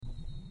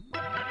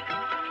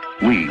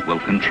We will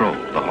control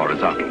the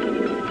horizontal.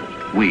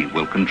 We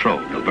will control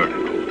the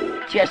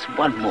vertical. Just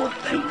one more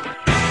thing.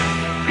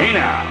 Hey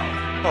now!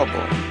 Oh,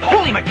 boy.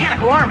 Holy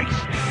mechanical armies!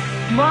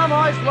 Mom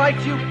always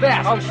liked you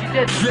best. Oh, she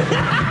did.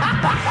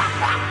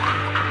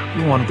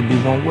 You want it to be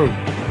one word.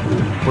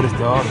 What is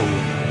the other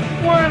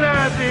word? One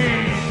of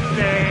these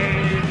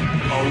days.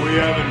 Are we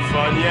having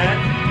fun yet?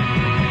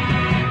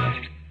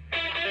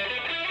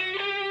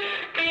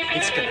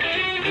 It's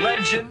gonna be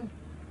legend.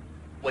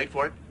 Wait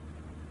for it.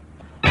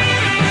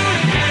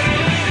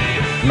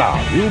 Now,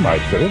 you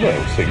might very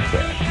well think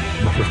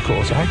that, but of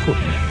course I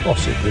couldn't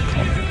possibly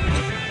comment.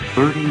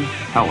 30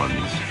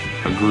 Helens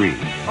agree.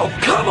 Oh,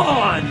 come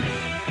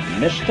on!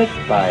 Missed it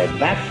by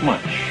that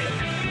much.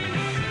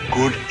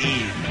 Good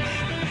evening.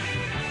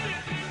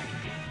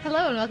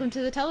 Hello and welcome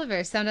to the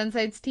Televerse, Sound On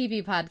Sight's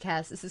TV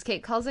podcast. This is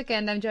Kate Kulzick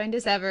and I'm joined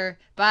as ever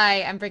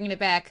by, I'm bringing it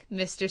back,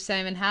 Mr.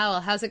 Simon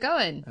Howell. How's it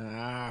going?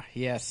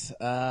 Yes.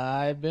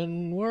 I've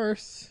been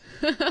worse.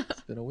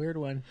 It's been a weird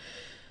one.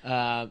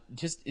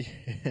 Just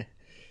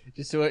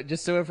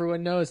so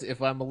everyone knows,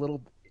 if I'm a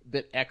little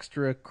bit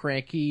extra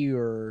cranky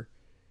or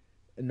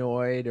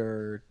annoyed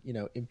or,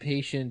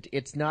 impatient,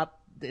 it's not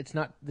the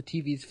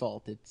TV's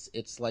fault.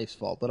 It's life's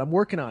fault, but I'm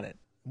working on it.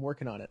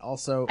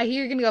 Also, I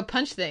hear you're gonna go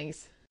punch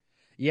things.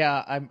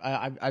 Yeah,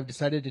 I've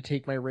decided to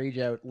take my rage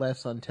out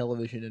less on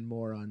television and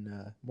more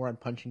on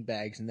punching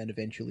bags and then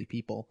eventually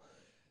people.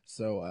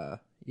 So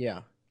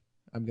yeah,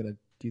 I'm gonna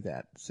do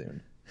that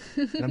soon.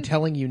 And I'm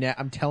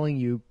telling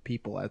you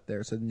people out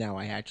there. So now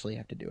I actually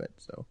have to do it.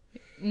 So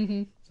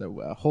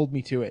hold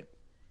me to it.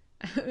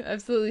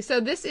 Absolutely. So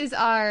this is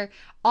our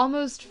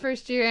almost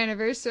first year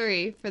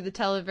anniversary for the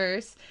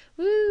Televerse.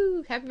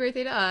 Woo! Happy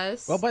birthday to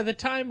us. Well, by the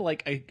time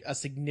a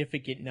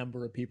significant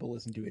number of people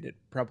listen to it, it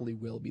probably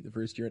will be the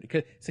first year.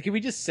 So can we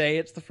just say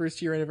it's the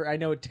first year anniversary? I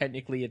know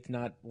technically it's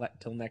not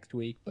till next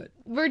week, but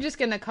we're just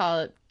gonna call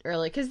it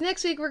early because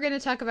next week we're gonna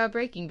talk about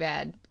Breaking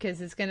Bad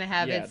because it's gonna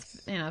have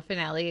its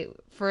finale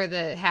for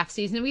the half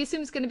season, and we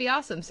assume it's gonna be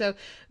awesome. So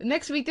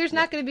next week there's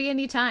not gonna be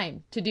any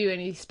time to do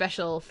any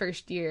special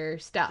first year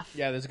stuff.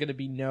 Yeah, there's gonna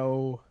be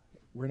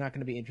we're not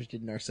gonna be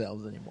interested in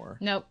ourselves anymore.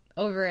 Nope,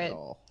 over it. At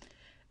all.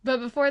 But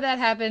before that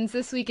happens,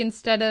 this week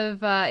instead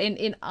of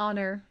in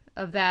honor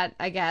of that,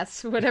 I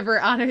guess, whatever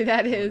honor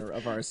that is,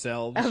 of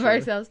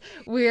ourselves,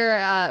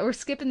 we're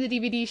skipping the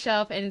DVD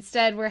shelf, and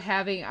instead we're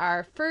having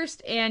our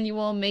first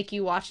annual Make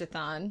You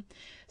Watch-a-thon.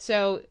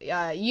 So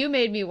you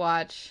made me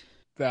watch.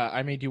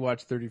 I made you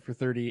watch 30 for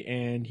 30,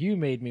 and you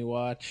made me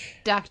watch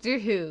Doctor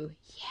Who.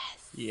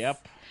 Yes.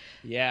 Yep.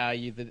 Yeah.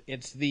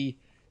 It's the.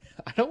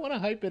 I don't want to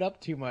hype it up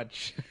too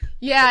much.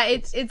 Yeah,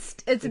 it's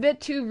a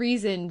bit too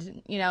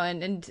reasoned,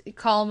 and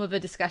calm of a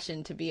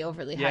discussion to be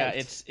overly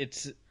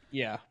hyped.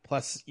 Yeah,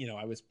 plus,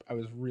 I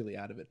was really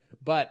out of it.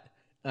 But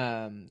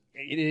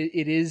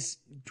it is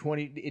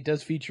 20. It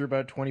does feature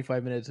about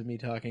 25 minutes of me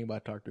talking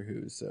about Doctor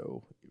Who.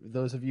 So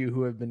those of you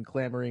who have been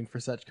clamoring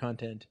for such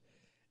content,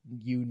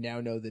 you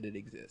now know that it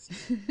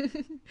exists.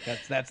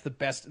 That's the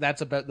best.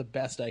 That's about the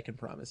best I can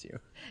promise you.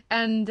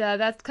 And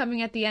that's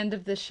coming at the end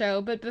of the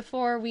show. But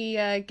before we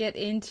get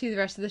into the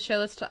rest of the show,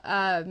 let's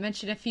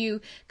mention a few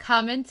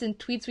comments and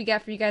tweets we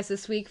got for you guys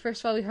this week.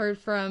 First of all, we heard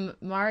from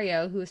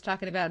Mario, who was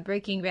talking about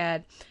Breaking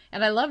Bad.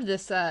 And I loved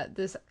this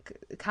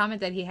comment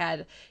that he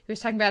had. He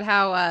was talking about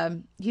how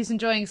he's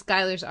enjoying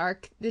Skylar's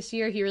arc this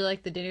year. He really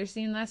liked the dinner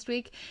scene last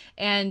week.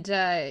 And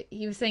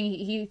he was saying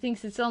he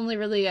thinks it's only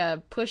really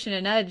a push and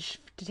a nudge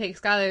to take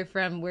Skylar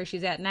from where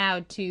she's at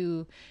now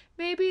to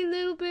maybe a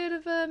little bit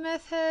of a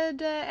meth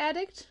head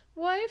addict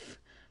wife.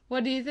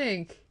 What do you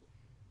think?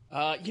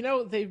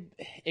 They've,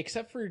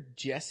 except for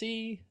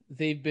Jesse,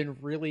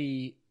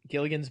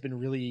 Gilligan's been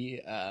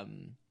really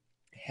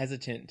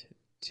hesitant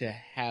to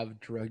have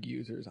drug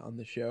users on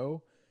the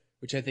show,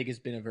 which I think has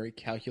been a very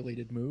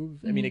calculated move.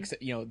 Mm-hmm. I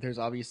mean, there's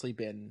obviously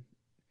been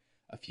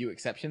a few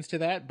exceptions to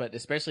that, but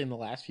especially in the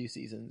last few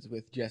seasons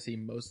with Jesse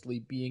mostly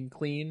being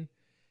clean,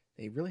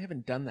 they really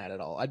haven't done that at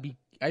all.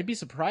 I'd be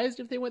surprised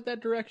if they went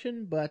that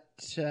direction, but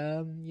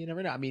you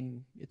never know. I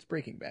mean, it's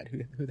Breaking Bad.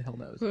 Who the hell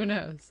knows? Who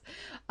knows?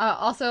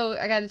 Also,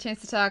 I got a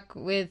chance to talk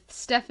with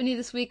Stephanie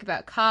this week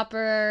about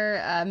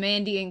Copper.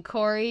 Mandy and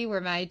Corey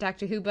were my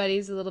Doctor Who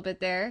buddies a little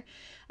bit there.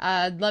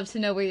 I'd love to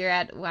know where you're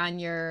at on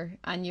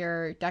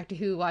your Doctor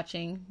Who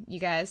watching, you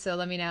guys, so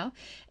let me know.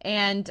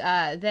 And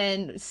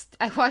then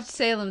I watched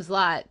Salem's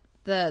Lot,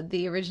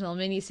 the original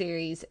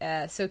miniseries.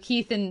 So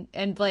Keith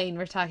and Blaine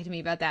were talking to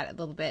me about that a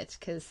little bit,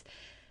 because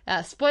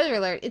spoiler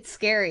alert, it's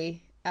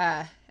scary.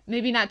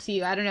 Maybe not to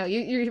you. I don't know.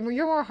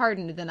 You're more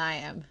hardened than I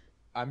am.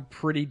 I'm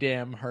pretty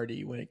damn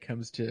hardy when it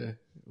comes to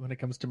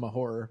my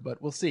horror, but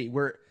we'll see.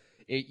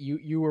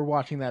 You were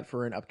watching that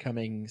for an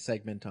upcoming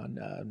segment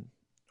on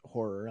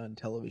horror on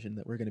television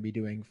that we're going to be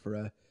doing for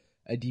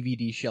a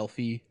DVD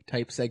shelfie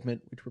type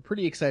segment, which we're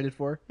pretty excited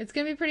for. It's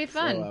going to be pretty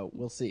fun. So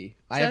we'll see.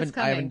 So I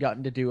haven't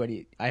gotten to do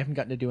any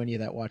of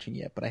that watching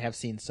yet, but I have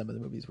seen some of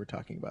the movies we're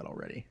talking about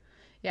already.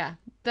 Yeah,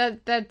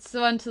 that's the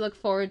one to look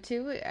forward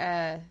to.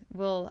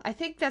 I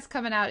think that's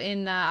coming out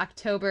in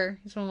October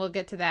is when we'll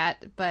get to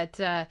that. But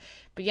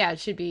yeah, it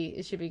should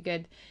be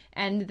good.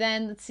 And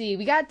then let's see,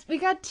 we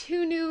got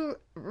 2 new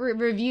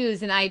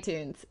reviews in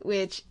iTunes,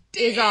 which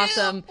is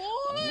awesome.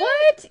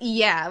 What?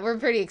 Yeah, we're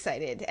pretty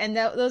excited. And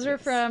those are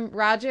from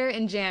Roger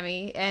and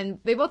Jamie, and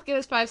they both gave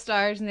us 5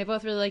 stars, and they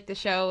both really like the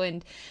show,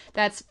 and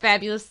that's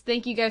fabulous.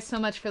 Thank you guys so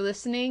much for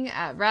listening.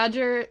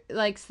 Roger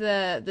likes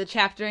the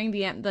chaptering,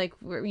 the end, like,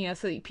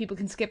 so that people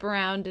can skip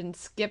around and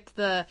skip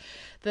the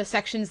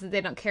sections that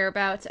they don't care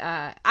about.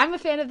 I'm a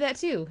fan of that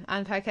too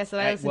on podcasts that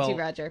I listen to,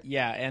 Roger.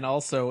 Yeah, and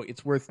also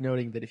it's worth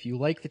noting that if you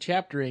like the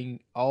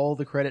chaptering, all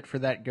the credit for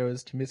that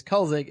goes to Miss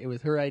Kulzig. It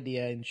was her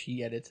idea, and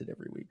she edits it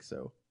every week.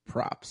 So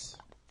props.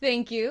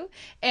 Thank you.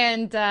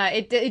 And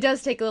it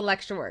does take a little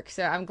extra work,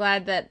 so I'm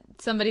glad that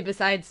somebody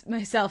besides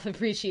myself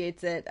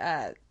appreciates it.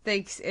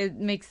 Thanks. It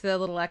makes the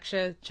little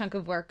extra chunk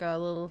of work a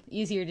little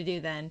easier to do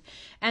then.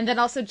 And then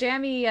also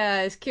Jamie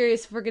is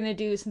curious if we're going to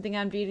do something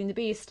on Beauty and the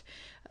Beast,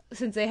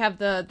 since they have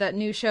that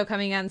new show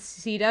coming on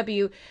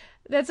CW.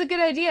 That's a good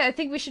idea. I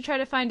think we should try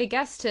to find a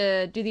guest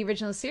to do the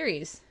original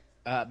series.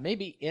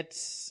 Maybe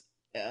it's...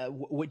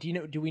 what do you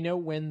know? Do we know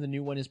when the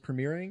new one is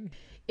premiering?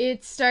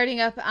 It's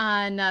starting up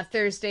on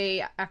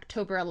Thursday,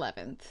 October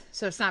 11th,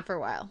 so it's not for a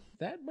while.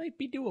 That might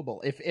be doable.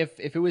 If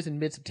it was in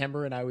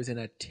mid-September and I was in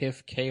a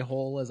TIFF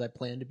K-hole as I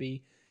plan to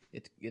be,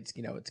 it's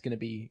going to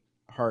be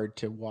hard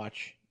to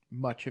watch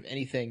much of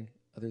anything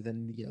other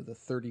than the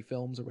 30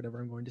 films or whatever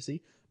I'm going to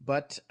see.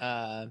 But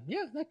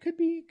yeah, that could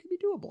be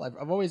doable.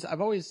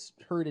 I've always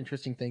heard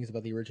interesting things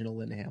about the original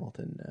Linda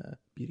Hamilton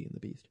Beauty and the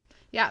Beast.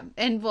 Yeah,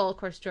 and well, of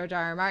course, George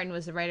R.R. Martin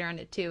was the writer on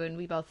it too, and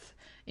we both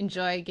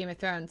enjoy Game of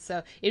Thrones,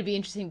 so it'd be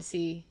interesting to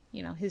see,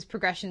 his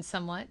progression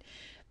somewhat.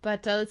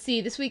 But let's see,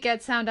 this week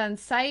at Sound On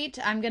Sight,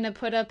 I'm going to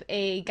put up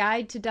a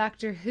guide to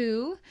Doctor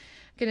Who. I'm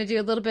going to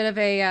do a little bit of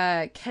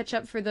a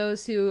catch-up for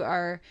those who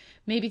are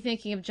maybe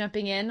thinking of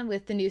jumping in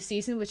with the new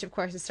season, which of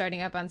course is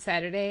starting up on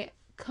Saturday.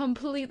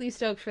 Completely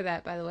stoked for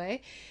that, by the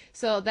way.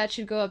 So that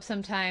should go up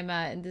sometime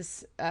in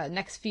this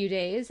next few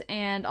days.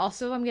 And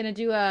also I'm going to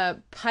do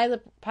a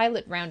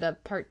pilot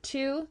roundup part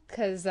 2,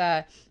 because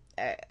I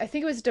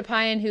think it was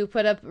Depian who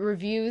put up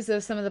reviews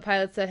of some of the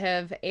pilots that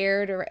have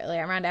aired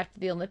around after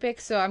the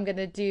Olympics. So I'm going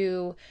to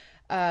do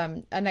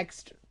a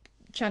next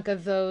chunk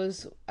of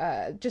those,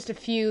 just a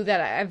few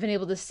that I've been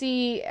able to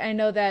see. I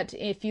know that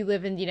if you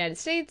live in the United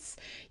States,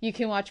 you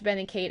can watch Ben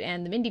and Kate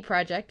and The Mindy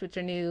Project, which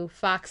are new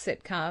Fox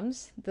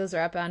sitcoms. Those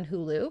are up on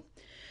Hulu.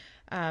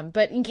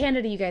 But in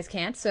Canada, you guys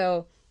can't,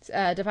 so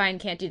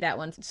Defiant can't do that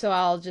one. So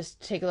I'll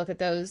just take a look at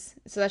those.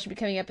 So that should be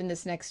coming up in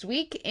this next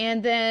week.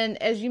 And then,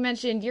 as you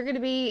mentioned, you're going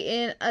to be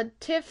in a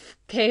TIFF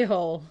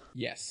K-hole.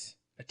 Yes.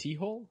 A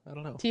T-hole? I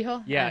don't know.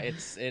 T-hole? Yeah,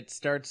 it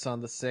starts on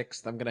the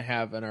 6th. I'm going to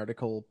have an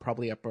article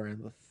probably up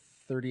around the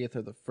 30th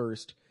or the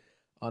 1st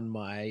on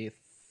my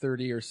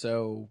 30 or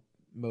so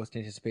most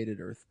anticipated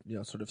or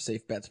sort of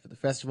safe bets for the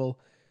festival.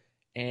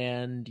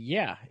 And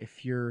yeah,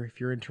 if you're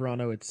in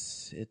Toronto,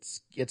 it's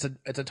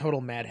a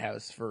total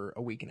madhouse for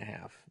a week and a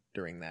half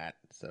during that.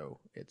 So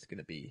it's going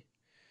to be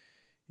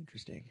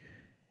interesting.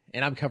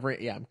 And I'm covering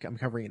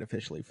it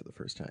officially for the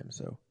first time.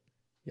 So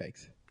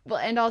yikes. Well,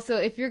 and also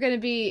if you're going to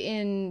be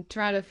in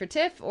Toronto for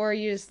TIFF or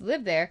you just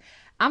live there,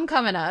 I'm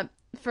coming up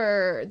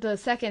for the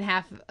second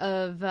half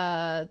of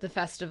the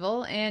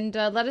festival, and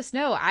let us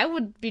know. I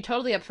would be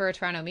totally up for a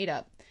Toronto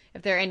meetup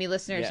if there are any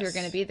listeners who are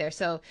going to be there.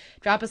 So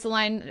drop us a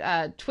line,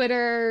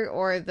 Twitter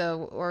or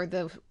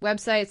the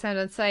website, Sound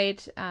On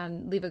Sight,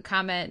 leave a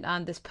comment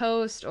on this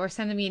post, or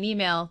send me an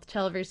email,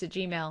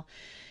 televerse@gmail.com,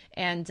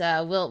 and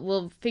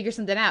we'll figure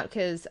something out,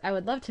 because I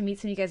would love to meet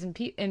some of you guys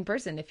in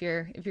person if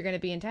you're going to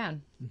be in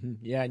town. Mm-hmm.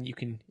 Yeah, and you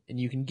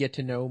can get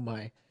to know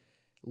my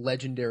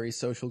legendary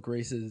social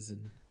graces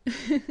and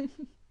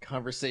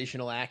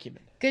conversational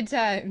acumen. Good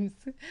times.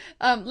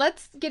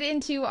 Let's get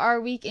into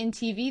our week in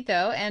TV,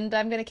 though, and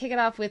I'm going to kick it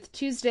off with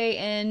Tuesday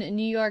in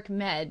New York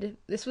Med.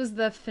 This was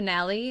the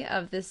finale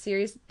of this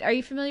series. Are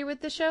you familiar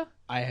with this show?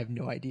 I have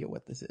no idea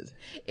what this is.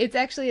 It's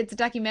a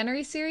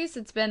documentary series.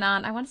 It's been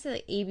on, I want to say,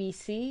 like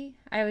ABC.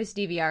 I always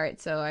DVR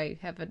it, so I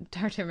have a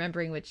hard time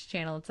remembering which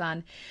channel it's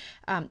on.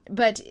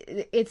 But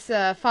it's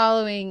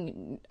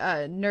following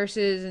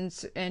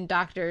nurses and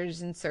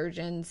doctors and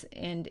surgeons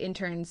and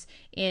interns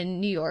in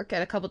New York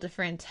at a couple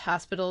different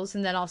hospitals,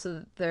 and then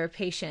also their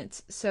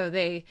patients. So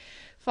they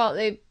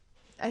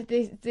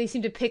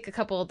seem to pick a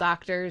couple of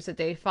doctors that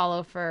they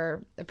follow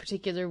for a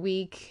particular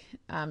week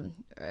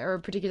or a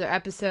particular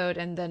episode,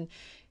 and then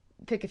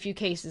pick a few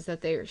cases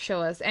that they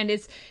show us. And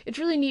it's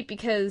really neat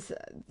because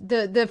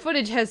the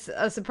footage has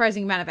a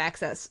surprising amount of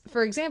access.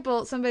 For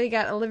example, somebody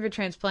got a liver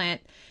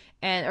transplant,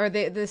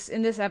 in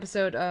this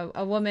episode,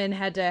 a woman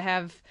had to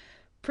have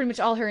pretty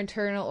much all her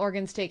internal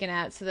organs taken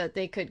out so that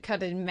they could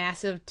cut a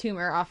massive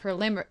tumor off her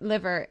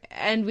liver,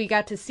 and we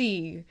got to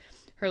see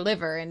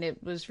liver, and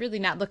it was really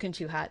not looking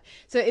too hot.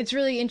 So it's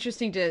really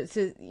interesting to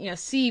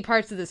see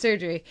parts of the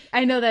surgery.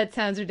 I know that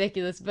sounds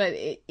ridiculous, but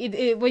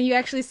it when you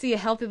actually see a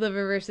healthy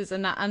liver versus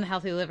an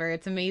unhealthy liver,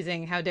 it's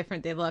amazing how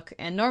different they look.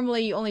 And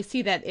normally you only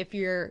see that if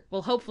you're,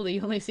 well, hopefully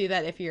you only see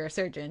that if you're a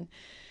surgeon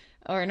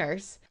or a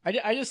nurse.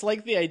 I just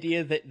like the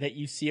idea that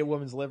you see a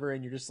woman's liver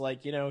and you're just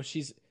like,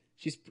 she's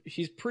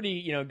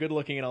pretty, good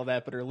looking and all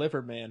that, but her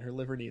liver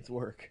needs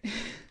work.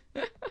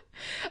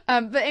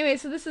 But anyway,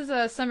 so this is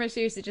a summer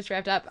series that just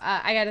wrapped up.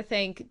 I got to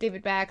thank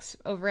David Bax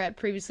over at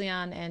Previously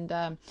On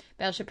and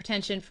Battleship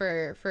Pretension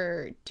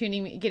for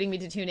getting me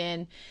to tune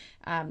in,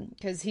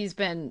 because he's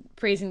been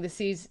praising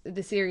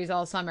the series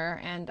all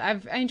summer, and I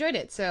enjoyed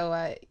it.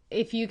 So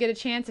if you get a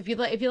chance, if you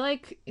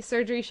like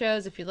surgery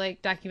shows, if you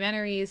like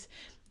documentaries,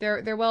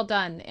 they're well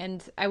done,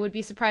 and I would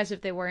be surprised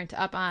if they weren't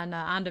up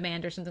on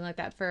demand or something like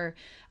that for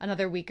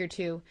another week or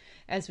two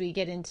as we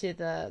get into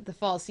the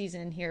fall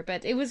season here.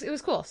 But it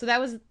was cool. So that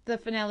was the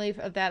finale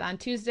of that on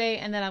Tuesday,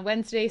 and then on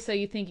Wednesday, So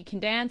You Think You Can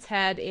Dance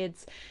had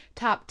its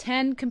top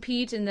 10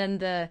 compete, and then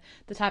the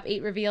top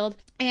 8 revealed.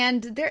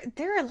 And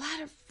there are a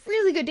lot of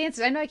really good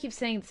dancers. I know I keep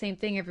saying the same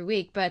thing every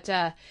week, but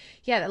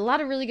yeah, a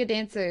lot of really good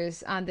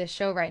dancers on this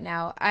show right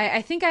now.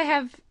 I think I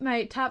have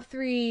my top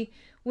 3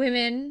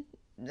 women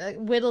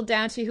whittled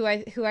down to who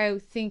I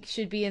think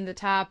should be in the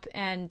top,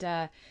 and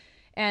I'm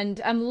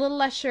a little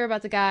less sure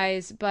about the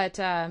guys, but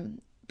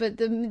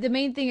the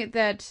main thing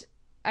that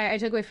I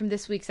took away from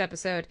this week's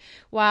episode,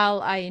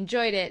 while I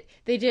enjoyed it,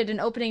 they did an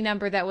opening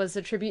number that was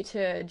a tribute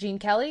to Gene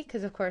Kelly,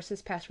 because of course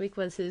this past week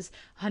was his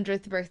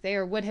 100th birthday,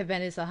 or would have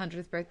been his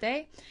 100th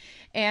birthday,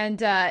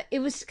 and it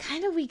was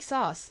kind of weak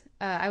sauce.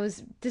 I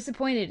was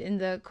disappointed in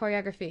the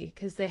choreography,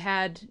 because they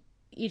had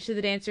each of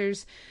the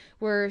dancers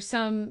were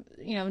some,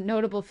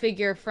 notable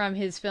figure from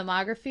his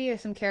filmography or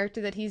some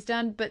character that he's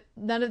done, but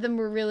none of them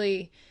were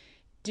really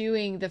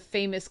doing the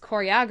famous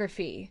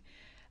choreography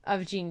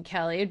of Gene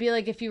Kelly. It'd be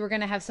like if you were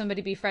going to have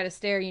somebody be Fred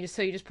Astaire, you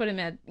just put him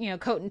in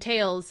coat and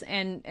tails,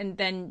 and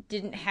then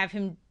didn't have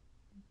him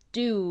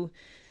do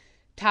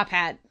Top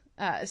Hat.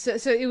 So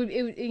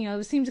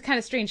it seems kind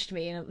of strange to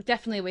me, and it was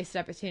definitely a wasted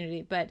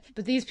opportunity. But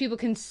these people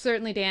can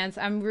certainly dance.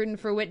 I'm rooting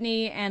for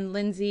Whitney and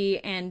Lindsay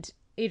and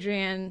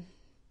Adriana,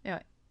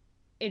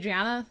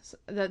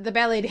 the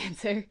ballet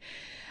dancer.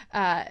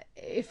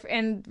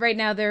 And right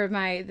now they're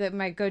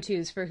my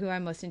go-tos for who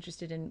I'm most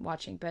interested in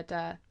watching. But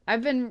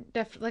I've been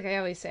like I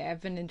always say,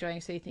 I've been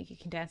enjoying So You Think You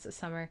Can Dance this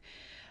summer.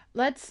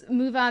 Let's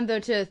move on though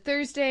to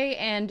Thursday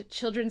and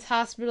Children's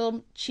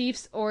Hospital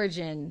Chief's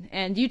Origin,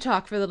 and you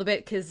talk for a little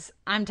bit because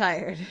I'm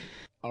tired.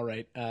 All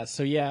right.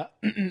 So yeah,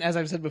 as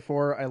I've said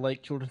before, I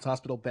like Children's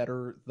Hospital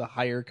better the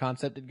higher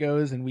concept it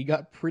goes, and we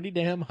got pretty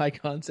damn high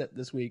concept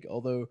this week,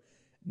 although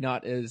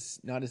not as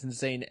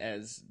insane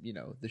as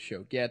the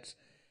show gets.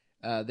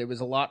 There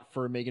was a lot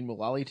for Megan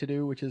Mullally to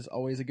do, which is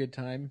always a good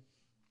time.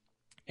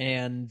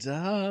 And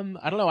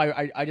I don't know,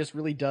 I just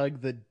really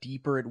dug the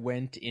deeper it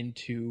went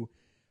into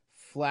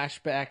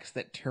flashbacks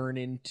that turn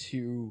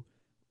into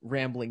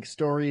rambling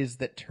stories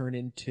that turn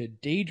into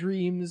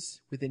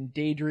daydreams within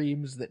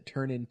daydreams that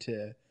turn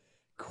into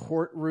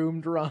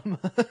courtroom drama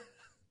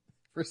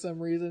for some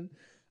reason.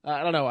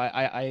 I don't know.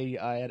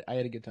 I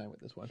had a good time with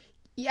this one.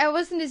 Yeah, I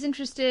wasn't as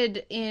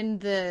interested in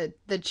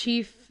the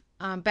chief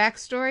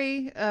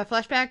backstory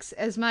flashbacks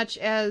as much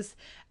as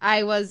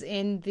I was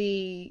in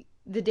the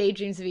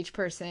daydreams of each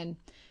person.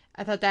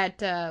 I thought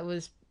that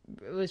was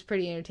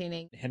pretty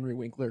entertaining. Henry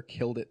Winkler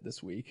killed it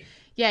this week.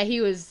 Yeah, he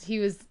was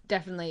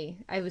definitely,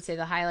 I would say,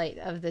 the highlight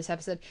of this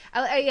episode.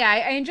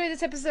 I enjoyed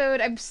this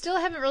episode. I still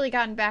haven't really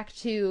gotten back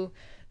to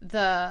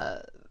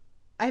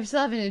I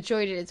still haven't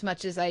enjoyed it as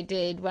much as I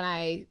did when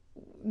I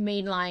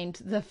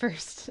mainlined the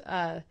first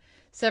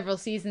several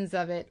seasons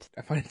of it.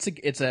 I find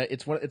it's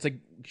a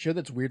show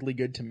that's weirdly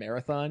good to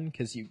marathon,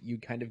 because you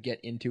kind of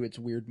get into its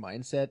weird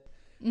mindset.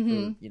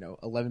 Mm-hmm. For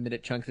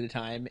 11-minute chunks at a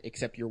time,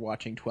 except you're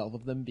watching 12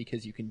 of them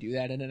because you can do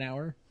that in an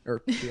hour or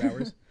 2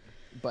 hours.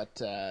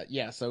 But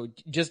yeah, so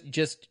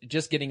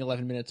just getting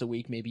 11 minutes a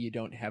week, maybe you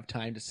don't have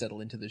time to settle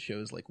into the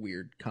show's like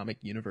weird comic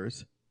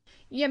universe.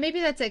 Yeah,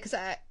 maybe that's it, because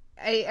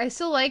I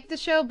still like the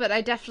show, but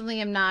I definitely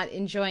am not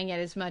enjoying it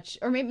as much.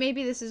 Or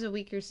maybe this is a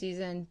weaker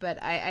season,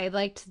 but I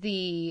liked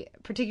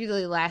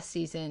particularly last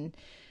season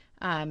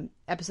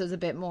episodes a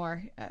bit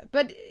more.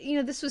 But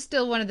this was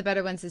still one of the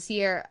better ones this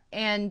year,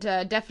 and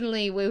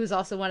definitely it was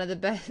also one of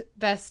the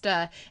best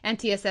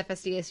NTSF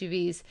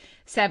SDSUVs,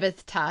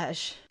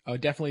 Sabotage. Oh,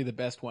 definitely the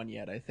best one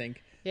yet, I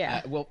think.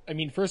 Yeah. Well, I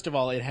mean, first of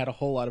all, it had a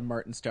whole lot of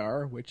Martin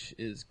Starr, which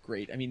is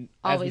great. I mean,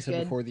 always as we said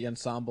good. before, the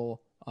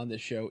ensemble on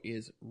this show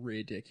is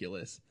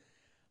ridiculous.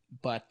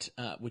 But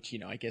which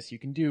I guess you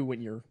can do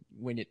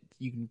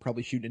you can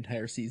probably shoot an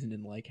entire season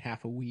in like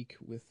half a week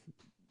with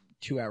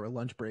 2-hour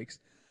lunch breaks.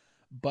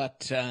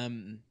 But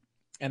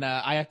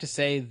I have to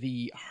say,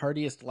 the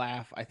heartiest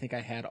laugh I think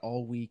I had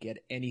all week at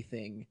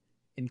anything,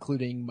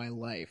 including my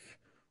life,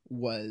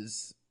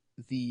 was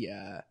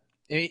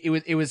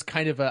it was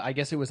kind of I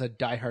guess it was a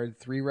Die Hard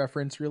 3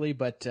 reference, really,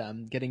 but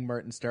getting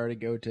Martin Starr to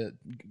go to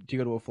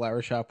a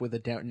flower shop with a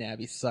Downton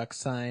Abbey sucks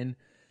sign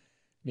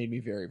made me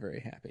very, very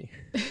happy.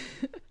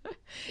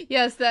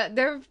 Yes, that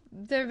there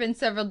have been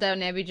several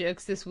Downton Abbey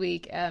jokes this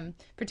week,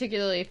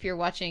 particularly if you're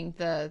watching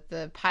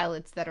the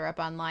pilots that are up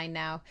online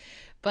now.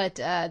 But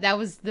that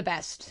was the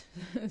best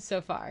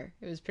so far.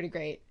 It was pretty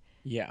great.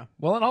 Yeah.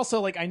 Well, and also,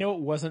 like, I know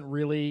it wasn't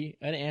really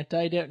an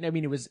anti-Downton. I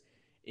mean,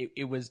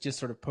 it was just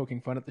sort of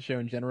poking fun at the show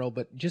in general,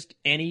 but just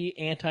any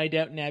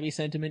anti-Downton Abbey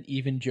sentiment,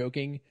 even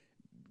joking,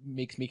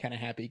 makes me kind of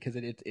happy because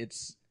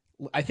it's.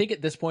 I think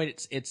at this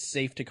point it's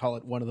safe to call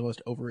it one of the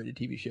most overrated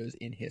TV shows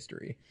in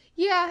history.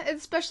 Yeah,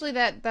 especially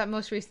that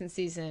most recent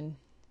season.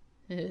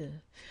 Ugh.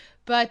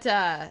 But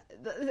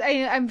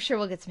I'm sure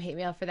we'll get some hate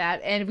mail for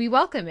that, and we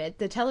welcome it.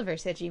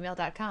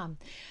 theteleverse@gmail.com.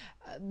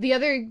 The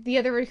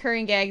other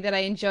recurring gag that I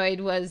enjoyed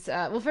was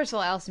first of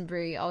all, Alison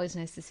Brie, always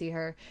nice to see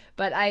her.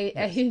 But I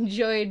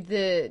enjoyed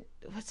the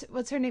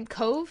what's her name,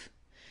 Cove,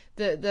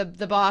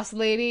 the boss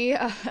lady,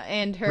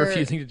 and her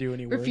refusing to do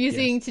any work,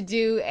 to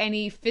do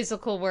any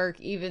physical work,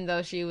 even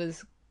though she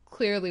was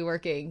clearly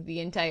working the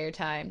entire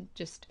time,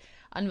 just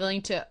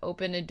unwilling to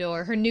open a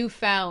door. Her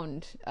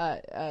newfound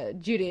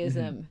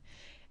Judaism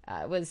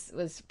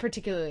was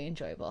particularly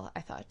enjoyable,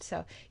 I thought.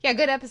 So yeah,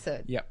 good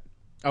episode. Yep.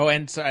 Oh,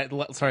 and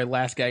sorry,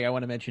 last gag I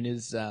want to mention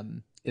is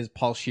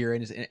Paul Scheer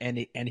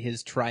and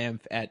his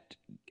triumph at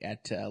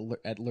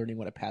learning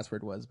what a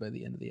password was by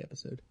the end of the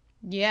episode.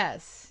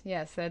 Yes,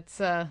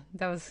 that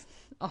was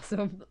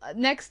awesome.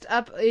 Next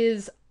up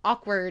is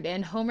Awkward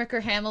and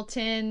Homewrecker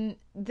Hamilton.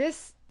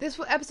 This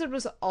episode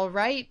was all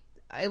right.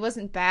 It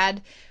wasn't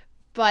bad,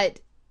 but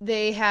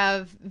they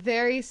have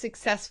very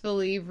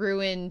successfully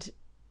ruined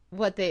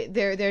what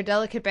their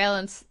delicate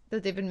balance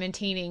that they've been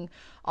maintaining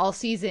all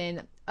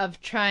season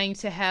of trying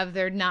to have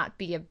there not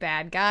be a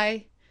bad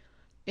guy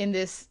in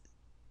this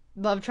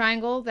love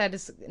triangle that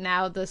is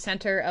now the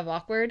center of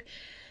Awkward.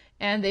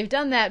 And they've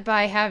done that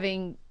by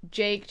having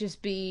Jake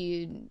just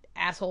be an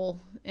asshole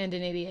and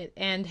an idiot,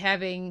 and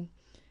having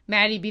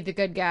Maddie be the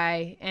good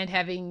guy, and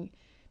having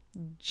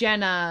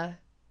Jenna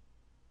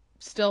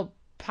still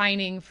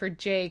pining for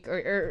Jake,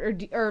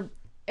 or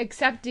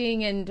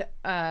accepting and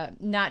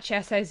not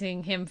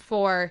chastising him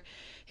for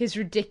his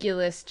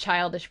ridiculous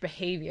childish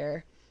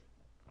behavior,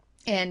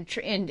 and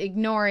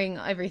ignoring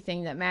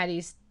everything that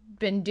Maddie's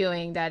been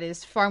doing that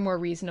is far more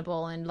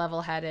reasonable and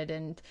level-headed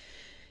and,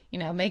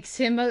 makes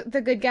him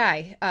the good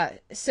guy.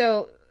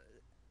 So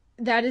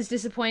that is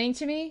disappointing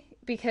to me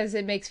because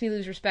it makes me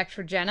lose respect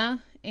for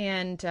Jenna,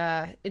 and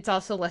it's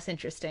also less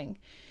interesting.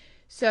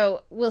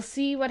 So we'll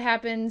see what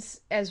happens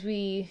as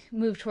we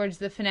move towards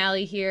the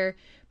finale here.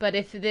 But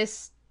if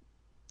this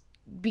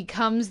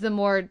becomes the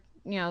more,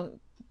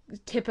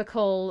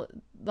 typical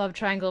love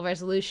triangle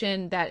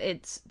resolution that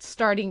it's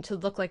starting to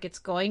look like it's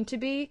going to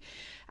be,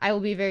 I will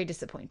be very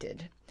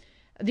disappointed.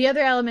 The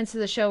other elements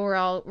of the show were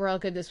all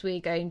good this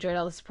week. I enjoyed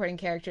all the supporting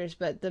characters,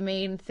 but the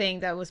main thing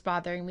that was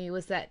bothering me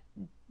was that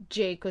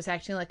Jake was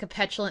acting like a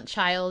petulant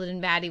child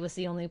and Maddie was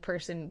the only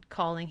person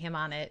calling him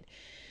on it.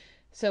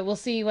 So we'll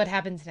see what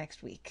happens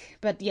next week.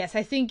 But yes,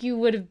 I think you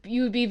would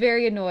be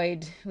very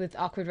annoyed with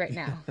Awkward right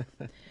now.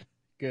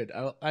 Good.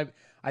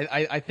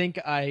 I think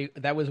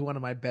that was one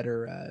of my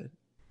better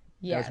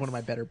yes. That was one of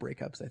my better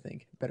breakups, I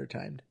think. Better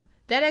timed.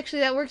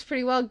 That works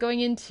pretty well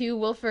going into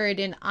Wilford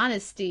in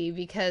Honesty,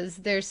 because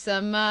there's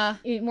some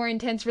more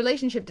intense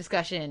relationship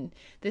discussion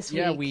this week.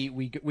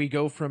 Yeah, we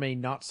go from a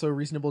not so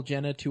reasonable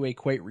Jenna to a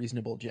quite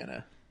reasonable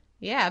Jenna.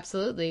 Yeah,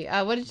 absolutely.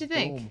 What did you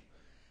think?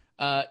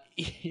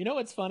 Boom.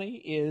 What's funny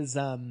is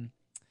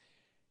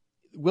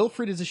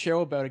Wilfred is a show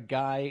about a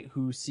guy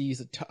who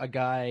sees a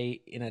guy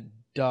in a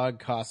dog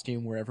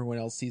costume where everyone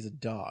else sees a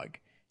dog,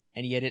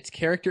 and yet its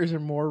characters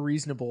are more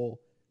reasonable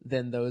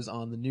than those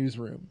on the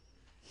newsroom,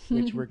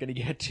 which we're gonna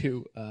get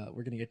to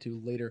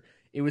later.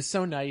 It was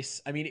so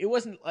nice. I mean, it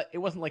wasn't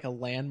like a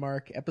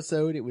landmark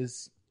episode. It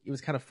was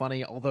kind of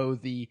funny, although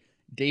the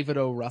David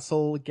O.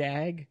 Russell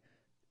gag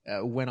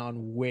went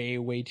on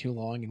way too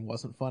long and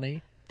wasn't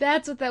funny.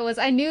 That's what that was.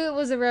 I knew it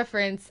was a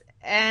reference,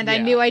 and I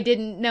knew I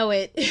didn't know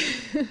it.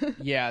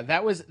 Yeah,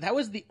 that was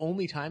the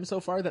only time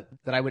so far that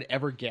I would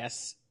ever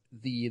guess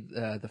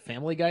the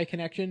Family Guy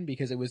connection,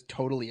 because it was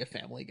totally a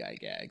Family Guy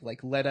gag.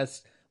 Like,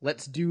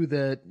 let's do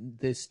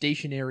the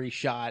stationary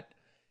shot,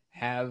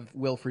 have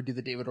Wilfred do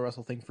the David O.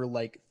 Russell thing for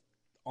like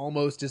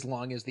almost as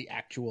long as the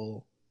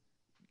actual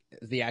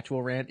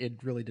rant. It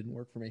really didn't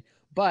work for me.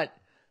 But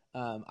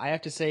I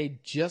have to say,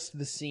 just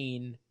the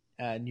scene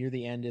near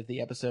the end of the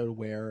episode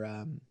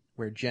where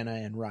Jenna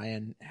and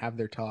Ryan have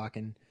their talk,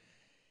 and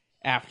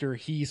after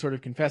he sort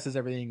of confesses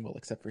everything, well,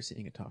 except for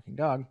seeing a talking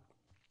dog,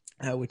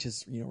 which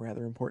is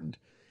rather important.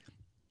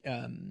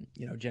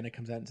 Jenna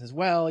comes out and says,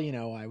 well,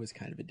 I was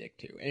kind of a dick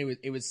too. And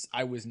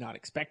I was not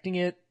expecting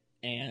it.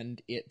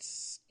 And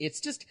it's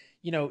just,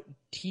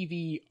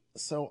 TV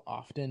so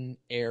often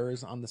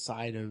errs on the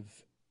side of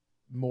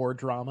more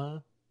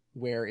drama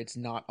where it's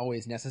not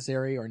always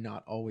necessary or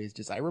not always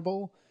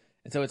desirable.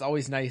 And so it's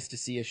always nice to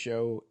see a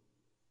show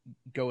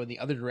go in the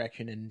other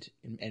direction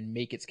and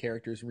make its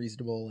characters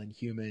reasonable and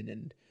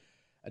human.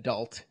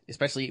 adult,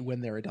 especially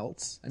when they're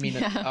adults. I mean,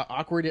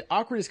 awkward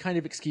is kind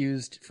of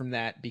excused from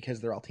that because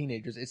they're all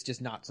teenagers. It's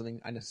just not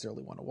something I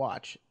necessarily want to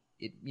watch.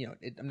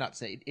 I'm not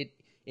saying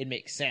it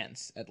makes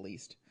sense at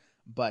least.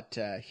 But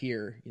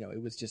here,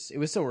 it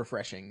was so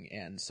refreshing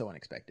and so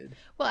unexpected.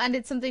 Well, and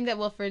it's something that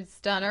Wilfred's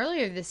done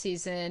earlier this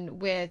season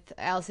with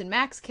Allison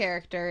Mack's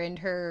character and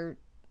her,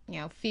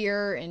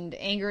 fear and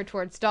anger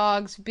towards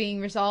dogs being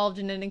resolved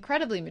in an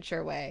incredibly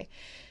mature way.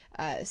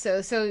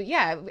 So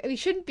yeah, we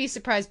shouldn't be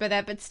surprised by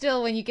that. But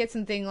still, when you get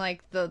something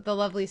like the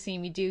lovely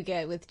scene we do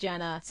get with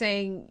Jenna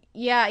saying,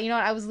 yeah, you know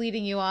what, I was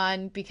leading you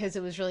on because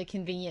it was really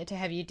convenient to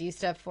have you do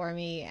stuff for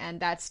me, and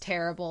that's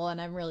terrible,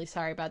 and I'm really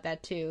sorry about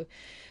that too.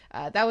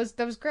 That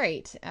was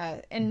great.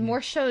 And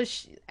more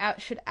shows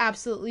should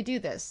absolutely do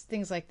this,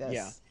 things like this.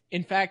 Yeah.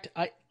 In fact,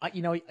 I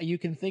you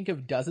can think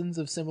of dozens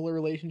of similar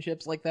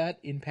relationships like that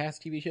in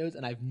past TV shows,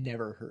 and I've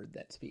never heard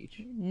that speech.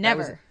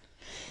 Never.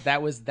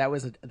 That was a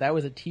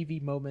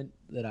TV moment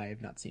that I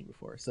have not seen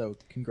before. So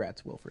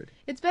congrats, Wilfred.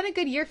 It's been a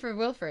good year for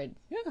Wilfred.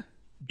 Yeah.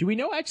 Do we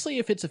know actually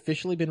if it's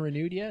officially been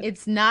renewed yet?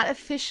 It's not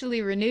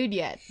officially renewed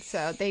yet,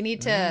 so they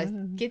need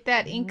to get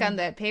that ink on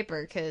that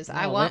paper because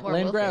I want more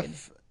Wilfred.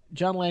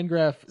 John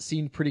Landgraf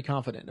seemed pretty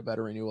confident about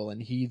a renewal,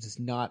 and he's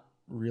not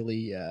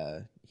really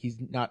he's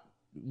not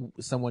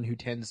someone who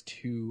tends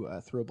to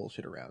throw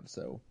bullshit around.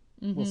 So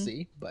we'll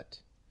see. But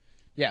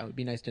yeah, it would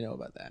be nice to know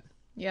about that.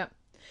 Yep.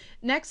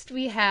 Next,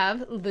 we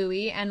have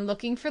Louis and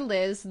Looking for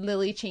Liz,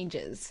 Lily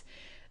Changes.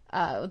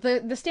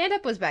 The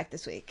stand-up was back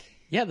this week.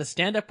 Yeah, the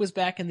stand-up was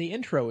back and the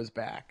intro was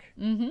back.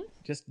 Mm-hmm.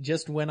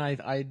 Just when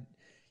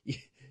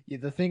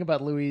the thing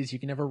about Louis is you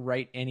can never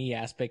write any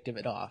aspect of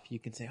it off. You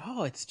can say,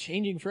 oh, it's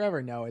changing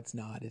forever. No, it's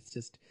not. It's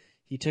just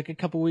he took a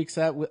couple weeks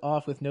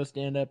off with no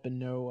stand-up and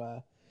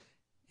no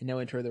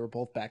intro. They were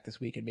both back this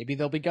week, and maybe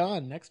they'll be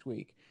gone next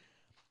week.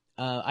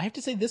 I have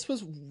to say this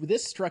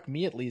struck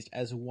me at least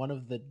as one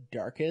of the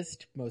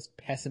darkest, most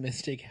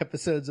pessimistic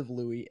episodes of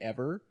Louis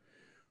ever,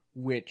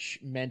 which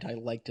meant I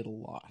liked it a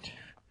lot.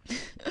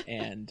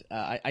 And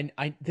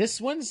I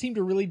this one seemed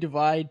to really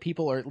divide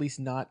people, or at least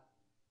not.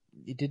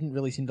 It didn't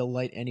really seem to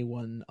light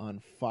anyone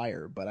on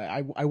fire. But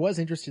I was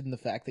interested in the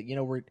fact that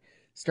we're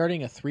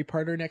starting a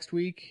 3-parter next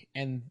week,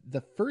 and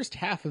the first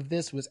half of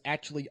this was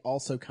actually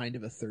also kind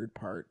of a third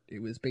part.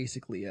 It was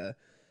basically a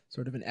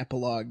sort of an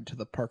epilogue to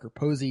the Parker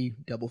Posey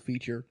double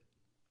feature.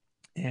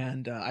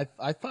 And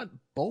I thought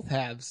both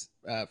halves,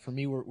 for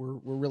me, were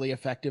really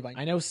effective.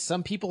 I know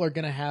some people are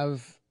going to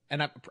have,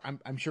 and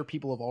I'm sure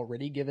people have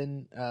already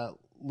given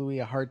Louis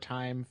a hard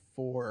time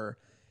for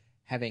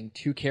having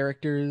two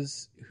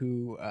characters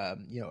who,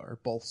 are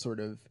both sort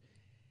of,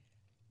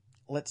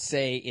 let's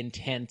say,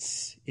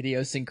 intense,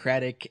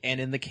 idiosyncratic,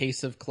 and in the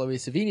case of Chloe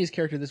Sevigny's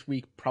character this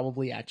week,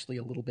 probably actually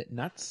a little bit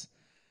nuts.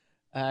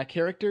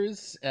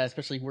 Characters,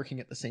 especially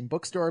working at the same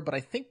bookstore, but I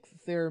think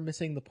they're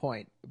missing the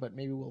point. But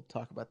maybe we'll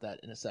talk about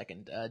that in a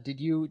second. Did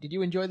you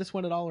enjoy this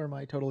one at all, or am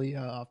I totally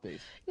off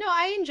base? No,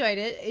 I enjoyed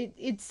it.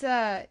 It's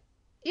that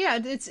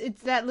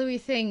Louis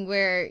thing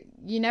where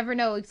you never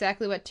know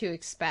exactly what to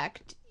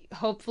expect.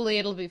 Hopefully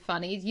it'll be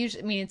funny.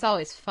 It's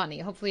always funny.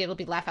 Hopefully it'll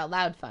be laugh out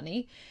loud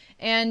funny,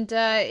 and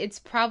it's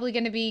probably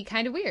going to be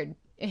kind of weird.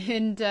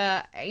 And,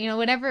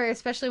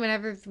 especially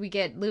whenever we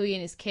get Louis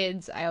and his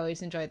kids, I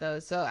always enjoy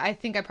those. So I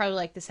think I probably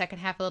like the second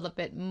half a little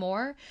bit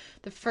more.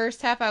 The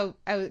first half, I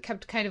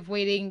kept kind of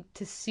waiting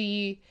to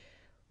see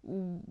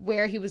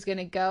where he was going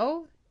to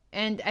go.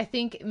 And I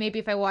think maybe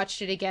if I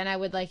watched it again, I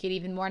would like it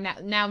even more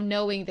now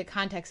knowing the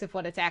context of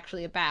what it's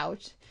actually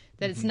about.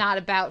 That it's not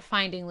about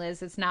finding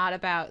Liz. It's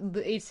about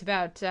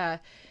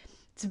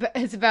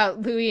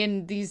Louis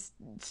and these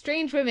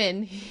strange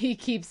women he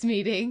keeps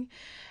meeting.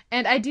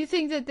 And I do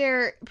think that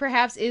there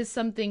perhaps is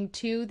something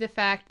to the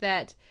fact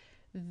that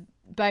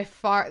by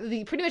far,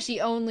 pretty much the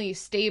only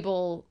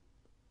stable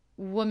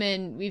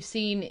woman we've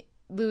seen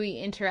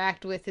Louis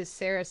interact with is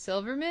Sarah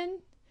Silverman,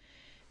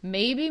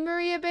 maybe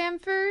Maria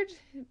Bamford,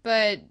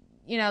 but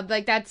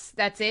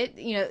that's it.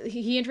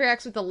 He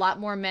interacts with a lot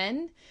more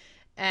men,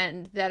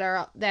 and that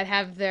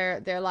have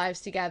their lives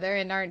together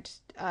and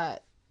aren't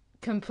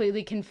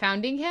completely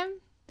confounding him.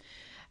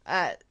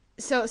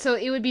 So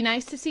it would be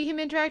nice to see him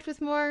interact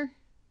with more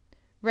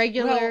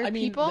regular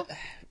people.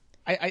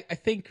 I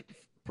think,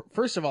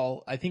 first of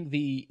all, I think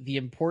the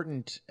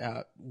important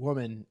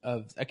woman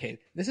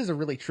this is a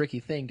really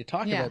tricky thing to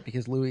talk about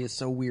because Louis is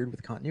so weird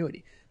with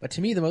continuity. But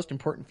to me, the most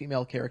important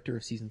female character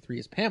of season 3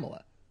 is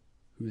Pamela,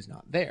 who is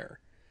not there.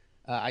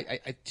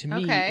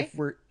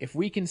 If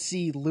we can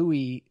see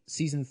Louis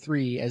season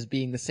 3 as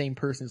being the same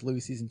person as Louis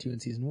season 2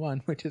 and season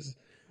 1, which is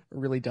a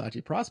really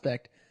dodgy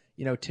prospect,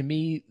 to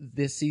me,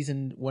 this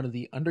season, one of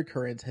the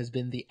undercurrents has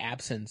been the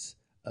absence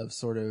of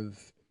sort of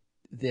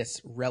this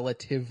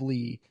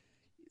relatively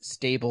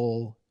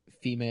stable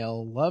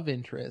female love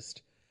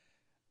interest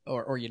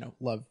or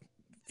love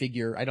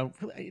figure.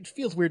 It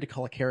feels weird to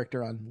call a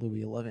character on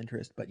Louis a love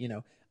interest, but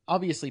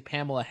obviously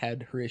Pamela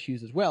had her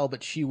issues as well,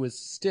 but she was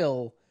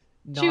still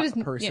not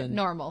a person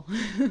normal.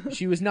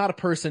 She was not a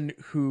person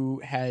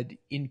who had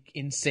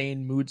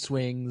insane mood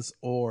swings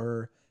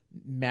or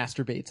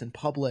masturbates in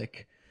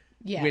public.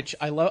 Yeah. Which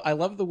I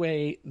love the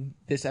way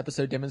this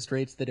episode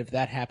demonstrates that if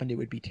that happened, it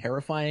would be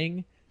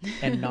terrifying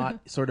and not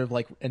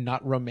and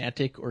not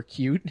romantic or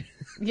cute.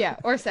 Yeah,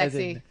 or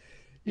sexy.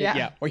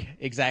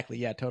 Exactly.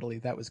 Yeah, totally.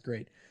 That was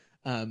great.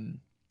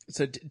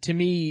 So to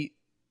me,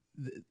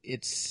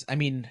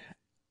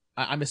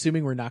 I'm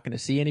assuming we're not going to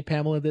see any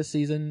Pamela this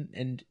season,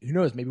 and who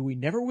knows, maybe we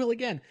never will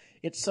again.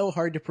 It's so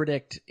hard to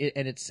predict,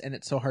 and it's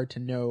so hard to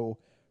know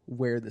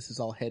where this is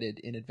all headed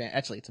in advance.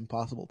 Actually, it's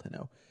impossible to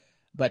know.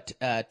 But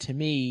to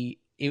me,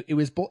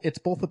 it's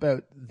both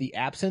about the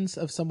absence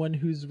of someone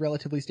who's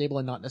relatively stable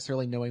and not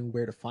necessarily knowing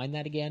where to find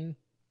that again,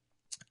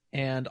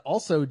 and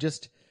also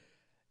just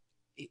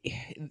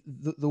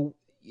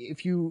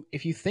if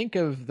you think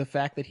of the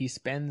fact that he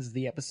spends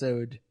the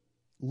episode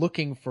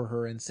looking for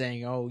her and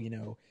saying, oh,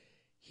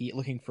 he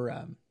looking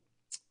for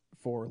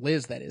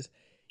Liz, that is,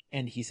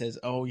 and he says,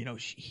 oh,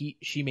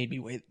 she made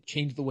me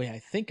change the way I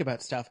think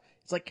about stuff.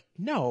 It's like,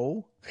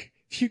 no.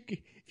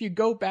 If you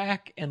go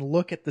back and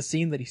look at the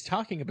scene that he's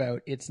talking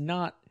about, it's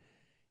not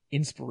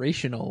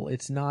inspirational.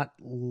 It's not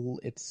really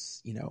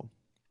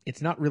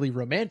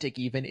romantic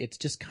even. It's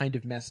just kind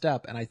of messed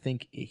up. And I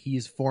think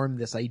he's formed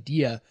this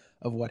idea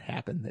of what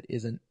happened that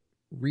isn't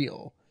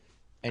real.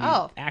 And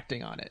he's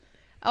acting on it.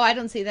 Oh, I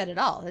don't see that at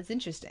all. That's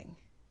interesting.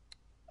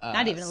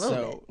 Not even a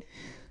little bit.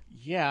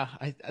 Yeah,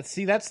 I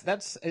see.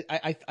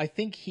 I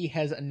think he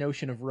has a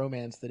notion of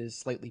romance that is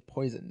slightly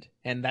poisoned,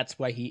 and that's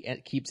why he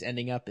keeps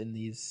ending up in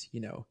these,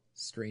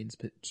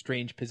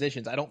 strange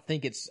positions. I don't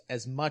think it's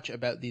as much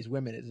about these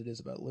women as it is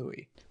about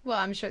Louis. Well,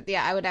 I'm sure.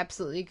 Yeah, I would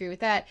absolutely agree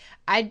with that.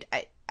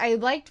 I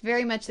liked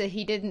very much that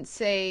he didn't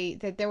say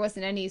that there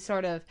wasn't any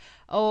sort of,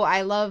 oh,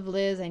 I love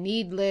Liz, I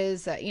need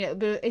Liz, but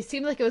it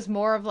seemed like it was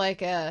more of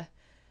like a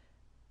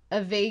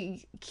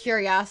vague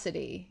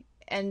curiosity.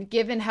 And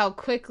given how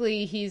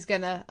quickly he's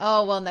gonna,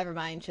 oh, well, never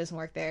mind, she doesn't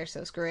work there,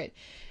 so screw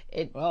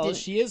it.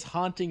 She is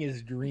haunting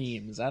his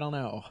dreams. I don't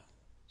know.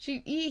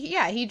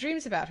 He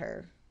dreams about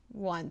her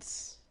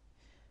once.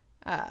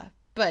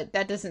 But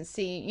that doesn't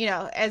seem,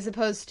 as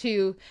opposed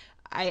to,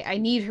 I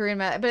need her in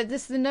my, but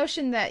this the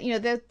notion that,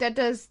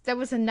 that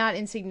was a not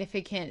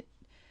insignificant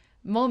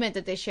moment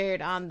that they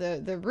shared on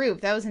the roof.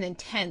 That was an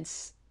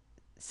intense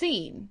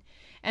scene.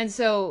 And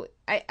so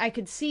I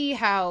could see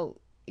how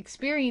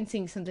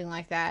experiencing something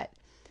like that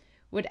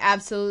would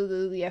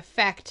absolutely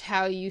affect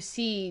how you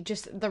see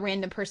just the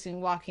random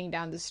person walking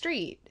down the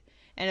street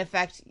and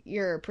affect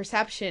your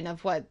perception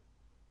of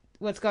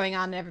what's going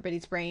on in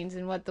everybody's brains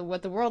and what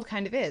the world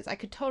kind of is. I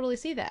could totally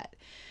see that.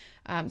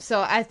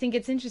 So I think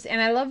it's interesting.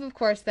 And I love, of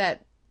course,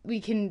 that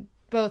we can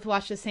both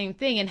watch the same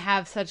thing and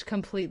have such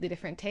completely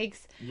different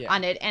takes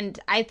on it. And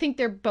I think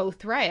they're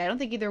both right. I don't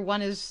think either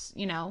one is,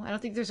 I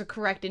don't think there's a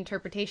correct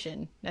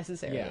interpretation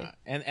necessarily. Yeah.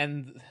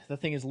 And the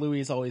thing is, Louis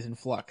is always in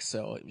flux.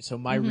 So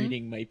my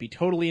reading might be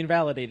totally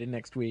invalidated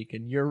next week,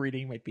 and your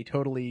reading might be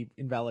totally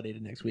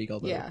invalidated next week.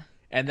 Although,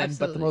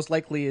 but the most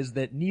likely is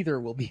that neither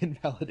will be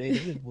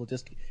invalidated, and we'll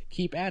just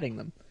keep adding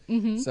them.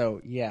 Mm-hmm.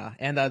 So yeah,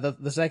 and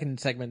the second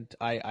segment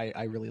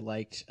I really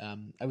liked.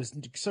 It was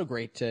so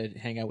great to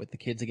hang out with the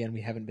kids again.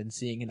 We haven't been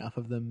seeing enough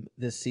of them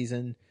this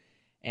season,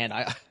 and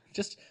I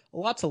just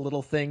lots of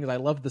little things. I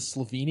love the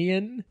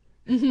Slovenian,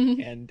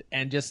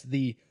 and just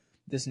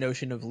this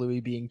notion of Louis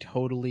being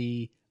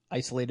totally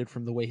isolated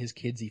from the way his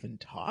kids even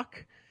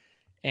talk,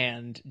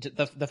 and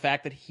the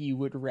fact that he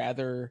would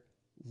rather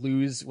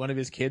lose one of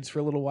his kids for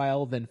a little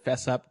while than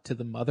fess up to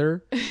the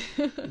mother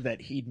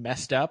that he'd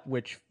messed up,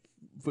 which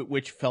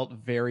felt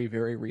very,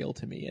 very real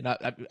to me. And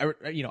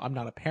I'm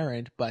not a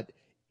parent, but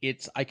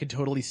I could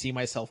totally see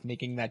myself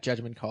making that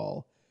judgment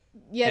call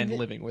and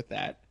living with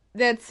that.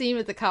 That scene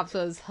with the cops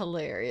was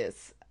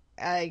hilarious.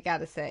 I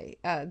gotta say,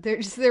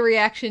 there's the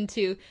reaction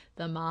to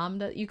the mom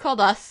that you called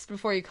us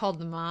before you called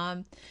the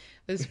mom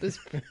was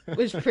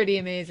pretty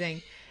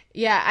amazing.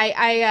 Yeah,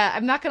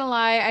 I'm not gonna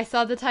lie. I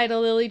saw the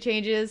title Lily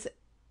Changes,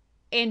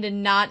 and a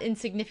not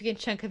insignificant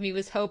chunk of me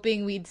was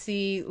hoping we'd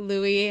see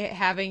Louis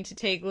having to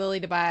take Lily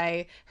to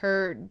buy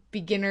her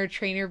beginner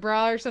trainer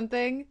bra or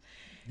something,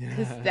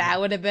 because that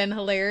would have been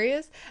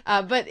hilarious.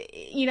 But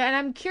and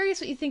I'm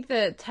curious what you think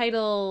the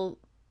title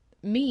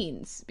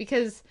means,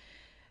 because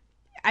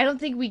I don't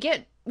think we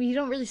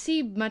don't really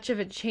see much of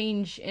a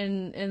change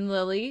in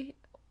Lily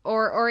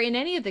or in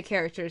any of the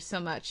characters so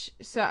much.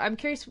 So I'm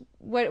curious,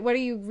 what are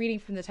you reading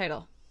from the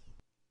title?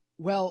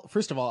 Well,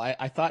 first of all,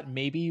 I thought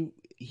maybe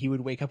he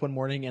would wake up one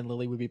morning and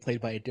Lily would be played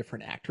by a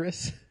different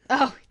actress.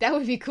 Oh, that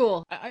would be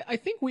cool. I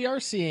think we are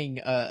seeing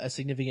a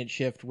significant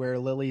shift where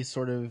Lily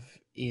sort of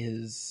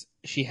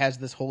she has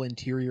this whole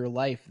interior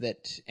life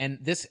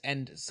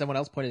and someone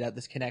else pointed out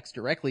this connects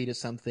directly to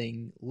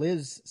something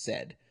Liz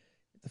said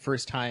the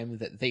first time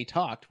that they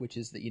talked, which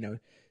is that,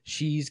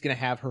 she's going to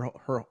have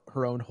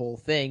her own whole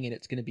thing and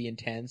it's going to be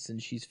intense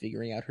and she's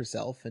figuring out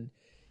herself, and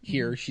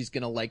here she's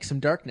going to like some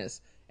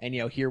darkness. And,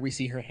 here we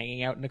see her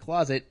hanging out in a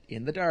closet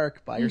in the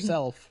dark by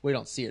herself. We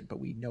don't see it, but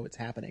we know it's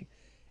happening.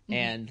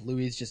 And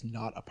Louis is just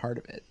not a part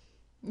of it.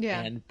 Yeah.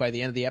 And by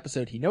the end of the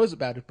episode, he knows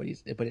about it,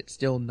 but it's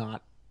still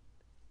not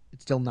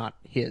still not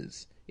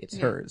his. It's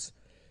hers.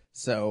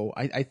 So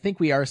I think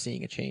we are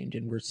seeing a change,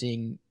 and we're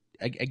seeing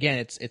again.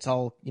 It's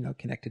all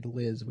connected to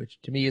Liz, which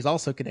to me is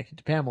also connected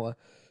to Pamela.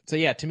 So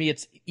yeah, to me,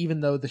 it's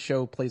even though the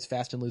show plays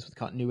fast and loose with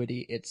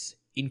continuity, it's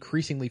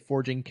increasingly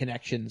forging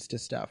connections to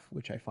stuff,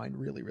 which I find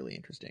really, really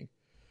interesting.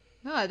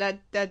 Oh,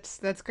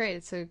 that's great.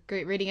 It's a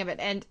great reading of it.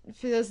 And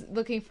for those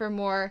looking for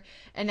more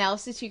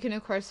analysis, you can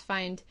of course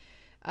find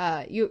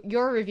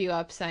your review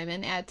up,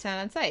 Simon, at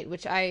Sound on Sight,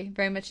 which I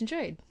very much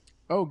enjoyed.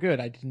 Oh, good.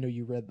 I didn't know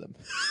you read them.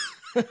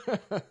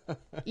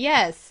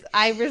 Yes,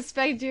 I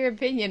respect your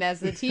opinion as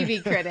the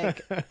TV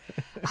critic.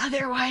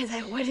 Otherwise,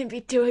 I wouldn't be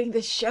doing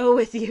the show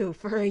with you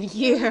for a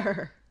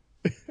year.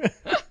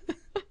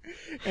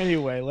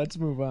 Anyway, let's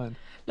move on.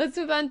 Let's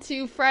move on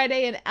to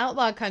Friday in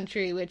Outlaw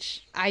Country,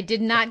 which I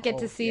did not get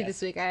to see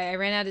this week. I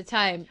ran out of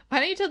time. Why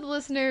don't you tell the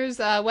listeners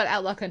what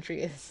Outlaw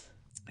Country is?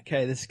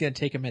 Okay, this is going to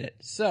take a minute.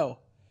 So,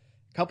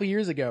 a couple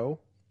years ago,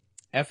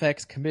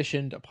 FX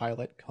commissioned a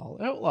pilot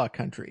called Outlaw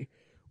Country,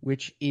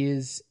 which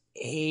is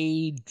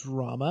a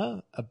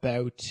drama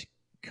about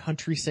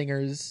country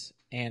singers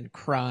and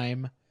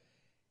crime,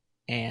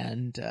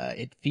 and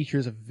it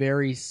features a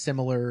very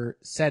similar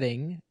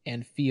setting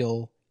and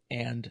feel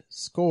and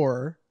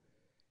score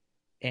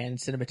and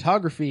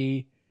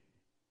cinematography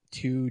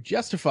to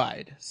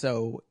Justified.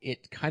 So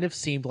it kind of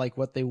seemed like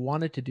what they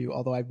wanted to do,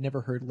 although I've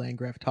never heard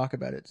Landgraf talk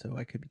about it, so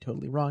I could be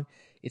totally wrong.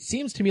 It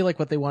seems to me like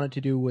what they wanted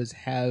to do was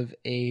have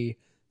a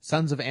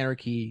Sons of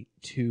Anarchy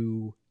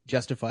to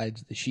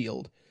Justified's The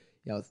Shield.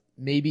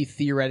 Maybe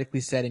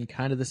theoretically set in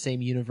kind of the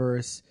same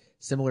universe,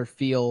 similar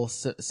feel,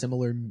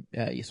 similar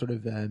sort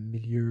of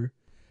milieu,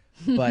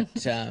 but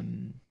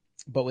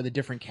with a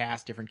different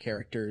cast, different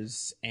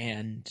characters,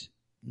 and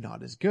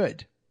not as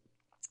good.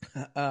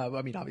 I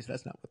mean, obviously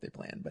that's not what they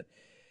planned, but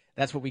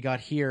that's what we got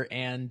here.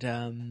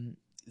 And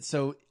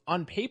so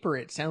on paper,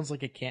 it sounds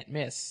like it can't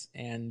miss.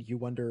 And you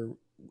wonder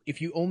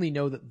if you only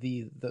know that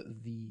the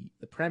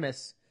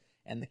premise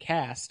and the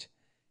cast,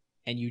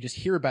 and you just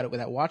hear about it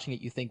without watching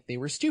it, you think they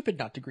were stupid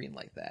not to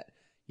greenlight that.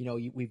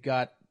 We've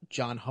got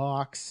John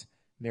Hawkes,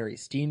 Mary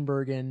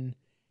Steenburgen,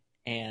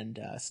 and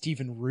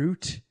Stephen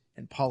Root,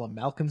 and Paula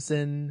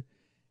Malcolmson,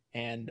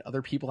 and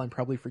other people I'm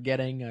probably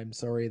forgetting. I'm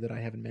sorry that I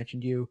haven't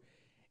mentioned you.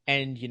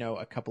 And,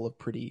 a couple of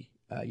pretty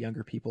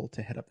younger people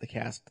to head up the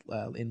cast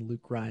in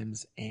Luke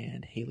Grimes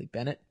and Haley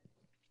Bennett.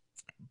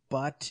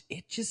 But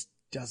it just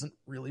doesn't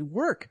really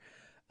work.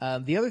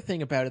 The other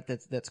thing about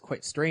it that's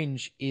quite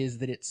strange is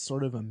that it's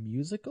sort of a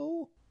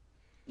musical,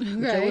 which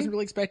I wasn't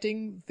really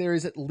expecting.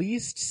 There's at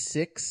least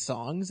 6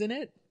 songs in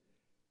it,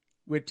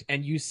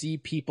 and you see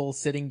people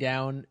sitting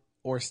down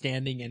or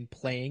standing and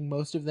playing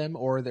most of them,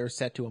 or they're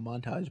set to a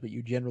montage, but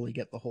you generally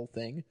get the whole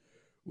thing,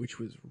 which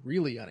was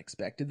really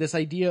unexpected. This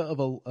idea of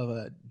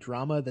a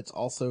drama that's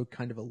also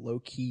kind of a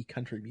low-key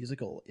country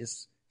musical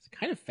is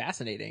kind of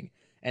fascinating.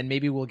 And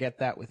maybe we'll get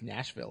that with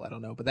Nashville. I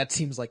don't know, but that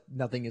seems like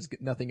nothing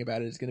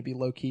about it is going to be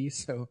low key.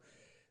 So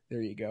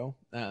there you go.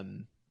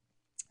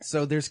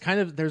 So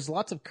there's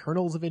lots of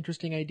kernels of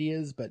interesting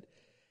ideas, but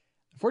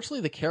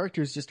unfortunately the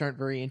characters just aren't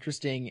very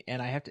interesting.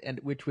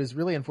 And which was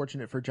really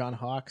unfortunate for John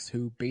Hawkes,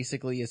 who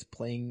basically is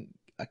playing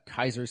a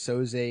Kaiser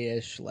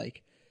Soze-ish,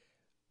 like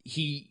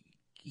he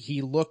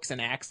looks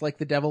and acts like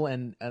the devil.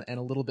 And a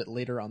little bit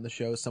later on the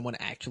show, someone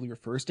actually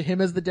refers to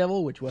him as the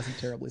devil, which wasn't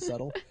terribly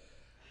subtle.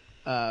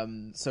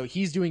 So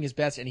he's doing his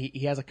best, and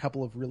he has a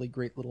couple of really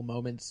great little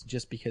moments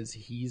just because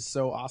he's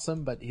so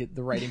awesome, but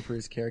the writing for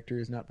his character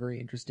is not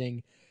very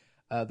interesting.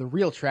 The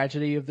real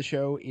tragedy of the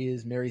show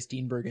is Mary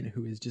Steenburgen,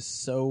 who is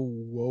just so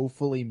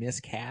woefully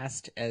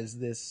miscast as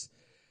this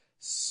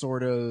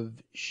sort of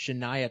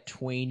Shania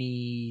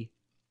Twain-y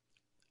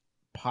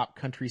pop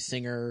country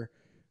singer.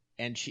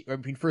 And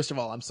first of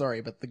all, I'm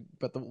sorry, but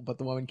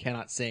the woman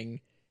cannot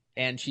sing,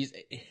 and she's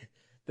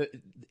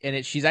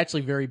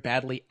actually very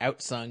badly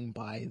outsung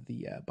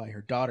by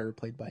her daughter,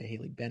 played by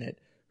Haley Bennett,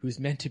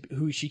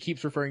 who she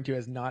keeps referring to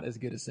as not as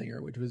good a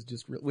singer, which was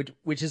just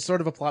which is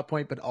sort of a plot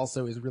point, but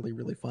also is really,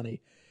 really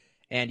funny.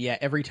 And yeah,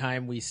 every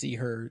time we see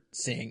her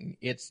sing,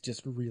 it's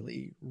just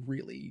really,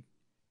 really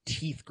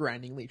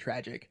teeth-grindingly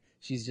tragic.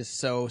 She's just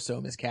so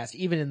miscast.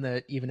 Even in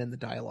the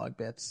dialogue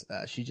bits,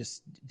 she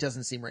just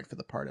doesn't seem right for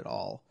the part at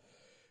all,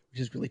 which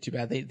is really too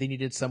bad. They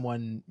needed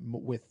someone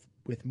with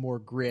more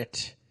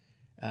grit.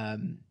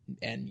 And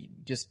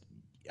just,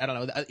 I don't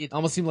know, it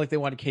almost seemed like they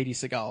wanted Katie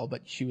Sagal,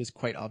 but she was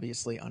quite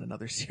obviously on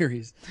another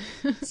series.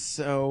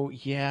 So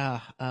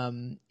yeah,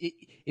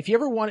 if you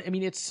ever want, I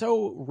mean, it's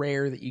so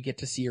rare that you get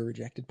to see a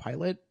rejected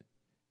pilot,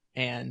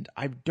 and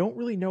I don't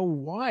really know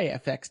why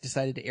FX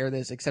decided to air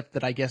this, except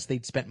that I guess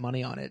they'd spent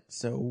money on it,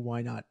 so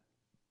why not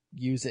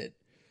use it?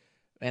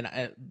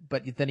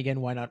 But then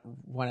again, why not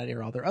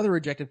air all their other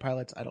rejected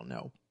pilots? I don't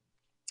know.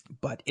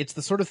 But it's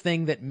the sort of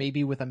thing that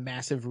maybe with a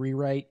massive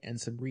rewrite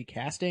and some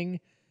recasting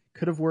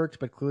could have worked,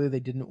 but clearly they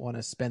didn't want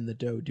to spend the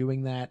dough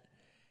doing that.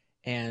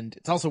 And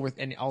it's also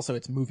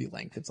it's movie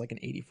length. It's like an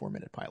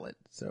 84-minute pilot,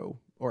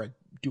 or a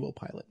dual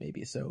pilot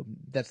maybe. So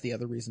that's the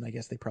other reason I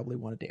guess they probably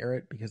wanted to air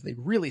it, because they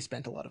really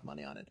spent a lot of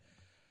money on it.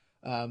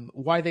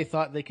 Why they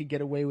thought they could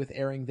get away with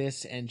airing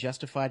this and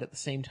Justified at the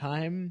same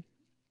time,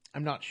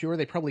 I'm not sure.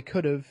 They probably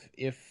could have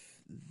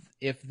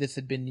if this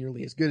had been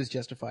nearly as good as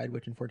Justified,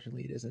 which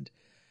unfortunately it isn't.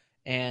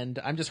 And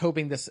I'm just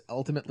hoping this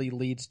ultimately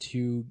leads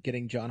to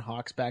getting John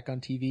Hawkes back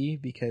on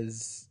TV,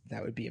 because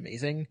that would be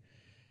amazing.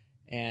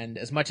 And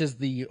as much as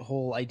the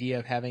whole idea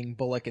of having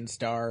Bullock and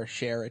Starr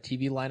share a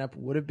TV lineup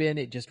would have been,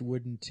 it just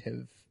wouldn't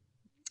have,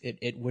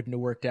 it wouldn't have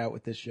worked out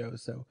with this show.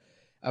 So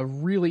a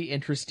really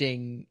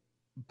interesting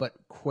but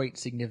quite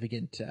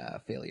significant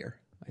failure,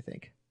 I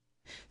think.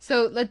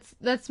 So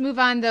let's move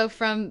on though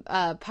from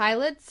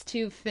pilots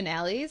to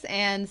finales,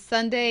 and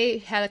Sunday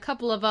had a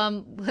couple of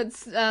them.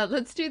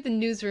 Let's do the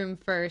newsroom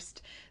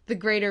first. The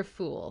Greater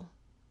Fool.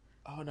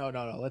 Oh no!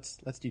 Let's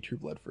do True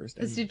Blood first.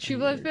 Let's do True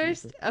Blood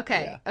first.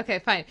 Okay, yeah. Okay,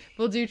 fine.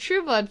 We'll do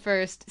True Blood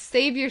first.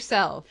 Save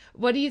Yourself.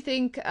 What do you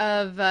think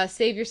of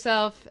Save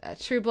Yourself?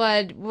 True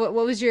Blood.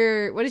 What has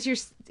your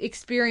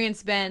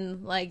experience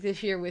been like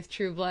this year with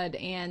True Blood?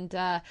 And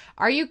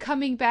are you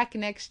coming back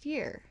next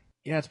year?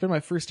 Yeah, it's been my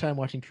first time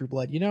watching True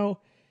Blood. You know,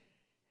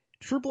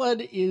 True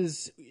Blood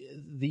is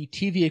the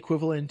TV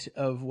equivalent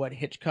of what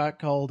Hitchcock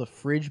called a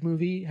fridge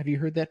movie. Have you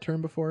heard that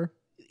term before?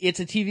 It's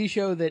a TV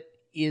show that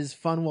is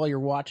fun while you're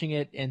watching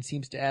it and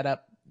seems to add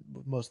up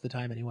most of the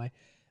time anyway.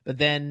 But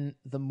then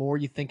the more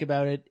you think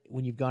about it,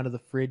 when you've gone to the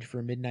fridge for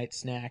a midnight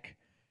snack,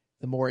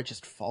 the more it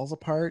just falls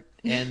apart.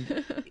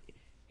 And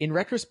in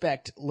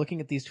retrospect, looking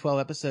at these 12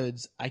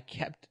 episodes,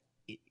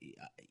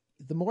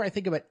 the more I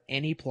think about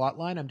any plot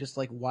line, I'm just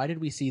like, why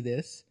did we see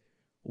this?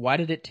 Why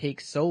did it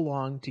take so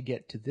long to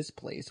get to this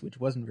place, which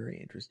wasn't very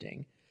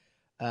interesting?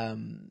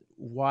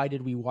 Why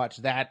did we watch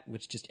that,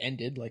 which just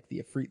ended, like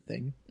the Ifrit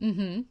thing?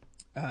 Mm-hmm.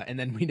 And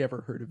then we never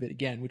heard of it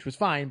again, which was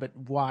fine, but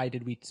why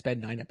did we spend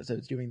 9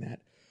 episodes doing that?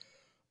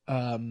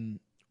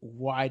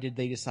 Why did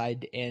they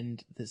decide to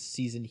end the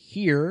season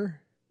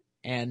here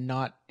and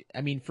not... I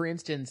mean, for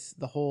instance,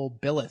 the whole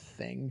Billith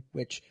thing,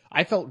 which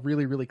I felt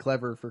really, really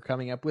clever for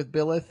coming up with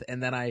Billith,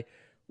 and then I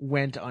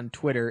went on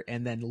Twitter,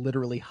 and then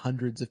literally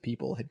hundreds of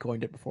people had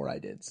coined it before I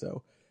did,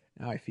 so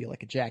now I feel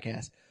like a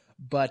jackass.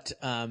 But,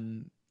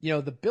 you know,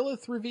 the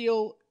Billith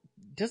reveal...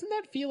 Doesn't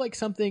that feel like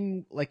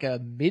something like a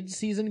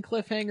mid-season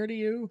cliffhanger to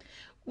you?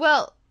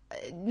 Well,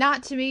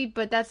 not to me,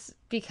 but that's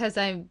because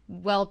I'm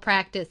well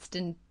practiced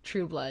in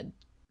True Blood.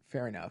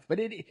 Fair enough. But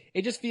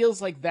it just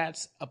feels like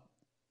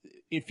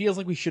it feels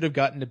like we should have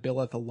gotten to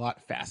Billith a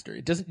lot faster.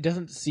 It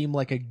doesn't seem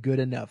like a good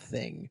enough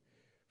thing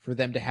for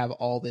them to have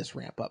all this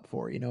ramp up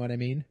for, you know what I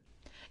mean?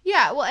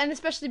 Yeah, well, and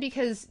especially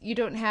because you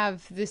don't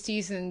have the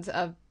seasons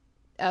of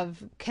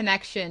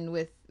connection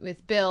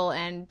with Bill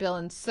and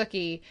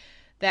Sookie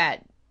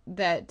that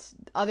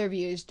other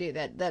viewers do,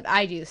 that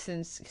I do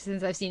since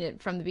I've seen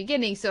it from the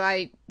beginning. So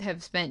I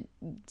have spent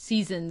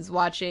seasons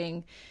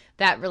watching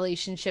that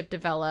relationship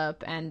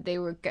develop, and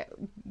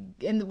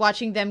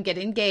watching them get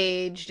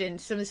engaged and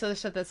some of this other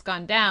stuff that's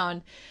gone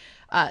down,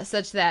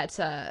 such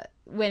that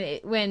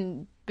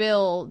when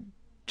Bill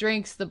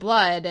drinks the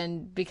blood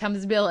and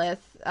becomes Billith,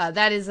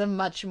 that is a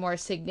much more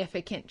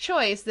significant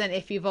choice than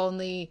if you've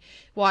only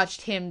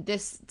watched him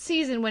this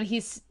season when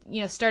he's,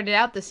 started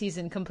out the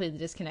season completely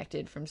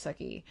disconnected from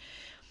Sookie.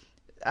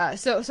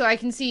 So I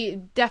can see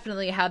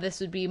definitely how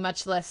this would be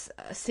much less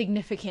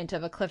significant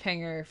of a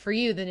cliffhanger for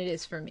you than it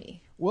is for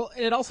me. Well,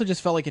 it also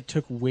just felt like it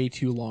took way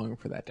too long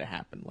for that to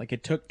happen. Like,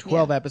 it took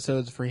 12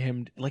 episodes for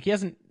him.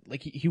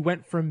 He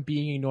went from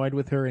being annoyed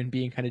with her and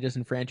being kind of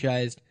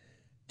disenfranchised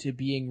to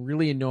being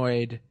really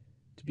annoyed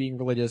to being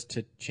religious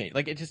to change.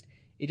 Like, it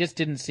just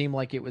didn't seem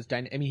like it was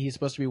I mean, he's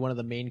supposed to be one of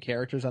the main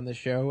characters on the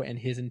show, and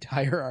his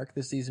entire arc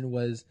this season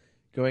was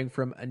going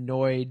from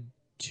annoyed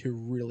to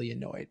really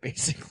annoyed,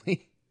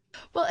 basically.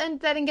 Well, and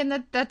then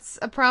again, that's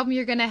a problem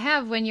you're going to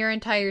have when your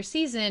entire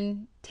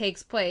season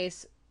takes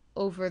place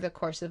over the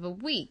course of a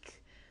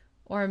week,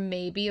 or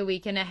maybe a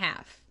week and a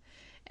half.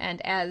 And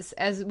as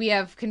we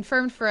have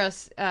confirmed for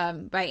us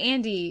by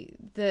Andy,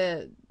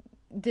 the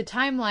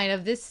timeline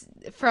of this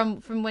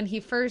from when he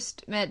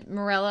first met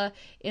Morella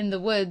in the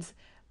woods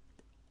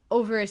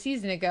over a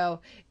season ago,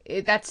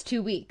 that's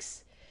 2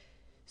 weeks.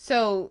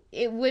 So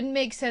it wouldn't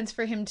make sense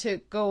for him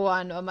to go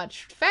on a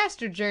much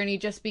faster journey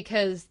just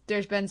because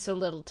there's been so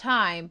little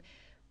time.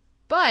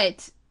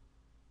 But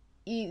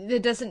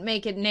that doesn't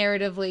make it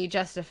narratively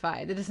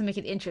justified. That doesn't make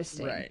it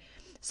interesting. Right.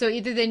 So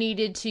either they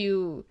needed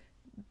to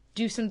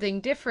do something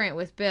different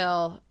with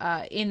Bill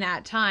in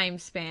that time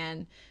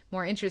span,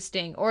 more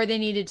interesting, or they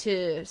needed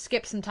to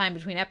skip some time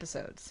between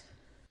episodes.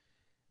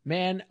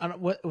 Man,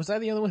 was I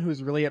the only one who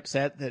was really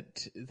upset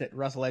that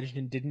Russell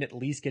Edgerton didn't at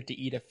least get to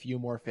eat a few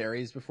more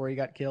fairies before he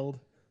got killed?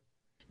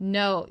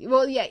 No.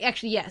 Well, yeah,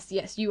 actually,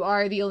 yes, you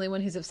are the only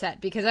one who's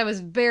upset, because I was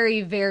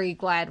very, very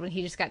glad when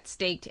he just got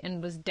staked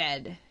and was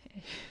dead.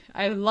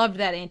 I loved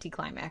that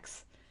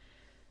anticlimax.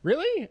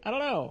 Really? I don't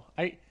know.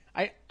 I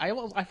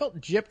felt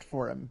gypped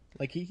for him.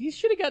 Like, he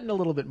should have gotten a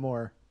little bit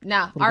more.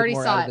 No, already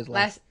saw it.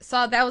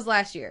 That was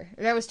last year.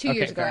 That was 2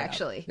 years ago,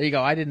 actually. There you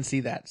go. I didn't see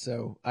that,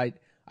 so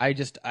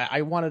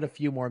I wanted a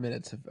few more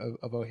minutes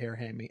of O'Hare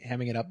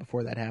hamming it up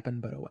before that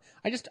happened, but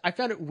I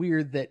found it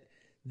weird that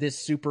this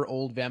super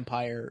old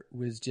vampire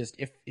was just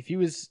if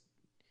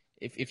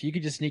you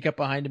could just sneak up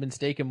behind him and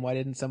stake him, why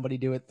didn't somebody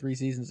do it 3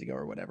 seasons ago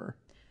or whatever?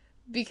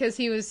 Because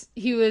he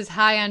was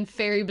high on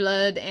fairy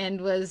blood and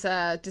was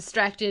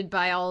distracted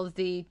by all of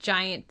the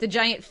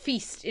giant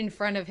feast in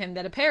front of him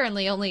that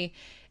apparently only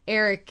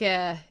Eric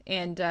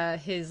and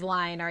his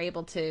line are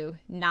able to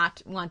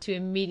not want to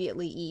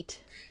immediately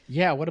eat.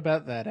 Yeah, what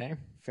about that, eh?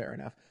 Fair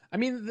enough. I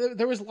mean,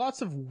 there was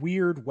lots of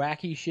weird,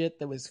 wacky shit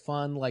that was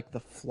fun, like the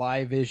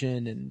fly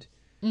vision, and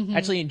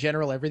actually, in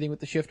general, everything with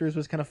the shifters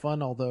was kind of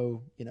fun,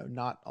 although,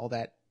 not all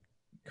that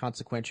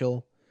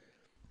consequential.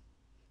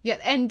 Yeah,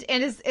 and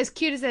as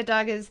cute as that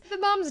dog is, the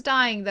mom's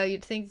dying, though.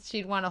 You'd think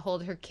she'd want to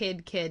hold her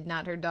kid,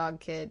 not her dog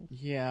kid.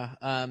 Yeah,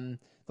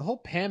 the whole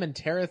Pam and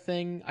Tara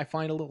thing I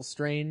find a little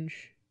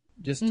strange,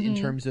 just in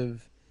terms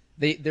of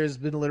there's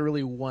been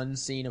literally one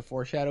scene of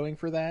foreshadowing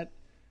for that.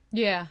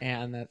 Yeah.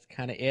 And that's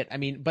kind of it. I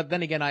mean, but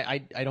then again, I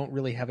don't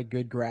really have a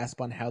good grasp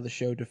on how the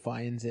show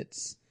defines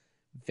its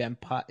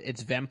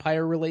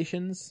vampire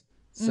relations.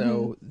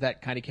 So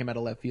that kind of came out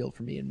of left field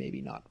for me and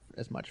maybe not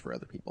as much for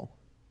other people.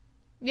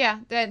 Yeah,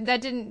 that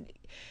didn't...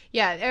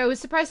 Yeah, I was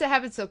surprised it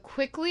happened so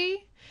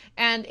quickly,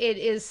 and it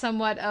is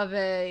somewhat of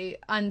a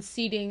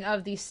unseating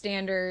of the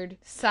standard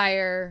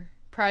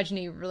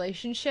sire-progeny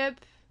relationship.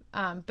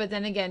 But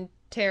then again,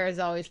 Tara's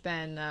always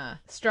been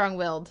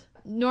strong-willed.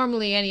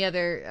 Normally, any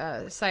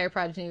other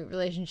sire-progeny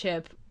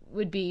relationship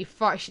would be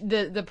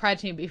the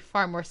progeny would be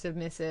far more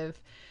submissive.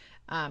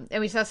 And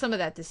we saw some of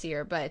that this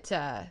year, but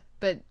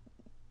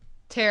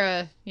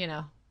Tara,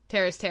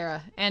 Tara's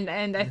Tara. And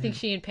I think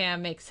she and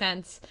Pam make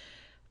sense.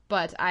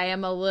 But I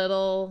am a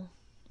little...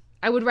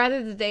 I would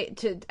rather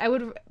I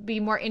would be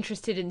more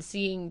interested in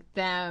seeing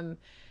them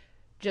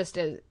just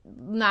as,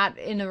 not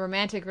in a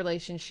romantic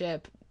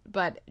relationship,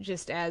 but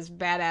just as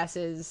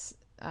badasses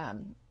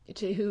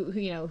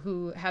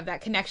who have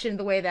that connection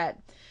the way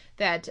that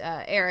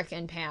Eric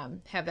and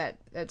Pam have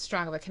that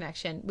strong of a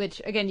connection,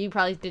 which, again, you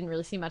probably didn't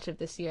really see much of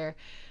this year.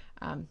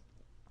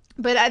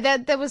 But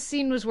that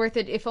scene was worth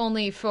it, if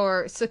only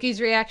for Sookie's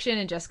reaction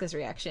and Jessica's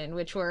reaction,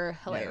 which were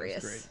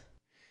hilarious.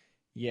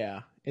 Yeah,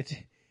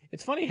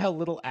 it's funny how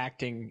little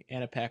acting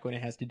Anna Paquin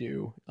has to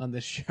do on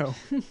this show,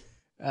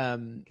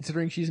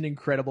 considering she's an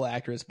incredible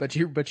actress. But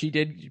she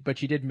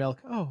did milk.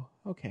 Oh,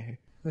 okay,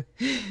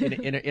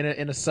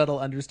 in a subtle,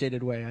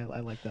 understated way.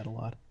 I like that a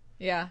lot.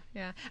 Yeah.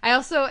 I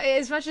also,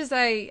 as much as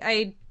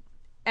I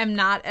am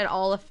not at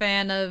all a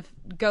fan of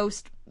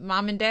Ghost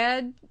Mom and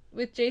Dad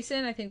with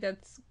Jason, I think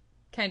that's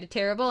kind of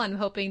terrible. I'm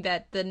hoping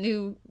that the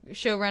new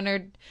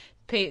showrunner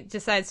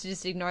decides to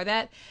just ignore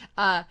that.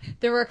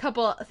 There were a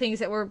couple things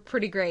that were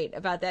pretty great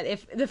about that.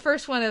 If the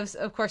first one is,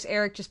 of course,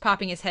 Eric just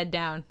popping his head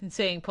down and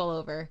saying "pull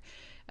over,"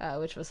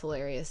 which was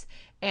hilarious,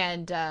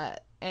 and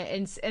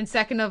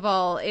second of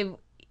all,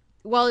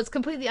 while it's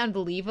completely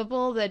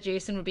unbelievable that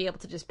Jason would be able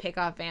to just pick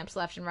off vamps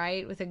left and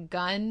right with a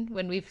gun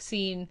when we've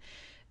seen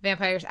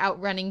vampires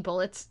outrunning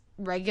bullets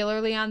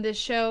regularly on this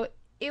show,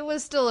 it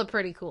was still a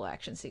pretty cool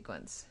action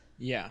sequence.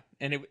 Yeah,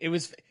 and it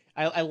was.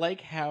 I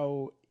like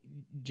how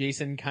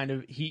Jason kind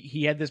of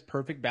he had this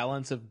perfect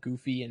balance of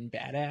goofy and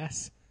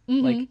badass.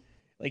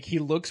 Like he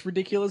looks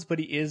ridiculous, but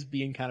he is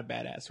being kind of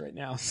badass right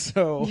now.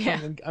 So yeah.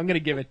 I'm gonna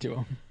give it to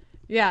him.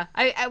 Yeah.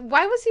 I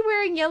why was he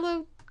wearing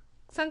yellow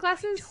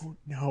sunglasses? I don't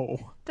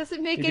know.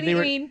 Doesn't make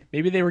any.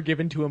 Maybe they were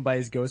given to him by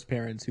his ghost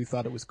parents who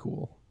thought it was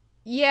cool.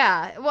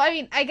 Yeah. Well, I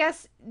mean, I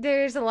guess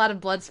there's a lot of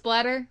blood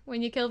splatter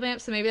when you kill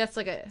vamps, so maybe that's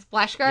like a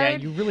splash guard. Yeah,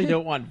 you really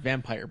don't want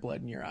vampire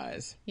blood in your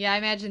eyes. Yeah, I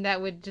imagine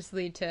that would just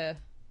lead to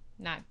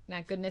not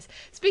goodness.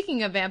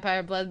 Speaking of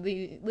vampire blood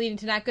leading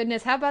to not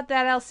goodness, how about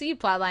that LC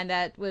plotline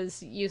that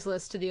was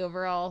useless to the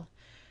overall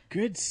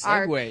good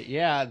segue arc?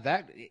 Yeah,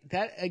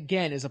 that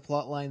again is a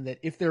plotline that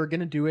if they were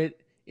gonna do it,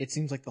 it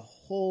seems like the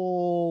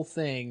whole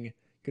thing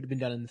could have been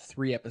done in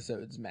 3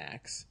 episodes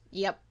max.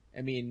 Yep.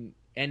 I mean,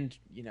 and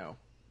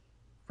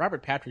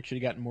Robert Patrick should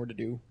have gotten more to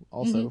do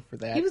also for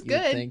that. He was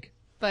good, think.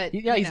 But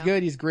he's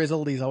good. He's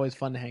grizzled. He's always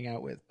fun to hang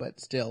out with, but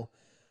still,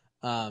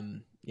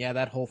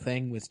 that whole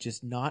thing was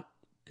just not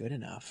good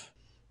enough.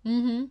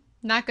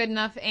 Not good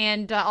enough,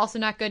 and also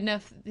not good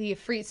enough the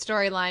Freet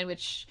storyline,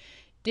 which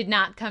did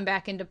not come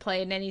back into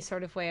play in any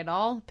sort of way at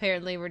all.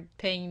 Apparently we're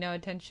paying no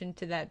attention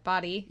to that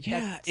body.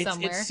 Yeah,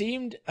 somewhere. It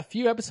seemed a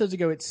few episodes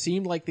ago, it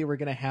seemed like they were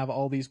going to have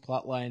all these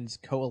plot lines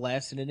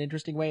coalesce in an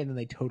interesting way, and then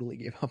they totally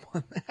gave up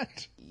on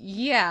that.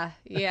 Yeah.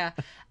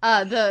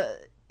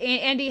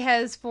 Andy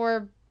has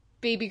 4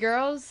 baby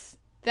girls.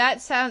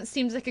 That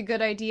seems like a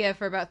good idea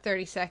for about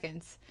 30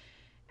 seconds.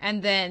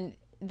 And then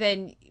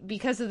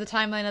because of the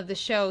timeline of the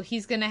show,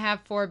 he's going to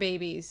have 4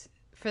 babies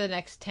for the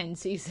next 10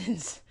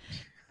 seasons.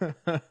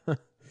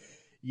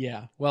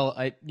 Yeah, well,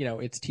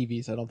 it's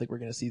TV, so I don't think we're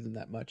going to see them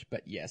that much,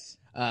 but yes.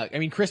 I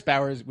mean, Chris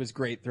Bowers was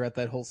great throughout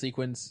that whole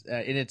sequence,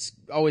 and it's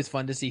always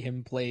fun to see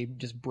him play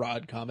just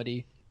broad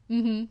comedy.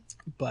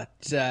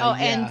 But,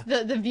 and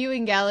the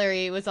viewing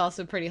gallery was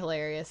also pretty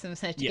hilarious, and it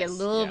was nice to get a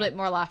little bit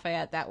more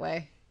Lafayette that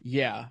way.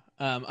 Yeah.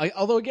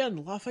 Although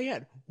again,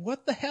 Lafayette,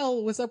 what the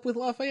hell was up with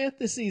Lafayette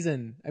this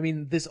season? I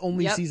mean, this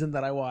only season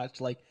that I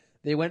watched, like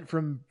they went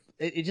from,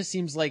 it just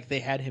seems like they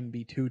had him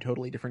be two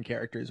totally different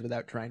characters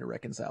without trying to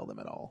reconcile them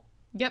at all.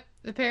 Yep.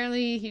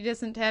 Apparently he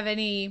doesn't have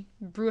any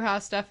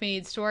Brewhouse stuff he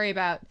needs to worry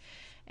about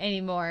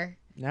anymore.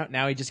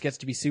 Now he just gets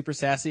to be super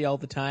sassy all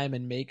the time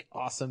and make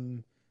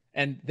awesome.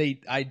 And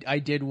I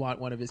did want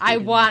one of his. I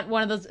want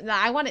one of those.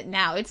 I want it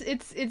now.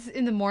 It's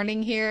in the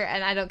morning here,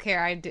 and I don't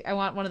care. I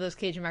want one of those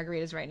Cajun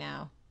margaritas right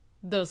now.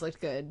 Those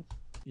looked good.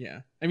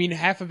 Yeah, I mean,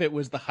 half of it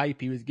was the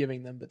hype he was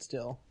giving them, but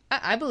still,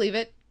 I believe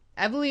it.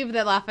 I believe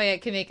that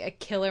Lafayette can make a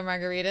killer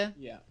margarita.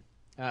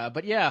 Yeah,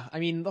 but yeah, I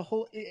mean, the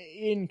whole.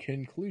 In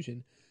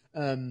conclusion,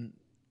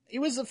 it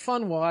was a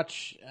fun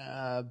watch,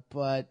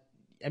 but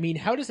I mean,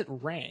 how does it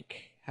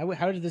rank?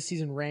 How did this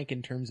season rank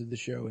in terms of the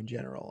show in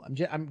general?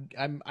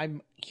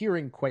 I'm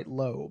hearing quite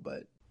low,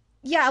 but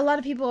yeah, a lot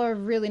of people are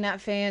really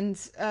not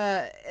fans.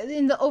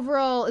 In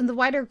the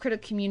wider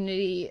critic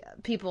community,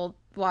 people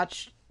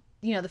watched,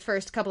 the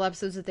first couple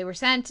episodes that they were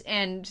sent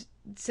and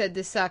said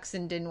this sucks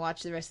and didn't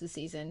watch the rest of the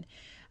season.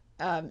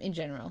 In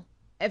general,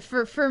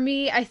 for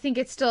me, I think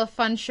it's still a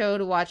fun show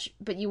to watch,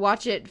 but you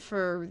watch it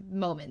for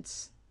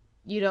moments.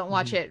 You don't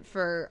watch it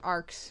for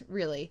arcs,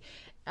 really.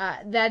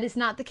 That is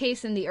not the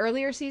case in the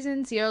earlier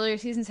seasons. The earlier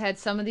seasons had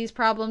some of these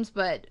problems,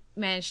 but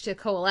managed to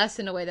coalesce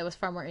in a way that was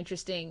far more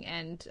interesting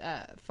and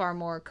far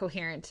more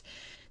coherent.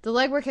 The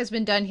legwork has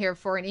been done here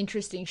for an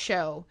interesting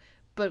show,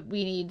 but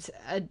we need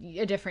a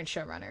different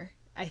showrunner,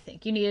 I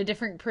think. You need a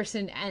different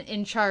person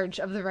in charge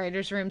of the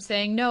writer's room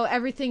saying, no,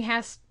 everything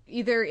has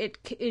either it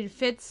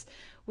fits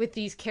with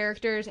these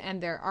characters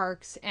and their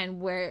arcs and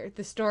where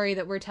the story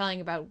that we're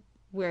telling about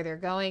where they're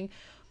going,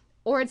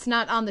 or it's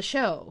not on the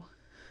show.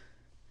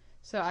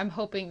 So I'm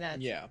hoping that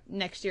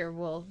next year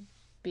will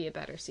be a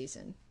better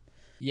season.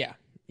 Yeah,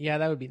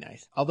 that would be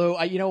nice.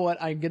 Although, you know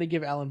what? I'm going to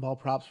give Alan Ball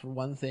props for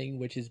one thing,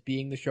 which is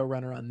being the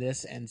showrunner on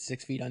this and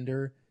 6 Feet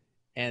Under,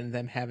 and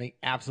them having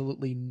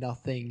absolutely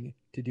nothing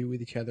to do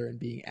with each other and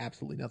being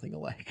absolutely nothing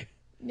alike.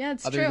 Yeah,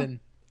 it's true.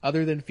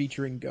 Other than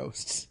featuring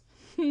ghosts.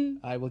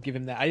 I will give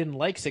him that. I didn't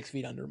like 6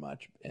 Feet Under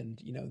much,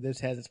 and, this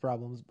has its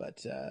problems,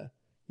 but,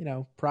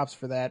 props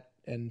for that.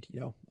 And,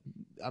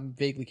 I'm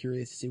vaguely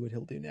curious to see what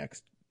he'll do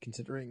next.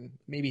 Considering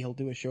maybe he'll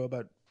do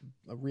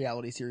a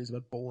reality series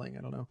about bowling.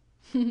 I don't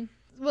know.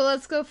 Well,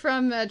 let's go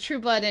from True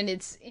Blood and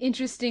its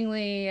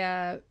interestingly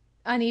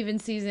uneven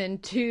season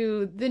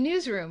to The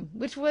Newsroom,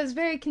 which was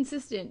very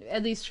consistent,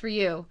 at least for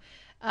you,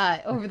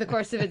 over the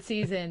course of its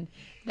season.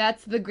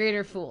 That's The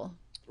Greater Fool.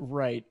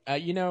 Right.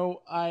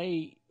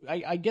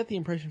 I get the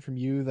impression from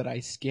you that I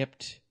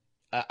skipped.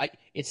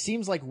 It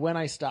seems like when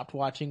I stopped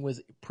watching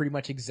was pretty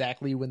much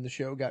exactly when the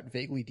show got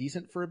vaguely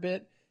decent for a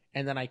bit.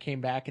 And then I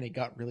came back and it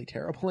got really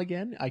terrible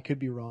again. I could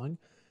be wrong.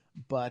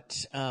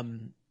 But,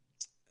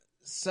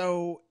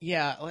 so,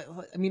 yeah,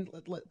 I mean,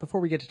 before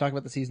we get to talk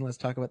about the season, let's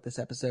talk about this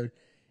episode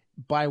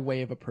by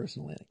way of a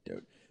personal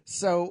anecdote.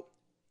 So,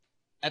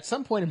 at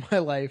some point in my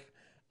life,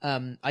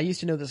 I used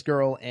to know this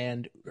girl,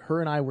 and her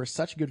and I were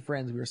such good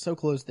friends. We were so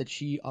close that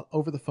she,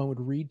 over the phone, would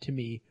read to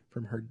me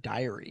from her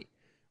diary,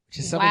 which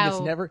is something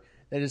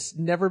that has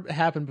never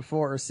happened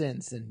before or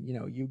since. And,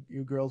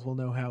 you girls will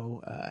know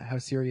how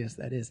serious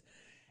that is.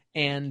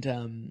 And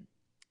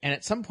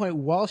at some point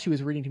while she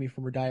was reading to me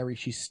from her diary,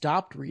 she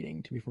stopped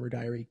reading to me from her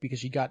diary because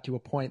she got to a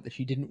point that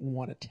she didn't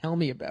want to tell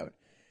me about.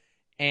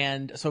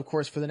 And so, of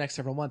course, for the next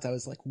several months, I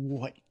was like,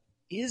 what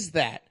is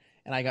that?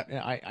 And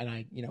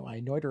I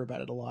annoyed her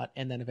about it a lot.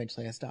 And then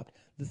eventually I stopped.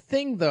 The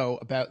thing, though,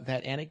 about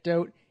that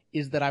anecdote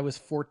is that I was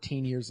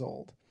 14 years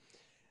old.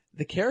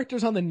 The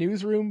characters on The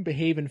Newsroom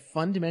behave in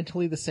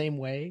fundamentally the same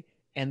way,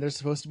 and they're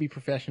supposed to be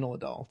professional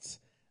adults.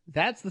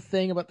 That's the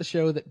thing about the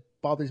show that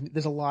bothers me.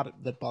 There's a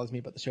lot that bothers me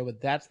about the show,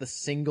 but that's the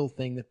single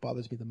thing that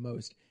bothers me the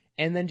most.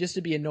 And then just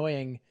to be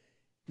annoying,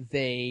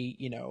 they,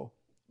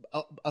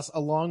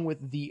 along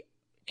with the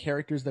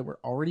characters that were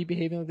already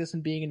behaving like this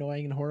and being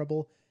annoying and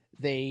horrible,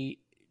 they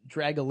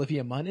drag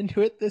Olivia Munn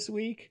into it this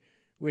week,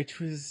 which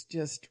was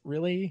just,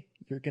 really?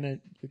 You're gonna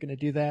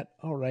do that?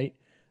 All right.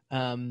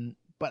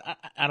 But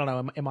I don't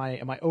know. Am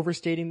I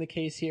overstating the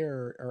case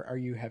here, or are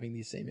you having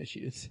these same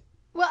issues?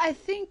 Well, I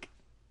think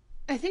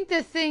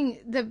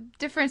the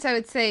difference I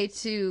would say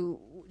to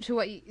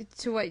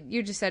what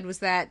you just said was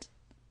that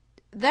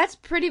that's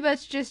pretty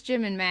much just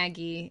Jim and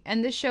Maggie,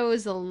 and this show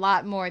is a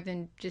lot more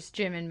than just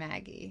Jim and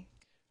Maggie.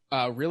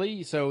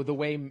 Really? So the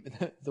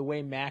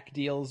way Mac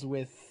deals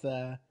with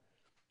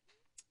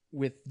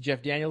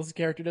Jeff Daniels'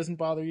 character doesn't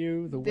bother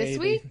you? This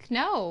week?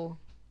 No.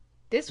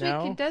 This week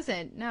it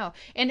doesn't, no.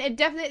 And it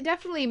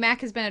definitely Mac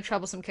has been a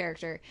troublesome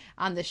character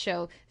on this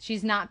show.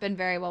 She's not been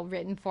very well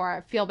written for. I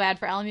feel bad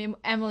for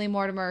Emily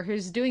Mortimer,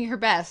 who's doing her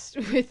best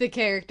with the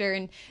character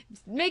and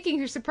making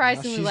her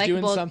surprisingly likable.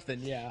 She's doing something,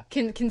 yeah.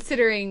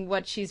 Considering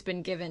what she's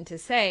been given to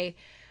say.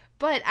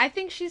 But I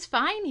think she's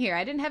fine here.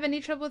 I didn't have any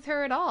trouble with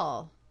her at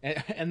all.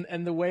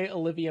 And the way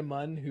Olivia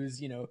Munn,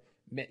 who's,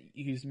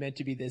 who's meant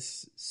to be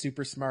this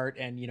super smart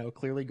and, you know,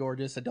 clearly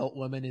gorgeous adult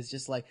woman is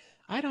just like,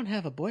 I don't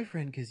have a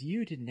boyfriend because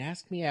you didn't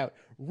ask me out.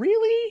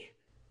 Really?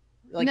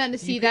 Like, no,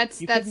 see,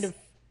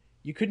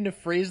 you couldn't have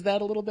phrased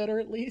that a little better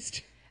at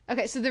least?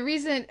 Okay, so the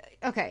reason...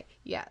 Okay,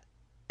 yeah.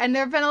 And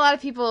there have been a lot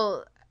of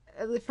people,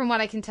 from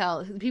what I can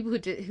tell, people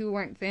who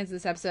weren't fans of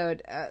this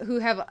episode, who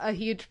have a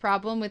huge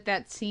problem with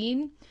that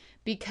scene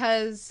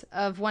because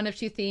of one of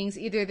two things.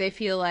 Either they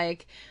feel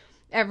like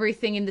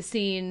everything in the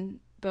scene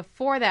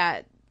before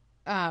that,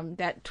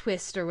 that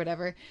twist or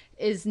whatever,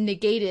 is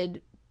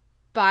negated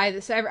by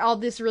this. All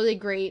this really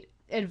great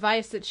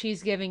advice that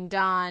she's giving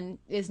Don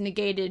is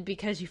negated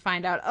because you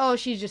find out, oh,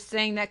 she's just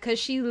saying that because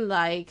she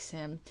likes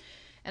him.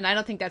 And I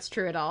don't think that's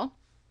true at all.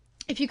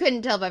 If you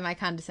couldn't tell by my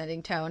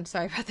condescending tone,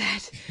 sorry about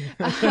that.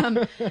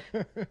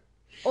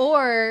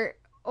 Or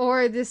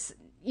this,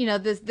 you know,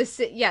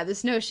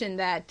 this notion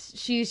that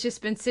she's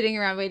just been sitting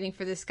around waiting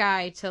for this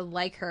guy to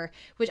like her,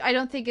 which I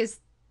don't think is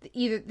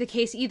the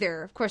case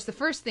either. Of course, the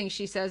first thing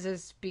she says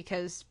is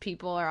because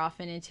people are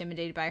often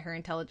intimidated by her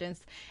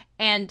intelligence,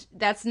 and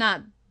that's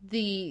not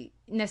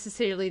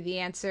necessarily the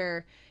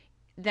answer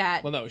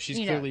that... Well, no, she's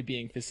clearly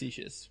being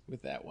facetious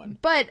with that one.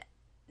 But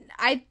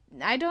I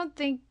don't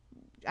think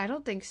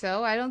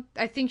so.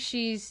 I think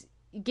she's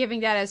giving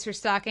that as her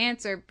stock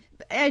answer.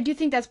 I do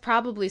think that's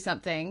probably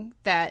something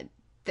that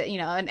you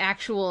know, an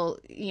actual,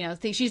 you know,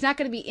 thing. She's not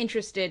going to be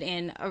interested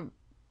in a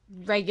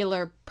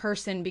regular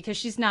person because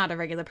she's not a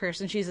regular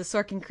person. She's a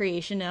Sorkin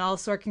creation, and all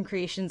Sorkin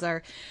creations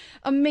are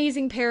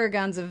amazing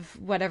paragons of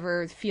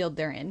whatever field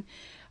they're in.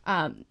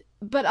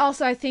 But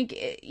also, I think,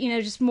 you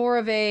know, just more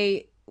of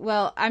a,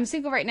 well, I'm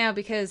single right now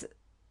because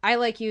I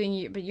like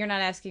you, but you're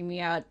not asking me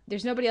out.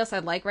 There's nobody else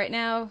I'd like right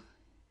now,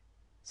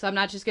 so I'm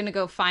not just going to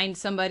go find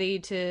somebody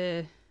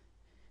to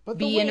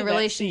be in a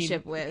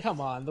relationship with.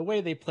 Come on, the way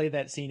they play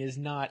that scene is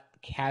not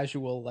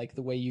casual like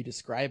the way you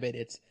describe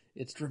it.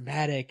 It's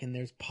dramatic, and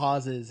there's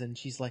pauses, and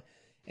she's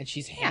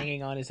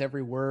hanging on his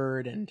every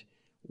word and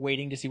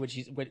waiting to see what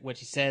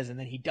she says, and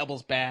then he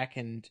doubles back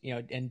and, you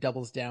know, and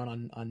doubles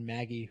down on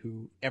Maggie,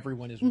 who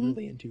everyone is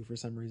really into for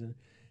some reason,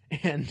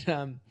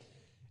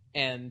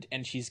 and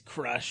she's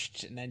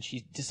crushed, and then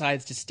she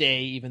decides to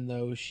stay even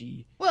though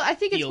she... Well, I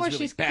think it's more really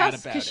she's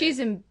crushed because she's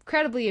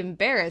incredibly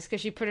embarrassed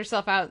because she put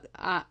herself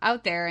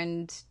out there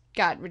and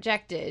got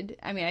rejected.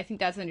 I mean, I think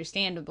that's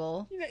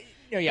understandable.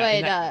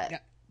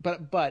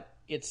 But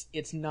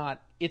it's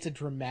not. It's a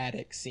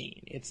dramatic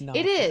scene. It's not.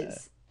 It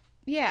is.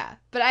 Yeah,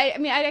 but I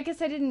mean, I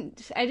guess I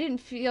didn't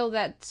feel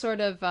that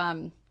sort of.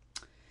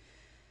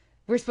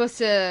 We're supposed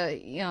to,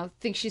 you know,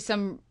 think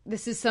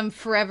this is some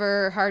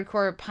forever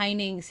hardcore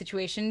pining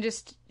situation.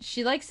 Just,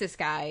 she likes this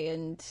guy,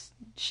 and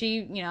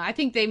she, you know, I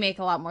think they make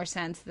a lot more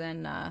sense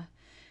than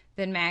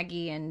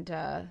Maggie and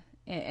Don.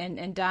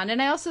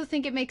 And I also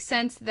think it makes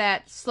sense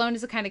that Sloane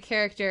is the kind of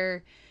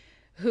character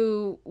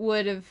who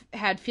would have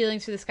had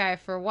feelings for this guy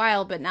for a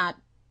while, but not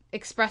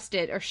expressed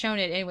it or shown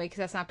it anyway, because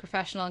that's not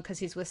professional and because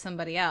he's with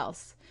somebody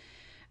else.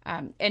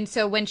 And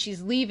so when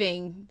she's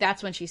leaving,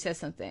 that's when she says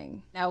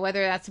something. Now,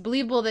 whether that's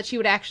believable that she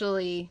would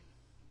actually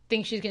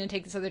think she's going to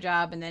take this other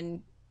job and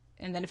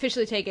then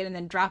officially take it and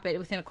then drop it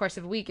within a course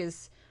of a week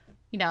is,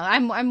 you know,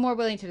 I'm more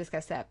willing to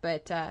discuss that.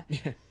 But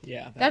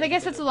yeah, I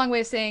guess that's a long way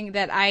of saying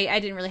that I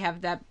didn't really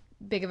have that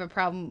big of a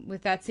problem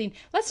with that scene.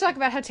 Let's talk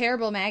about how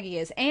terrible Maggie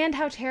is and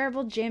how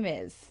terrible Jim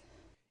is.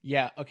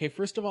 Yeah. Okay.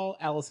 First of all,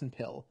 Alison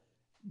Pill.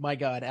 My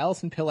God,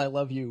 Alison Pill, I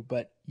love you,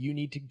 but you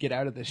need to get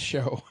out of this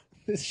show.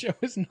 This show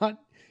is not.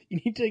 You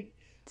need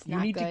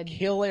to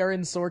kill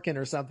Aaron Sorkin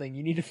or something.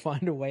 You need to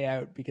find a way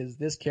out because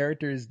this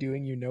character is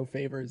doing you no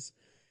favors.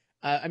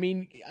 I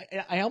mean,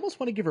 I almost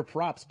want to give her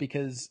props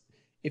because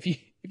if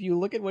you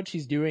look at what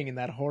she's doing in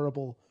that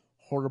horrible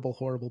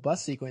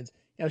bus sequence,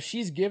 you know,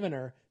 she's doing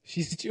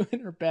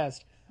her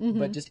best,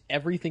 but just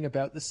everything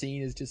about the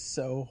scene is just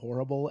so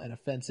horrible and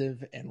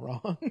offensive and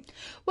wrong.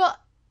 Well,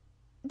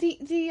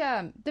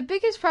 the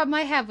biggest problem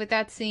I have with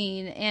that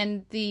scene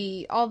and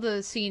all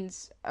the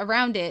scenes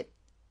around it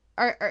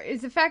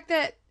is the fact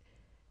that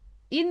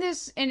in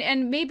this,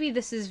 and maybe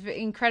this is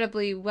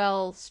incredibly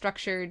well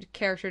structured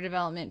character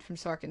development from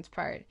Sorkin's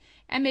part,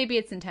 and maybe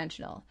it's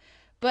intentional,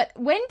 but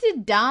when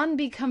did Don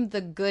become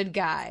the good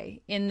guy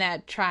in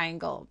that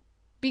triangle?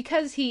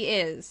 Because he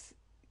is.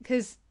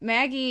 Because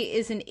Maggie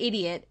is an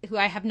idiot who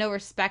I have no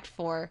respect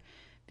for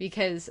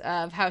because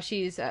of how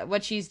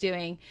what she's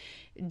doing.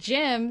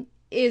 Jim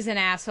is an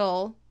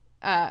asshole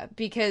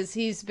because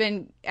he's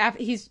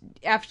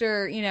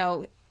after, you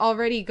know,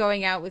 already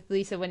going out with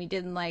Lisa when he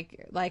didn't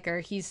like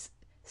her. He's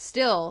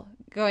still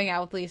going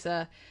out with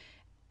Lisa.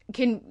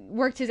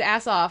 Worked his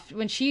ass off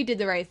when she did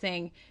the right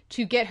thing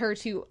to get her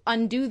to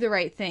undo the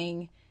right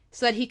thing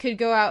so that he could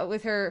go out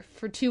with her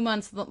for 2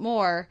 months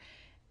more.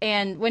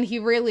 And when he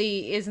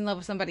really is in love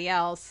with somebody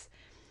else,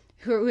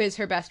 who is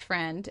her best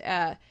friend,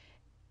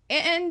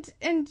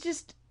 and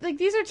just like,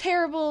 these are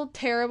terrible,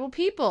 terrible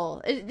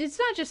people. It's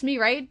not just me,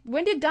 right?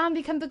 When did Don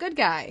become the good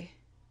guy?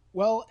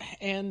 Well,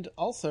 and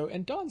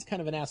Don's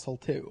kind of an asshole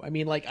too. I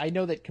mean, like, I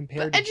know that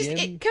compared to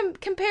Jim,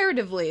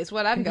 comparatively is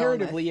what I'm going with.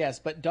 Comparatively, yes,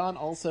 but Don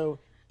also,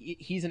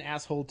 he's an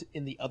asshole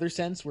in the other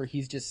sense where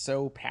he's just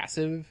so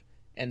passive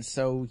and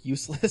so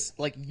useless,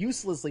 like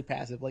uselessly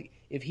passive. Like,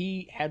 if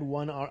he had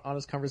one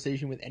honest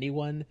conversation with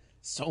anyone,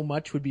 so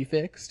much would be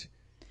fixed.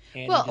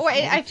 Well,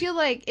 I feel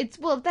like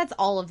that's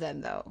all of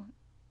them though.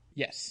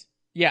 Yes.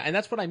 Yeah, and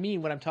that's what I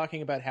mean when I'm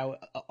talking about how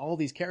all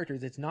these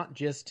characters, it's not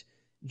just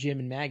Jim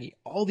and Maggie.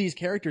 All these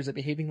characters are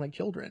behaving like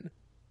children.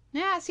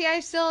 Yeah, see,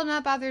 I'm still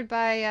not bothered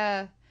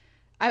by,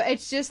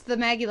 it's just the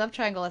Maggie love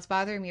triangle that's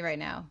bothering me right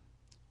now.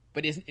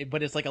 But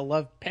it's like a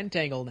love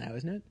pentangle now,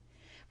 isn't it?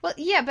 Well,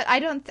 yeah, but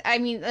I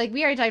mean, like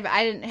we already talked about,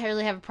 I didn't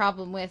really have a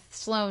problem with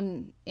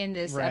Sloane in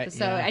this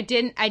episode.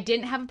 Yeah. I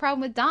didn't have a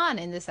problem with Don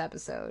in this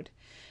episode.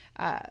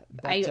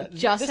 I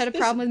just had a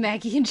problem with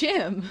Maggie and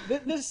Jim.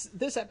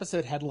 This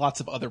episode had lots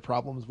of other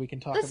problems we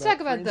can talk about. Let's talk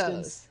about For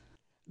instance, those.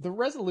 The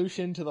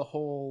resolution to the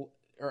whole,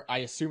 or I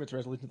assume it's a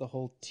resolution to the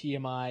whole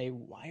TMI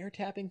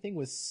wiretapping thing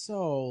was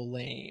so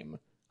lame.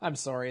 I'm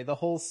sorry. The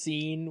whole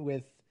scene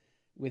with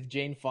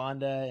Jane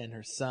Fonda and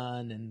her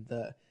son and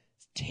the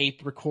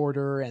tape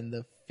recorder and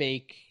the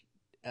fake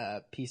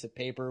piece of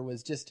paper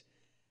was just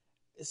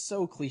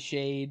so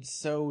cliched,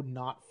 so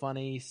not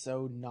funny,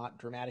 so not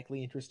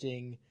dramatically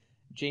interesting.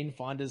 Jane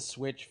Fonda's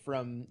switch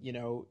from,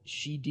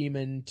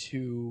 she-demon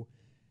to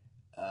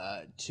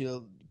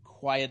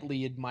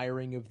quietly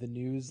admiring of the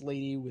news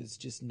lady was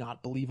just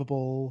not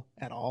believable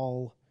at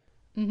all.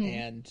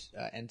 Mm-hmm.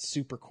 And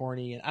super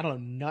corny. And I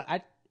don't know,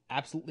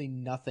 absolutely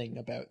nothing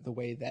about the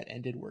way that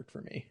ended worked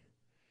for me.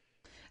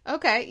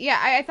 Okay, yeah,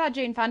 I thought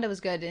Jane Fonda was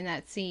good in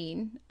that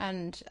scene,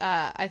 and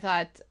I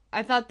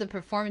thought the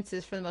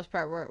performances for the most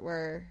part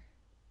were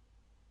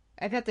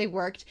I thought they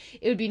worked.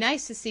 It would be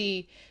nice to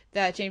see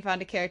that Jane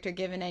Fonda character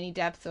given any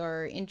depth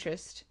or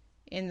interest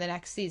in the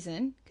next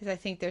season, because I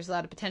think there's a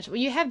lot of potential.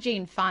 When you have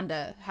Jane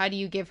Fonda, how do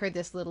you give her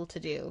this little to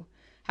do?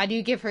 How do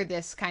you give her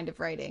this kind of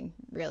writing,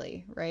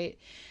 really, right?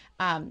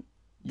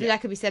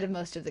 That could be said of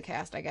most of the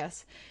cast, I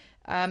guess.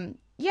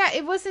 Yeah,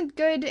 it wasn't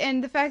good,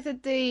 and the fact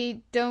that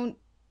they don't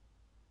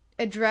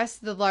address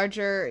the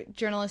larger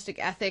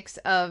journalistic ethics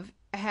of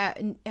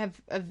having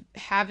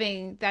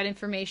that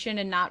information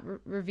and not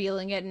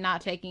revealing it and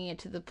not taking it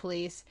to the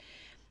police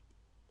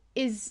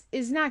is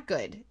not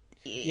good.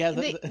 Yeah,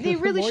 they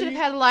really should have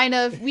had a line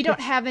of, we don't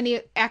have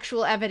any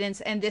actual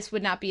evidence, and this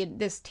would not be,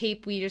 this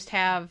tape we just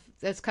have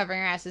that's covering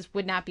our asses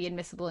would not be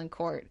admissible in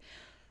court.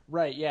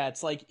 Right, yeah,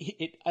 it's like,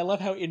 I love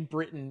how in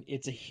Britain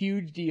it's a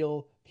huge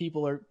deal.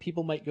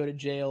 People might go to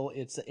jail.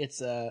 It's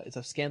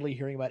a scandal you're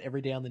hearing about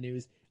every day on the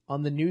news.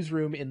 On the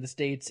newsroom in the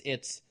States,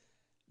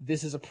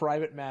 this is a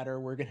private matter.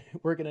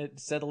 We're gonna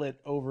settle it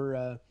over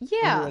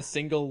a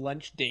single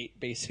lunch date,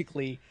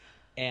 basically,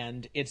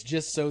 and it's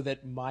just so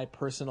that my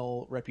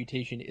personal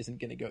reputation isn't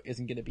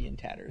gonna be in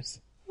tatters.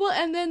 Well,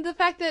 and then the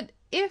fact that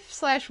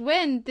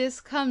if/when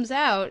this comes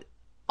out,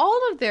 all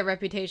of their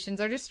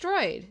reputations are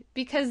destroyed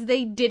because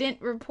they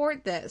didn't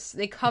report this.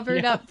 They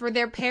covered up for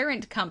their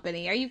parent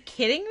company. Are you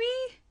kidding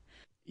me?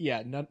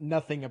 Yeah,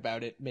 nothing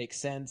about it makes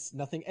sense.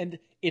 Nothing, and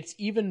it's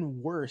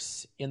even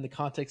worse in the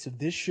context of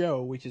this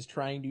show, which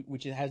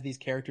has these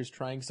characters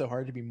trying so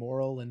hard to be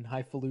moral and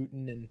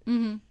highfalutin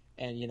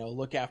and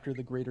look after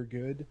the greater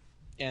good,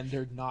 and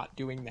they're not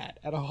doing that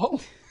at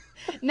all.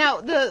 Now,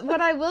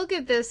 what I will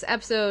give this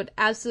episode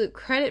absolute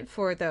credit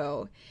for,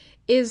 though,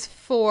 is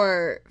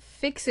for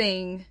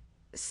fixing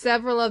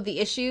several of the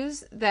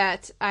issues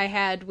that I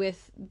had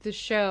with the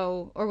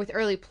show or with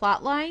early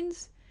plot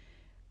lines.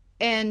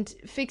 And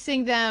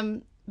fixing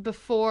them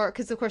before,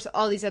 because of course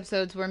all these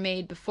episodes were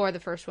made before the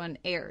first one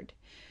aired.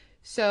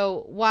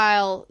 So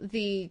while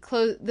the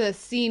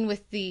scene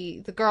with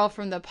the girl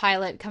from the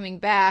pilot coming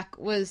back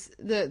was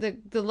the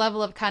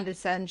level of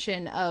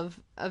condescension of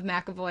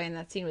McAvoy in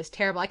that scene was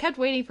terrible. I kept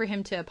waiting for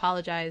him to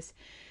apologize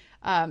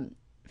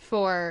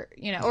for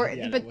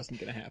that wasn't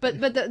gonna happen.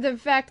 But the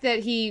fact that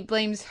he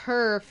blames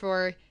her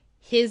for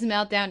his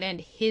meltdown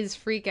and his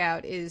freak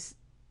out is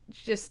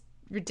just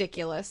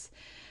ridiculous.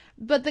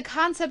 But the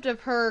concept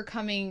of her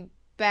coming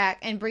back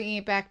and bringing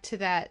it back to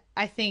that,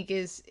 I think,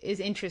 is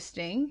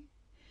interesting.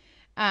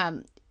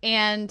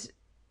 And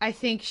I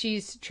think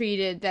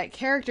that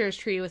character is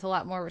treated with a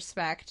lot more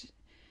respect.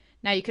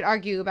 Now, you could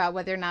argue about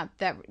whether or not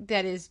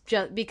that is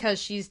just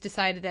because she's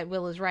decided that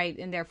Will is right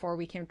and therefore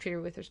we can treat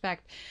her with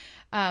respect.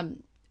 Of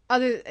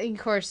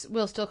course,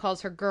 Will still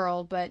calls her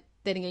girl, but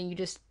then again,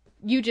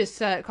 you just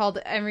called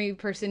every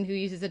person who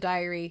uses a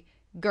diary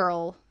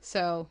girl.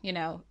 So,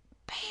 bam.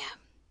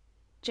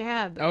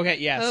 Jab. Okay,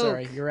 yeah, Poke.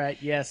 Sorry, you're right.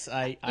 Yes, so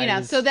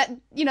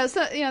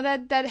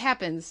that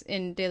happens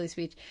in daily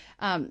speech.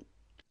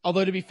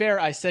 Although to be fair,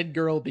 I said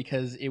girl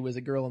because it was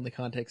a girl in the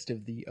context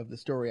of the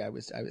story I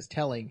was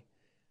telling.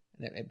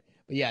 But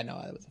yeah, no,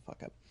 that was a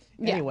fuck up.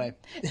 Yeah. Anyway,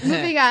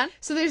 moving on.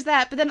 So there's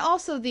that, but then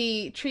also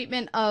the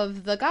treatment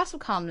of the gossip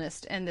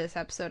columnist in this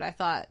episode, I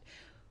thought,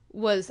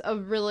 was a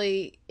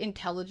really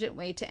intelligent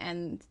way to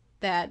end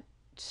that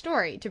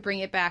story, to bring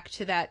it back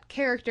to that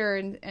character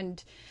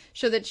and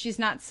show that she's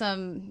not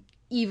some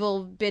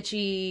evil,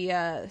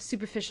 bitchy,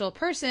 superficial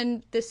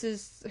person. This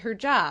is her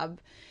job.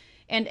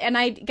 And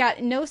I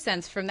got no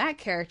sense from that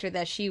character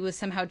that she was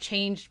somehow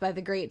changed by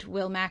the great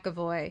Will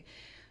McAvoy,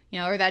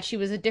 or that she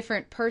was a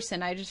different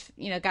person. I just,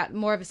 got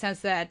more of a sense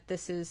that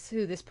this is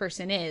who this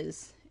person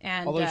is.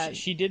 And although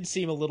she did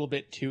seem a little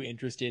bit too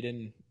interested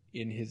in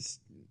his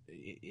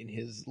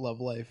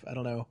love life. I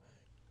don't know.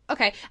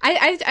 Okay,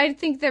 I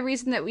think the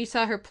reason that we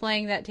saw her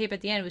playing that tape at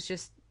the end was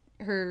just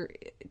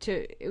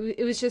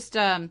it was just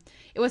it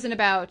wasn't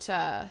about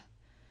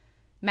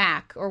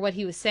Mac or what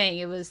he was saying.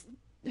 It was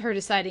her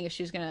deciding if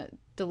she was gonna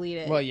delete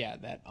it. Well, yeah,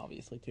 that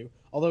obviously too.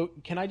 Although,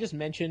 can I just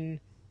mention,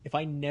 if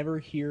I never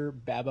hear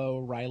Baba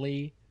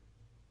O'Reilly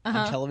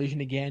on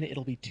television again,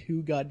 it'll be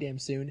too goddamn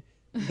soon.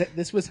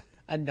 This was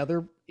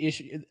another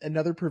issue,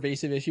 another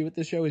pervasive issue with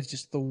the show, is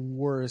just the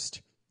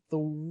worst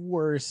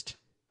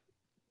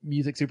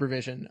music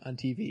supervision on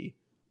TV.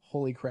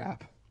 Holy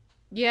crap.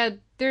 Yeah,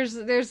 there's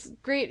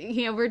great,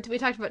 we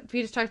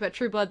just talked about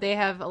True Blood. They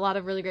have a lot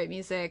of really great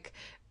music.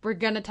 We're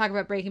going to talk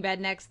about Breaking Bad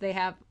next. They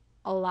have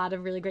a lot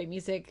of really great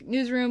music.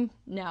 Newsroom,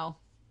 no,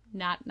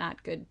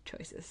 not good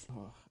choices.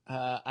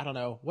 I don't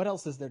know. What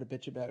else is there to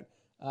bitch about?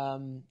 I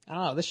don't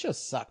know. This show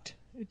sucked.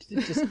 It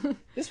just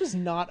this was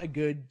not a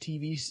good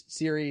TV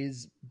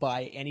series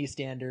by any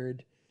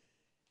standard.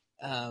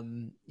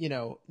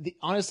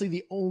 Honestly,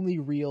 the only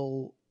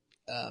real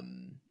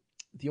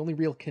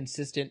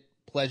consistent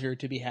pleasure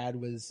to be had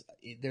was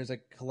there's a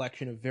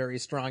collection of very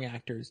strong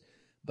actors,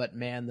 but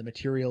man, the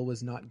material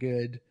was not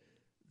good.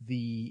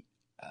 I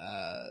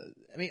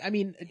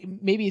mean,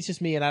 maybe it's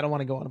just me, and I don't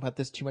want to go on about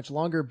this too much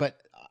longer, but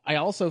I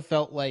also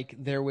felt like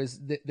there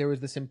was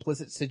this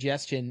implicit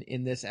suggestion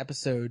in this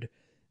episode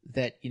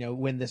that,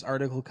 when this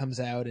article comes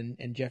out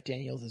and Jeff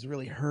Daniels is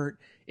really hurt,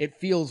 it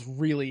feels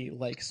really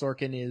like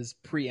Sorkin is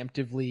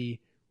preemptively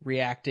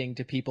reacting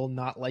to people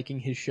not liking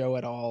his show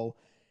at all,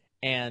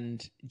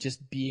 and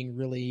just being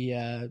really,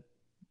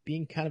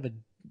 being kind of a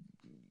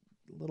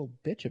little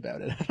bitch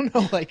about it. I don't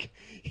know, like,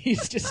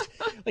 he's just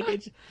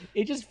like,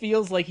 it just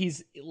feels like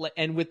he's,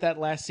 and with that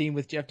last scene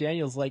with Jeff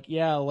Daniels, like,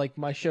 yeah, like,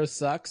 my show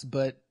sucks,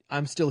 but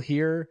I'm still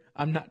here,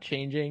 I'm not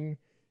changing,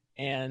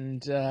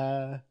 and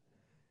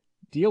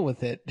deal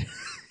with it.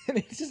 And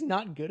it's just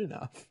not good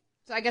enough.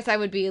 So I guess I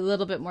would be a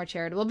little bit more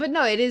charitable, but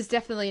no, it is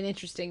definitely an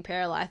interesting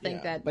parallel. I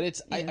think but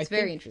it's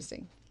very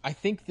interesting. I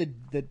think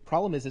the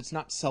problem is it's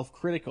not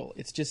self-critical,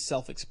 it's just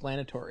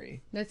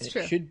self-explanatory. That's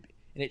true.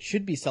 It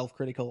should be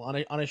self-critical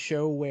on a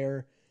show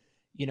where,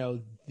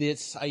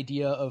 this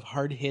idea of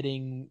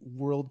hard-hitting,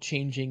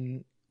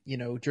 world-changing,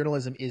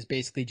 journalism is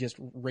basically just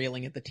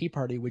railing at the Tea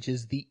Party, which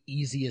is the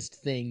easiest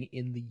thing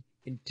in the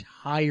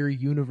entire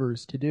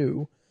universe to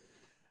do.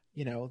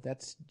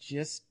 That's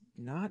just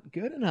not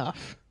good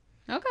enough.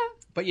 Okay.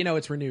 But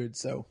it's renewed,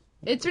 so.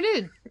 It's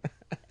renewed.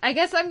 I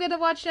guess I'm going to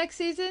watch next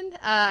season.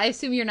 I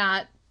assume you're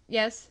not.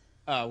 Yes?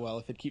 Well,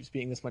 if it keeps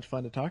being this much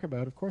fun to talk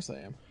about, of course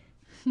I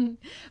am.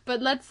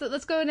 But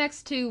let's go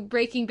next to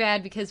Breaking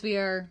Bad, because we've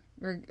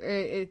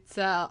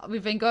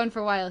been going for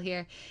a while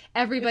here.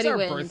 Everybody it's our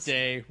wins.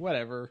 Birthday,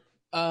 whatever.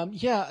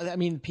 Yeah, I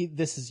mean,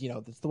 this is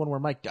it's the one where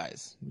Mike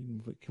dies.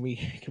 Can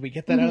we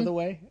get that out of the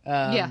way?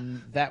 Yeah.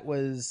 That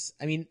was,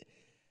 I mean,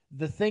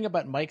 the thing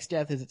about Mike's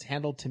death is it's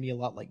handled to me a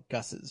lot like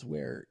Gus's,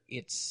 where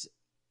it's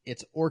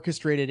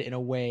orchestrated in a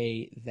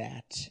way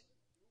that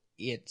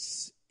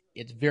it's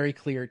very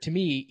clear to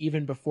me,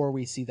 even before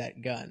we see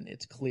that gun.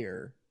 It's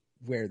clear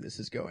where this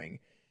is going.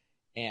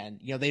 And,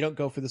 they don't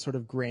go for the sort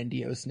of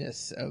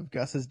grandioseness of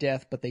Gus's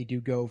death, but they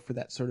do go for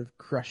that sort of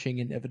crushing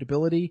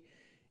inevitability.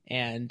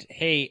 And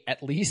hey,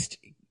 at least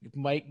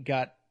Mike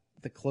got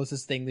the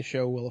closest thing the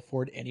show will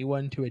afford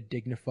anyone to a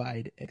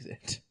dignified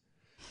exit.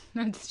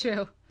 That's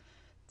true.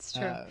 It's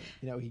true.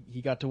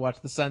 He got to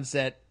watch the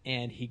sunset,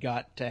 and he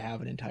got to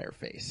have an entire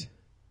face.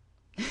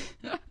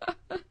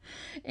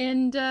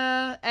 And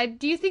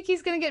do you think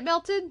he's going to get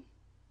melted?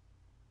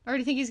 Or do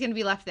you think he's going to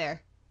be left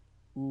there?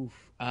 Oof.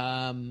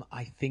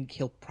 I think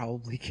he'll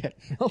probably get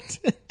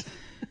melted.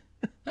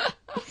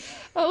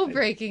 Oh,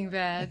 Breaking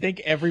Bad. I think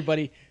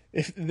everybody,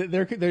 if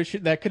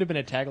that could have been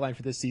a tagline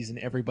for this season,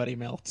 everybody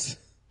melts.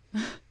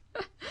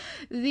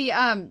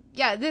 This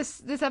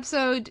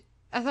episode,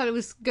 I thought it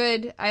was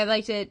good. I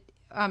liked it.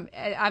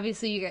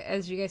 Obviously,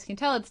 as you guys can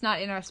tell, it's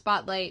not in our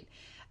spotlight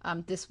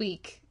this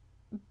week.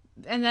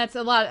 And that's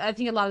a lot. I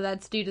think a lot of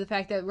that's due to the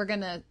fact that we're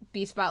going to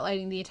be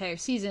spotlighting the entire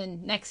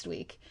season next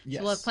week. Yes.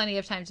 So we'll have plenty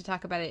of time to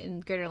talk about it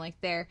in greater length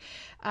there.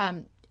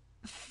 I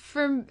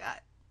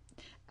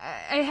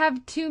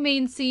have two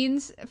main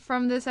scenes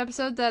from this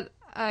episode that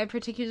I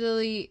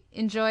particularly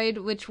enjoyed,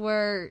 which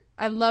were,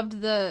 I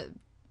loved the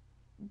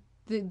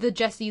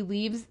Jesse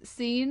leaves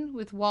scene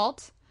with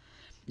Walt.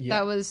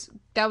 Yeah.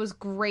 That was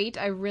great.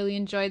 I really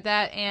enjoyed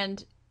that.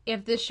 And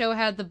if this show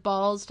had the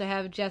balls to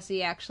have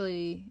Jesse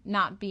actually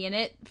not be in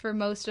it for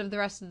most of the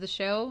rest of the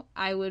show,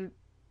 I would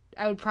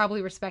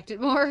probably respect it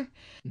more.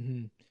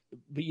 Mm-hmm.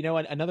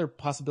 But another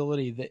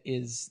possibility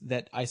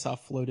that I saw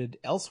floated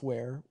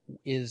elsewhere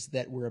is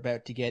that we're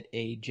about to get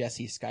a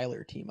Jesse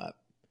Skyler team up.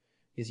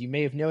 As you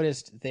may have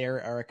noticed,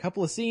 there are a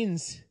couple of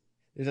scenes.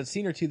 There's a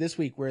scene or two this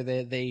week where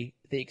they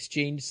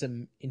exchange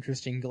some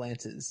interesting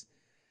glances,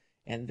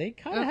 and they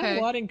kind of have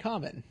a lot in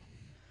common.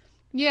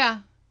 Yeah.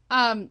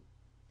 I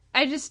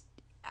guess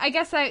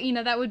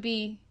that would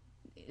be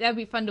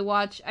fun to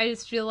watch. I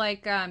just feel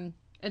like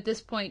at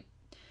this point,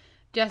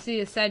 Jesse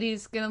has said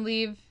he's gonna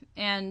leave,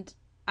 and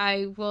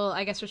I will,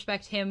 I guess,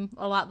 respect him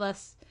a lot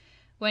less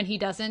when he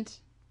doesn't.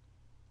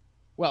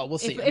 Well, we'll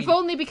see. If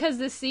only because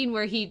this scene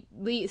where he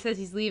says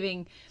he's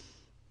leaving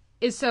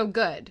is so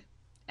good,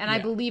 and I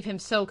believe him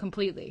so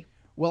completely.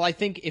 Well, I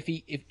think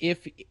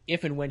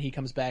if and when he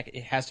comes back,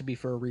 it has to be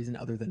for a reason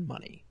other than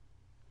money,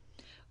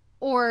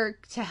 or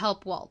to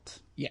help Walt.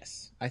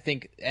 Yes, I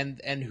think,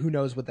 and who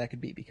knows what that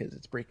could be, because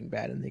it's Breaking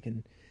Bad,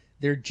 and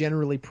they're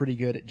generally pretty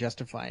good at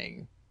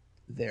justifying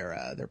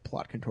their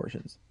plot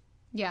contortions.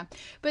 Yeah,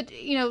 but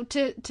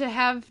to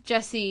have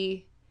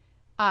Jesse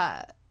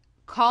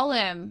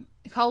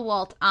call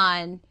Walt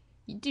on,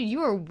 dude, you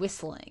were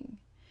whistling.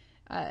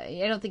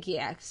 I don't think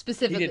he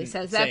specifically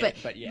says that, but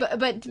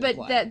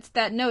that's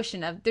that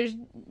notion of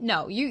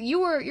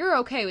you're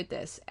okay with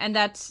this, and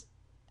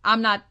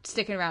I'm not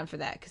sticking around for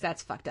that because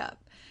that's fucked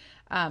up.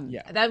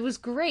 That was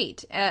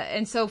great,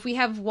 and so if we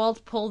have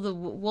Walt pull the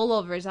wool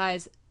over his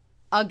eyes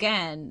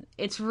again,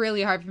 it's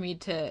really hard for me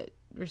to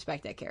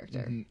respect that character.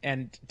 Mm-hmm.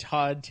 And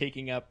Todd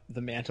taking up the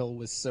mantle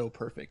was so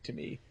perfect to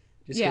me,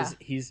 just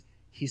because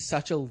he's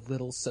such a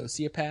little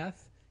sociopath.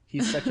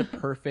 He's such a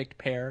perfect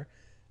pair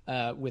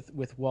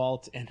with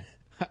Walt, and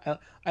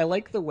I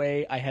like the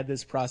way I had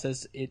this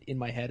process in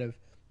my head of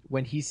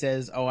when he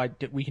says,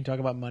 we can talk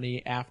about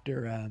money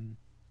after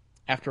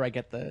I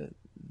get the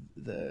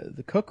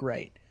cook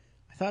right.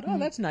 I thought,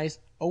 that's nice.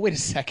 Oh, wait a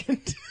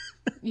second.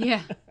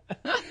 Yeah.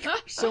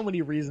 So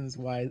many reasons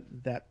why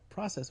that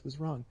process was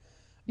wrong.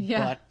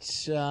 Yeah.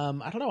 But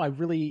I don't know.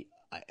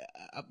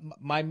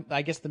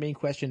 I guess the main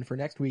question for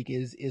next week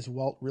is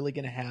Walt really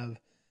going to have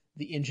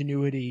the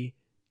ingenuity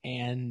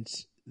and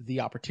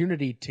the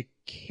opportunity to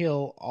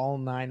kill all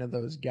 9 of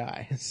those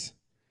guys?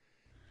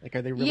 Like,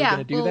 are they really going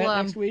to do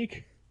that next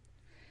week?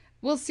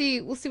 We'll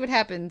see. We'll see what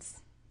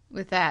happens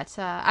with that.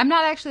 I'm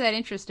not actually that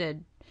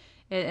interested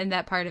in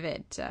that part of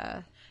it.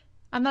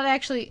 I'm not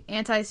actually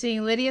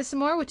anti-seeing Lydia some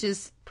more, which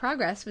is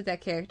progress with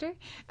that character.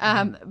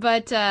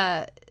 But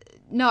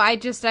no,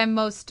 I'm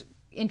most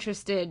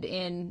interested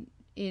in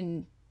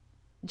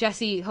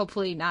Jesse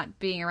hopefully not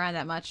being around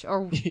that much,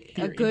 or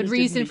a good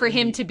reason for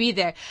him to be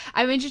there.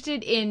 I'm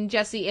interested in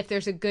Jesse if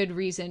there's a good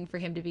reason for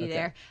him to be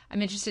there.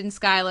 I'm interested in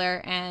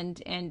Skyler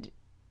and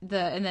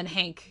then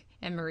Hank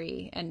and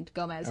Marie and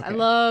Gomez. I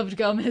loved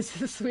Gomez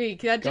this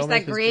week. That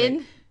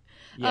grin.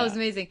 Yeah. That was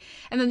amazing.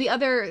 And then the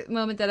other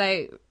moment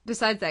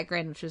besides that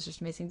grin, which was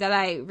just amazing, that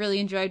I really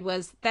enjoyed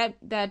was that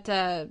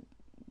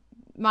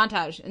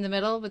montage in the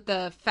middle with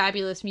the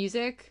fabulous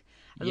music.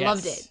 I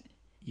loved it.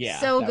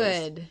 Yeah. So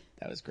good.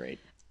 That was great.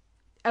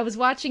 I was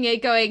watching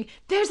it going,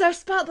 there's our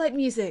spotlight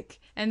music.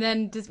 And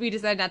then we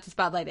decided not to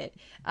spotlight it.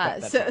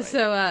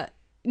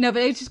 No,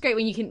 but it's just great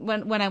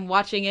when I'm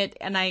watching it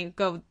and I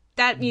go,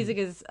 that music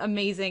is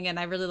amazing, and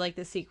I really like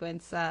this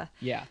sequence. So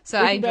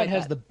Breaking Bad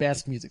has the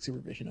best music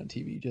supervision on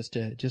TV, just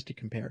to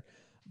compare.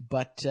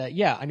 But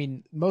I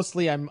mean,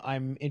 mostly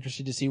I'm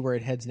interested to see where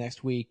it heads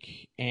next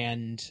week,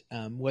 and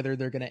whether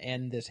they're going to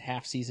end this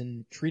half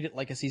season, treat it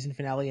like a season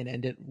finale, and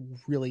end it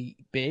really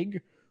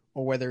big,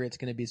 or whether it's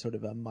going to be sort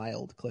of a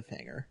mild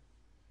cliffhanger.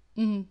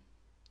 Mm-hmm.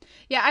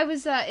 Yeah,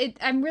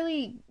 I'm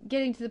really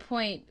getting to the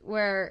point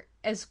where,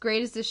 as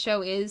great as this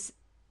show is,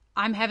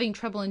 I'm having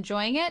trouble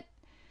enjoying it.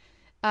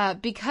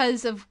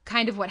 Because of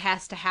kind of what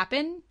has to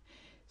happen.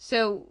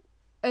 So,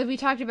 as we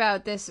talked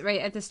about this right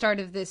at the start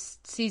of this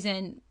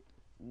season,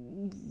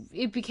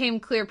 it became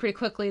clear pretty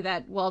quickly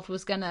that Walt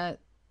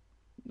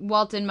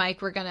and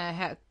Mike were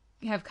gonna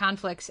have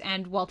conflicts,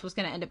 and Walt was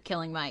gonna end up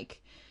killing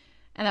Mike,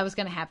 and that was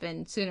gonna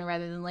happen sooner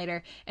rather than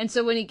later. And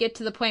so when you get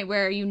to the point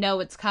where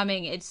it's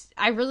coming,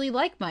 I really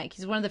like Mike.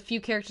 He's one of the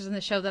few characters in the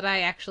show that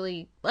I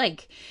actually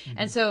like,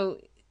 and so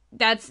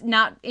that's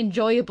not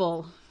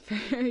enjoyable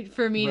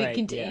for me to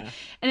continue. Yeah.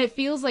 And it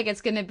feels like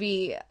it's going to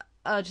be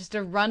just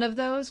a run of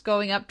those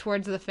going up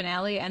towards the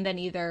finale, and then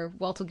either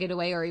Walt will get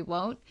away or he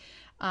won't.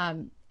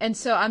 And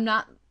so I'm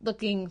not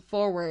looking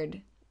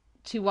forward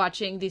to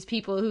watching these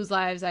people whose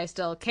lives I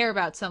still care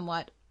about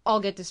somewhat all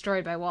get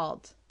destroyed by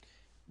Walt.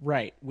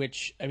 Right,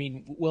 which, I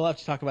mean, we'll have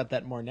to talk about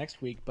that more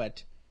next week,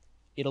 but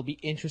it'll be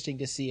interesting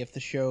to see if the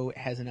show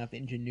has enough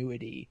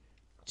ingenuity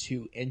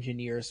to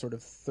engineer sort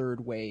of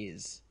third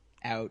ways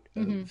out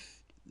of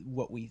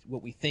what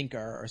we think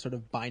are sort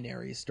of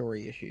binary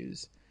story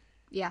issues,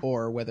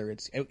 or whether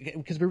it's,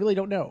 because we really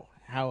don't know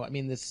how. I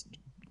mean,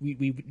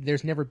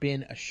 there's never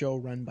been a show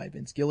run by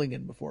Vince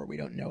Gilligan before. We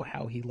don't know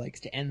how he likes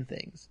to end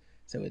things,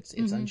 so it's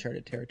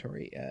uncharted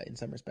territory in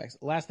some respects.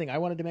 Last thing I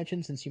wanted to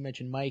mention, since you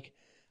mentioned Mike,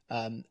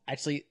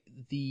 actually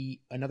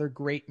another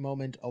great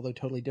moment, although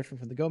totally different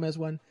from the Gomez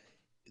one,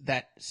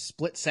 that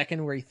split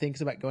second where he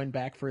thinks about going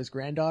back for his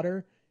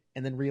granddaughter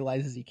and then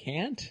realizes he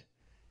can't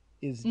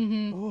is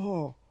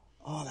oh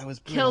that was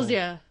brutal. Kills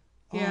you.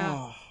 Yeah.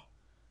 Oh.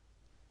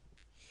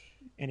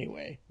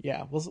 Anyway,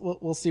 yeah,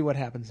 we'll see what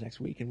happens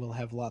next week, and we'll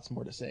have lots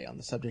more to say on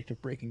the subject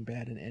of Breaking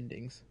Bad and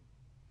endings.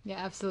 Yeah,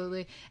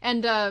 absolutely.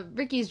 And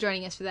Ricky's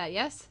joining us for that,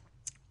 yes?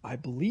 I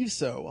believe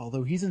so,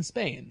 although he's in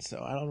Spain,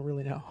 so I don't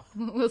really know.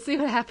 We'll see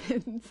what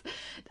happens.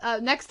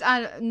 Next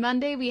on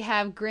Monday, we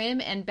have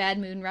Grimm and Bad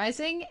Moon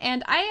Rising.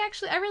 And I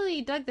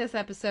really dug this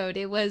episode.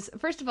 It was,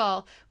 first of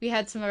all, we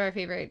had some of our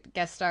favorite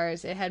guest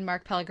stars. It had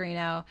Mark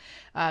Pellegrino,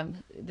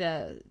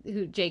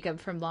 Jacob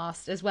from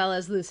Lost, as well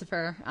as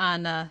Lucifer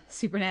on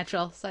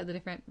Supernatural, slightly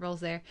different roles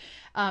there.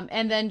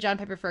 And then John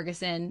Pepper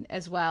Ferguson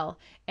as well.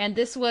 And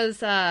this was,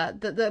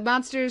 the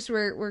monsters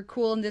were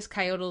cool in this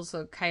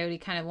coyote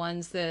kind of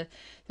ones.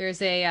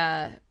 There's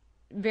a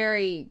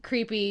very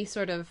creepy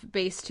sort of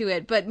base to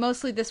it, but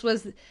mostly this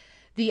was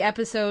the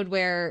episode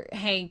where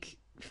Hank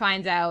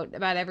finds out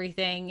about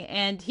everything,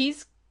 and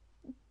he's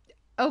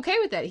okay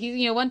with it.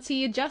 He, once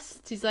he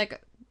adjusts, he's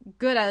like,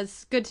 good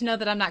to know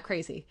that I'm not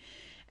crazy.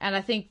 And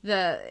I think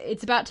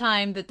it's about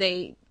time that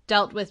they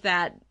dealt with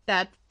that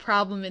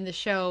problem in the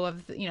show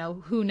of,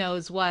 who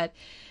knows what.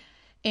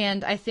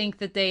 And I think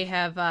that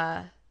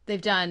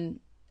they've done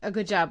a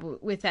good job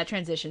with that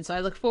transition. So I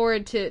look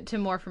forward to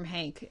more from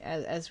Hank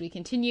as we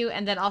continue.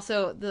 And then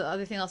also the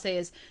other thing I'll say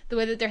is the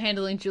way that they're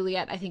handling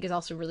Juliet, I think, is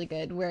also really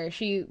good, where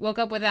she woke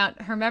up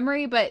without her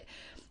memory, but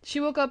she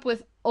woke up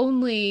with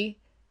only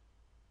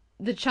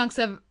the chunks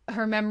of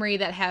her memory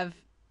that have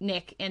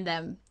Nick in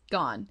them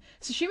gone.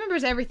 So she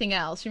remembers everything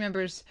else. She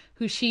remembers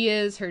who she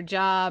is, her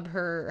job,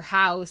 her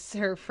house,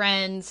 her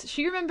friends.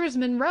 She remembers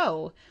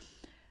Monroe.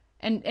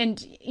 And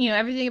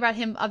everything about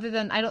him, other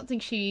than, I don't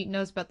think she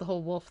knows about the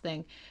whole wolf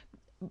thing,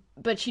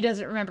 but she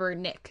doesn't remember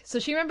Nick. So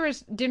she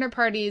remembers dinner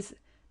parties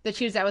that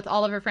she was at with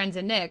all of her friends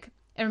and Nick,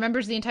 and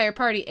remembers the entire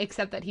party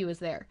except that he was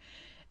there.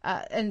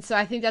 And so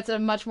I think that's a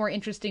much more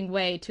interesting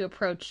way to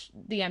approach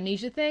the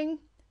amnesia thing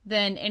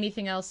than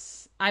anything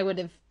else I would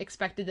have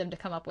expected them to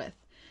come up with.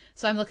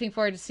 So I'm looking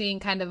forward to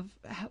seeing kind of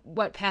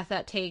what path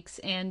that takes.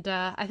 And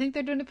I think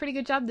they're doing a pretty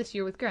good job this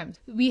year with Grimm.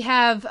 We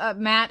have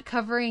Matt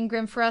covering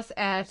Grimm for us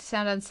at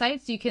Sound on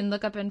Sight. So you can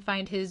look up and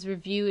find his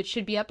review. It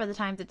should be up by the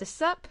time that this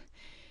is up.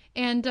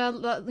 And,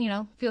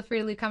 feel free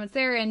to leave comments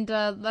there. And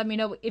let me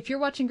know if you're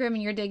watching Grimm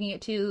and you're digging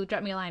it too.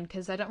 Drop me a line,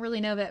 because I don't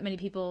really know that many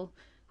people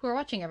who are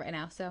watching it right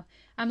now. So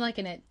I'm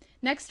liking it.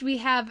 Next, we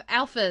have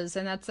Alphas.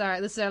 And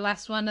this is our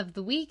last one of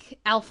the week,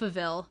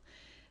 Alphaville.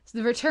 So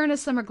the return of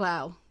Summer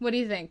Glau. What do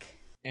you think?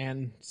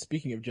 And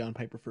speaking of John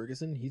Piper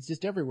Ferguson, he's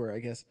just everywhere, I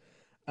guess.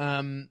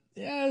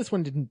 This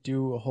one didn't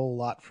do a whole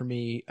lot for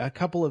me. A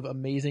couple of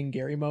amazing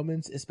Gary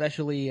moments,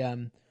 especially,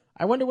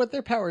 I wonder what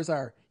their powers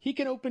are. He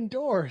can open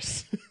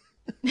doors.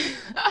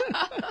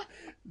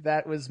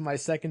 That was my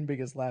second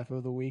biggest laugh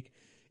of the week.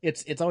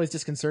 It's always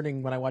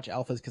disconcerting when I watch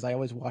Alphas, because I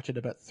always watch it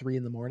about 3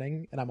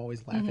 a.m, and I'm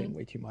always laughing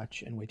way too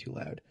much and way too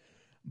loud.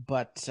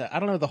 But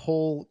I don't know, the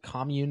whole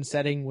commune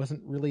setting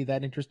wasn't really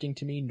that interesting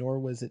to me, nor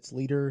was its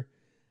leader.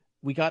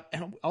 We got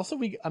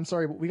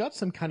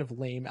some kind of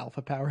lame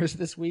alpha powers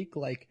this week.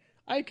 Like,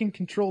 I can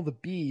control the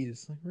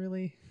bees. Like,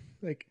 really?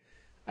 Like,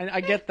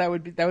 I get that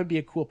would be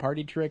a cool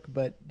party trick,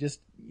 but just,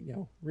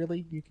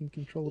 really, you can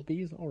control the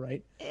bees? All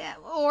right. Yeah,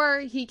 or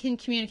he can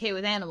communicate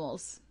with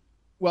animals.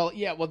 Well,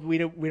 yeah. Well, we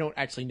don't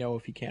actually know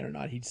if he can or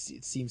not. It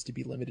seems to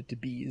be limited to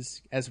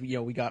bees, as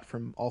we got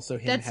from also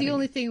him. That's the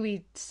only thing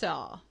we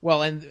saw.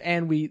 Well, and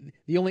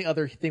the only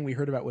other thing we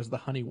heard about was the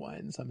honey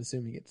wines. I'm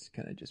assuming it's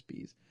kind of just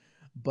bees.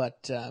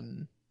 But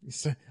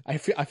so I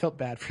felt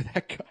bad for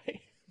that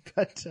guy.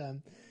 But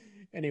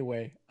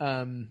anyway,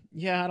 I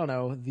don't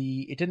know.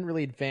 It didn't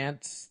really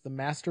advance the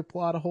master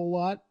plot a whole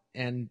lot.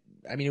 And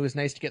I mean, it was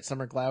nice to get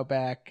Summer Glau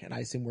back, and I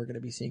assume we're going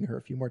to be seeing her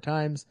a few more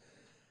times.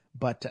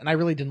 But and I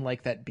really didn't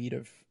like that beat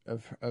of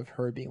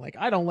her being like,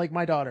 I don't like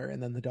my daughter, and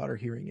then the daughter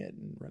hearing it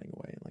and running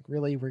away. Like,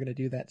 really, we're going to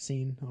do that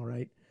scene? All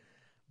right.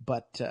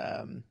 But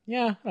I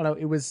don't know.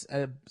 It was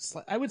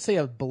I would say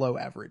a below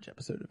average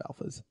episode of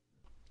Alphas.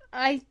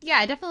 I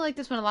definitely like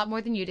this one a lot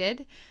more than you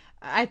did.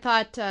 I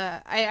thought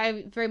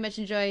I very much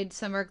enjoyed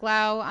Summer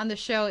Glau on the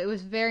show. It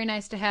was very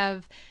nice to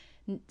have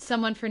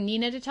someone for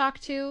Nina to talk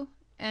to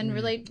and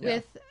relate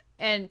with,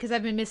 and because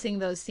I've been missing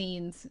those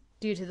scenes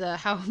due to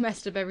how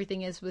messed up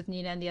everything is with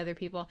Nina and the other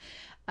people.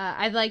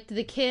 I liked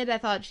the kid. I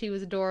thought she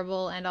was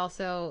adorable, and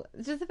also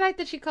just the fact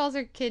that she calls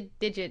her kid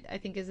Digit, I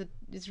think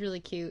is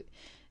really cute.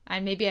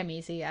 And maybe I'm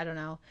easy. I don't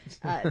know.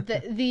 I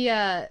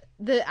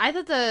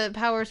thought the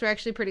powers were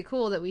actually pretty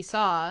cool that we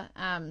saw.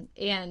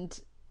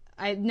 And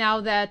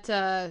now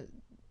that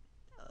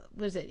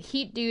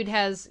Heat Dude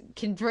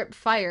can drip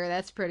fire.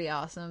 That's pretty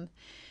awesome.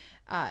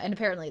 And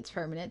apparently it's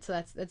permanent,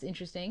 so that's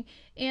interesting.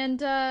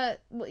 And I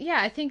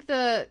think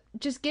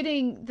just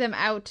getting them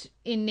out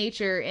in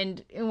nature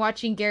and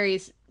watching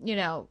Gary's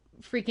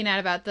freaking out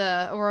about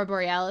the Aurora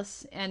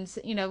Borealis, and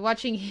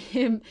watching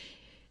him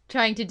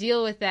trying to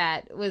deal with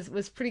that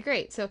was pretty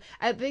great. So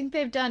I think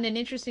they've done an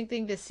interesting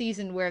thing this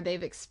season where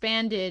they've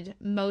expanded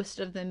most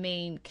of the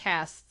main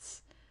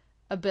cast's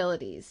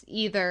abilities,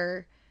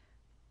 either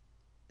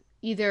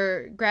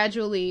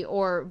gradually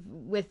or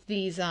with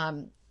these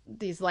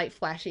light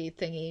flashy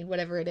thingy,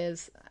 whatever it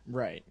is.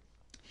 Right.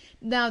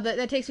 Now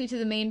that takes me to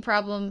the main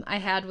problem I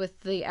had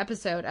with the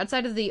episode,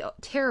 outside of the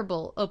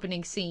terrible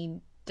opening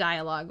scene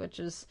dialogue, which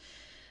was,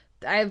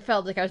 I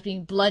felt like I was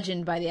being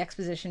bludgeoned by the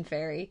exposition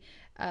fairy.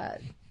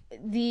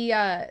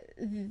 The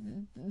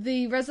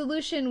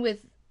resolution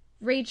with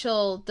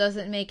Rachel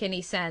doesn't make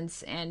any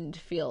sense and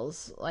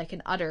feels like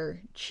an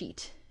utter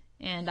cheat,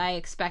 and I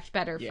expect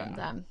better from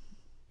them.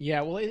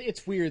 Yeah, well,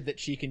 it's weird that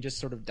she can just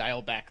sort of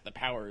dial back the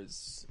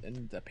powers,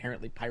 and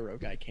apparently Pyro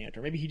Guy can't,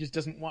 or maybe he just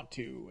doesn't want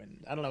to,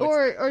 and I don't know.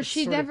 Or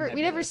she never,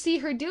 we never see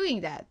her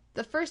doing that.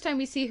 The first time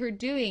we see her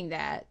doing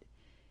that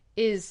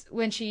is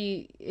when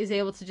she is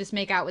able to just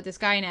make out with this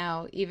guy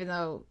now, even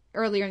though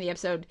earlier in the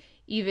episode,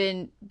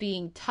 even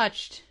being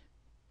touched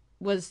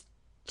was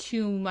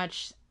too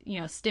much,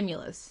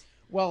 stimulus.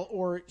 Well,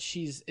 or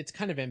it's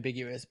kind of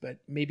ambiguous, but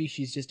maybe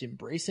she's just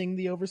embracing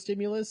the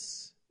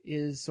overstimulus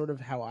is sort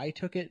of how I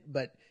took it.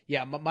 But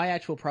yeah, my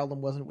actual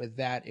problem wasn't with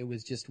that. It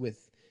was just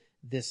with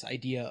this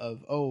idea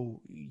of, oh,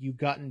 you've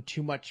gotten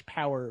too much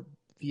power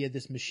via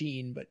this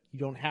machine, but you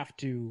don't have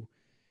to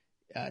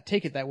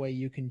take it that way.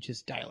 You can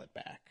just dial it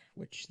back,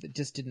 which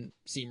just didn't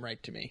seem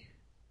right to me.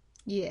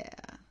 Yeah.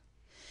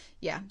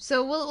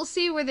 So we'll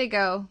see where they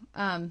go.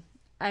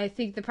 I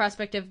think the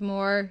prospect of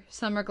more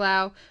Summer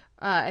Glau,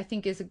 I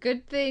think is a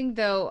good thing,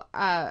 though.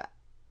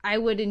 I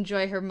would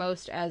enjoy her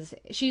most as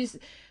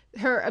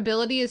her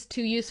ability is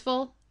too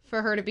useful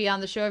for her to be on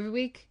the show every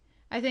week,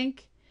 I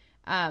think.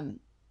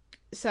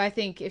 So I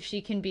think if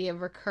she can be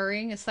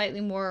a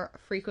slightly more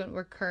frequent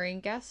recurring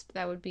guest,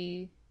 that would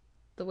be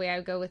the way I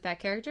would go with that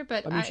character.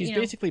 But I mean, she's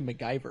basically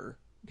MacGyver.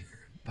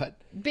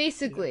 But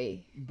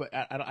basically, but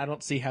I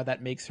don't see how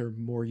that makes her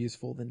more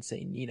useful than,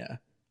 say,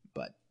 Nina.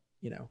 But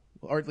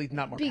or at least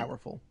not more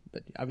powerful.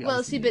 But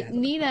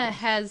Nina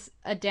has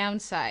a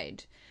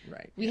downside.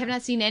 Right. We have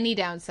not seen any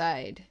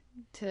downside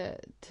to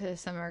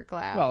Summer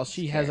Glau. Well,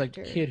 she has a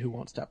kid who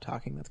won't stop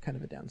talking. That's kind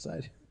of a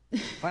downside.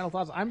 Final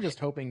thoughts. I'm just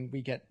hoping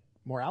we get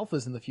more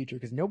alphas in the future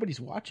because nobody's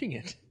watching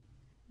it.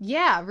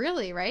 Yeah,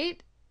 really,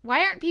 right?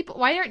 Why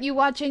aren't you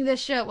watching this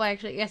show? Well,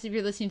 actually, I guess if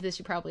you're listening to this,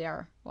 you probably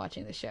are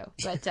watching the show.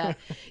 But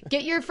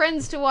get your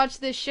friends to watch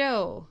this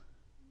show.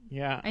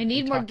 Yeah. I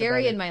need more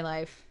Gary in my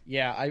life.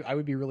 Yeah, I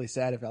would be really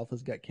sad if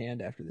alphas got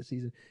canned after this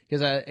season.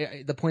 Because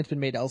the point's been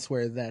made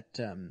elsewhere that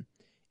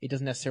it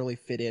doesn't necessarily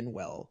fit in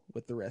well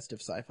with the rest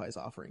of Sci-Fi's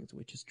offerings,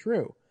 which is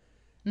true.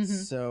 Mm-hmm.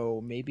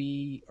 So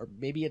maybe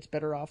it's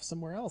better off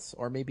somewhere else.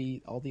 Or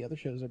maybe all the other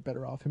shows are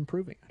better off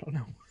improving. I don't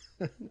know.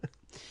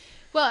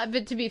 Well,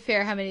 but to be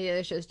fair, how many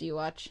other shows do you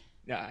watch?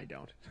 No, I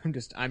don't.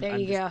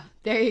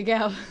 There you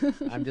go.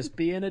 I'm just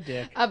being a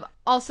dick.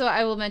 Also,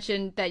 I will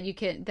mention that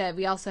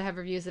we also have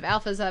reviews of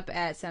Alphas up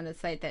at Sound of the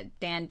Site that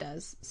Dan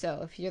does.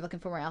 So if you're looking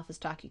for more Alphas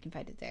talk, you can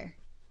find it there.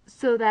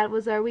 So that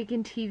was our week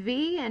in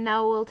TV, and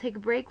now we'll take a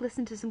break,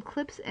 listen to some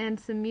clips and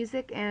some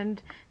music,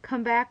 and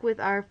come back with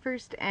our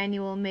first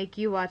annual Make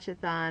You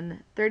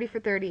Watch-a-thon, 30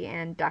 for 30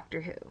 and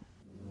Doctor Who.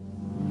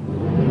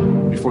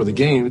 Before the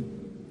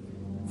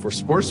game, for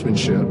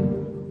sportsmanship,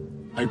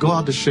 I go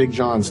out to shake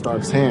John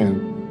Stark's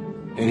hand,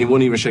 and he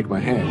wouldn't even shake my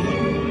hand.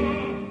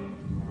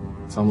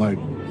 So I'm like,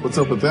 what's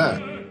up with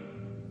that?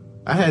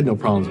 I had no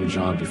problems with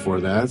John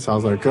before that, so I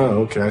was like,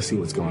 oh, okay, I see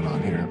what's going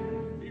on here.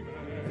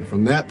 And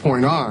from that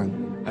point on,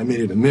 I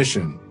made it a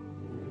mission.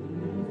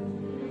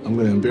 I'm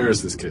going to embarrass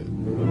this kid.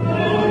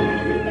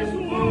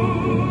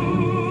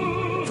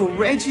 For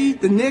Reggie,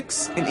 the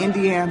Knicks, and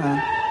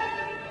Indiana,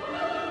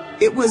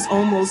 it was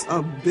almost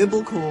a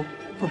biblical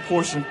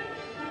proportion.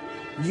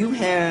 You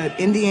had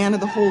Indiana,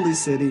 the holy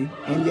city,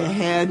 and you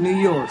had New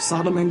York,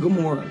 Sodom and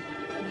Gomorrah.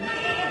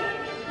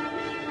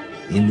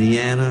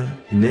 Indiana,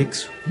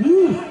 Knicks,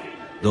 woo,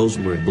 those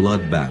were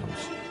blood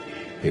battles.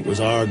 It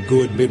was our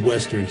good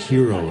Midwestern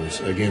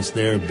heroes against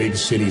their big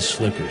city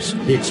slickers.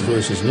 Knicks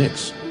versus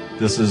Knicks.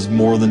 This is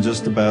more than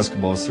just a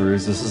basketball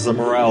series. This is a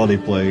morality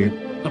play.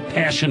 A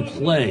passion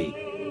play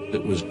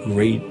that was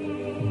great,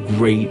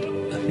 great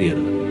theater.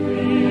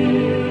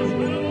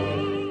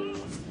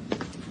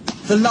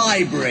 The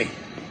library.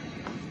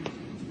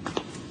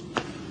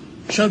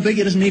 So big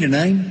it doesn't need a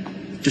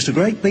name. Just a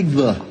great big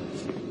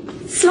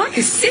It's like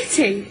a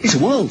city. It's a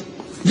world.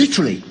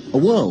 Literally, a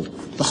world.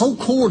 The whole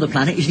core of the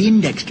planet is the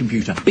index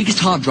computer. Biggest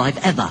hard drive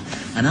ever.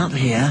 And up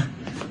here,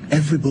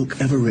 every book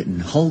ever written.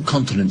 Whole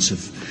continents of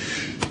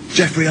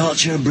Jeffrey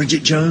Archer,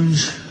 Bridget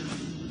Jones,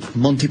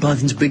 Monty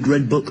Python's Big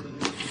Red Book.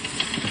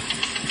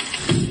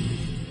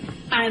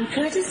 I'm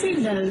courtesy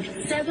node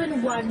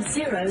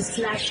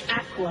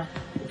 710/Aqua.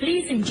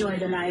 Please enjoy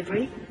the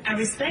library and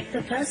respect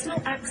the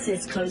personal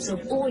access codes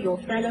of all your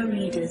fellow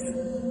readers,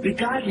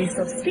 regardless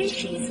of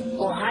species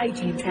or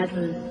hygiene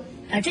taboo.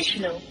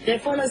 Additional, there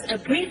follows a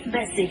brief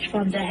message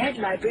from the head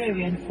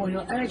librarian for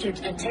your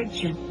urgent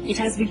attention. It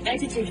has been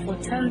edited for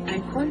tone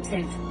and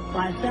content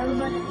by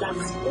Bellman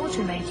Lux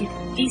Automated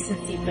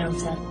Decency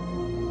Filter.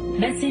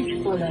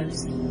 Message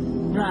follows.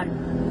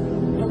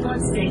 Run. For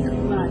God's sake,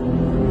 run.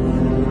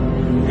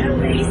 No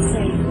way is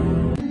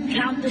safe.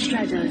 Count the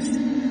shadows.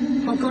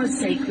 For God's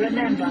sake,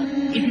 remember,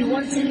 if you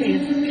want to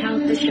live,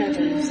 count the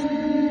shadows.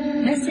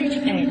 Message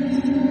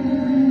ends.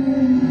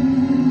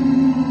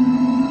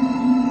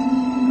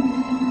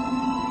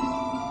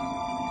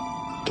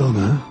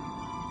 Donna,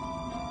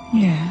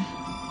 Yeah.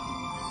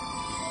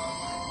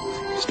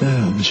 stay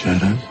out of the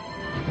shadows.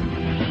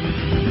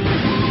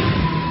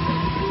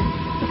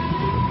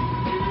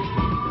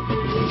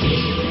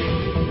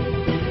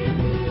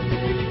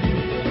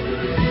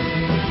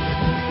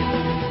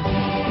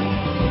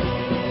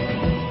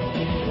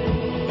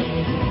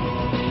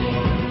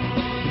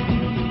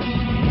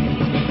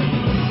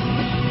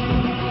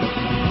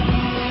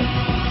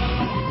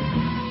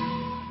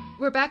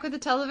 We're back with the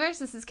Televerse.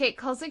 This is Kate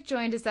Kulzick,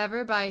 joined as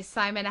ever by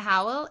Simon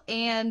Howell,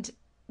 and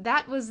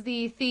that was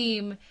the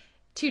theme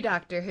to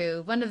Doctor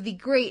Who, one of the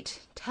great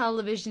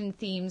television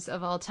themes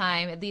of all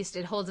time. At least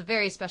it holds a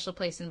very special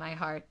place in my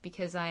heart,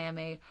 because I am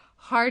a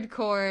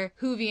hardcore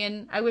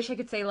Whovian. I wish I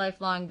could say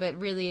lifelong, but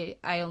really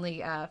I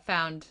only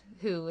found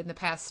Who in the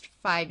past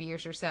 5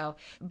 years or so.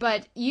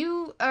 But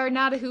you are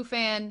not a Who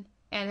fan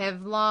and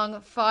have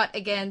long fought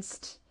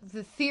against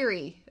the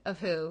theory of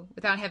Who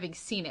without having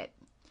seen it.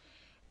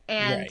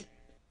 And Right.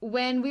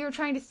 when we were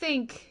trying to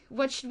think,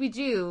 what should we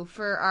do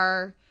for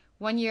our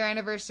 1-year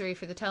anniversary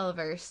for the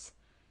Televerse,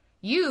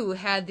 you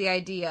had the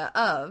idea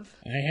of...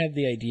 I had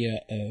the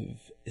idea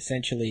of,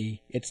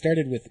 essentially, it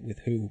started with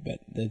Who,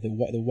 but the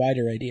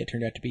wider idea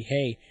turned out to be,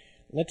 hey,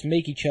 let's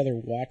make each other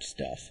watch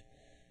stuff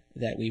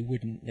that we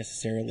wouldn't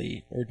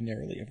necessarily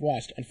ordinarily have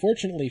watched.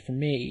 Unfortunately for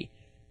me,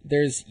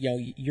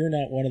 you're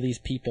not one of these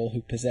people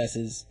who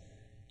possesses,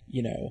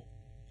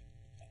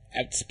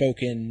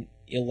 outspoken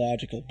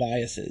illogical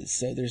biases,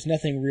 so there's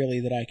nothing really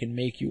that I can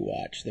make you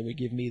watch that would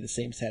give me the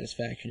same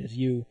satisfaction as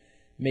you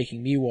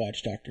making me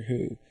watch Doctor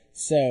Who.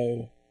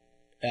 So,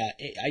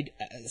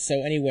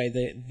 anyway,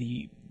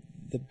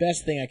 the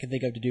best thing I could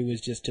think of to do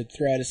was just to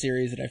throw out a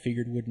series that I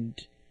figured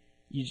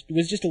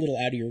was just a little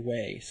out of your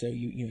way, so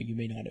you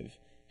may not have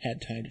had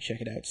time to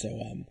check it out. So,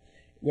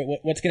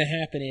 what's going to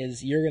happen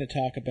is you're going to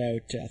talk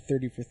about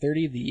 30 for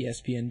 30, the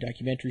ESPN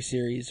documentary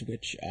series,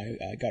 which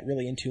I got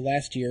really into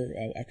last year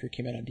after it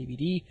came out on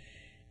DVD.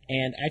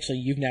 And actually,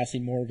 you've now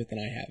seen more of it than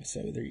I have,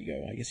 so there you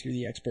go. I guess you're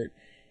the expert.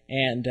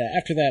 And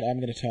after that,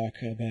 I'm going to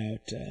talk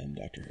about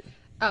Doctor Who.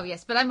 Oh,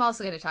 yes, but I'm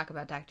also going to talk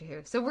about Doctor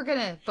Who, so we're going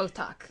to both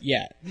talk.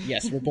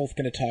 Yes, we're both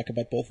going to talk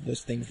about both of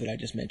those things that I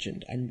just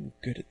mentioned. I'm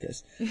good at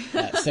this.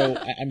 So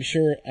I'm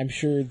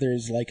sure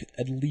there's like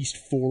at least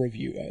 4 of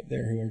you out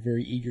there who are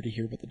very eager to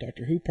hear about the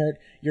Doctor Who part.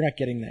 You're not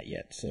getting that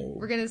yet, so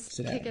we're going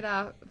to kick it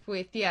out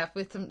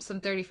with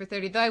some 30 for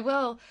 30. Though I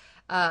will,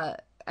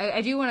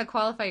 I do want to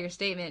qualify your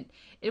statement.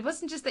 It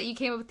wasn't just that you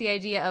came up with the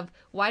idea of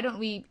why don't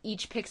we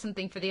each pick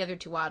something for the other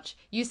to watch.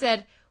 You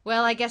said,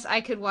 well, I guess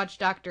I could watch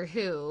Doctor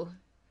Who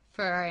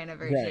for our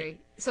anniversary. Right.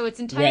 So it's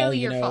entirely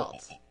your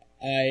fault.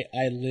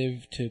 I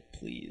live to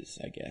please,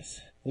 I guess.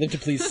 I live to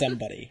please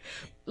somebody.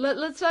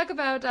 Let's talk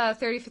about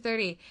 30 for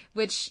 30,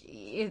 which,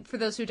 for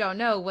those who don't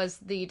know, was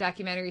the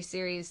documentary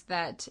series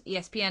that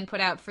ESPN put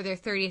out for their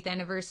 30th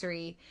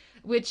anniversary,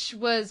 which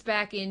was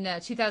back in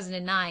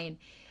 2009.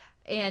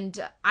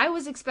 And I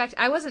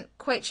wasn't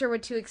quite sure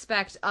what to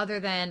expect,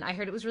 other than I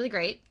heard it was really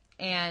great.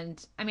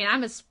 And I mean,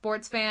 I'm a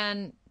sports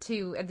fan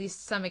to at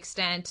least some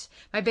extent.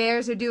 My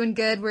Bears are doing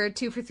good. We're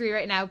 2 for 3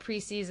 right now,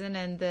 preseason,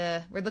 and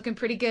we're looking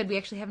pretty good. We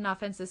actually have an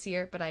offense this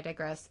year, but I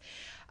digress.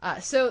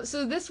 So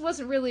this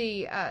wasn't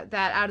really that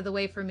out of the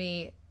way for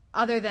me,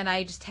 other than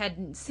I just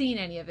hadn't seen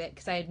any of it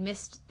because I had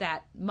missed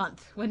that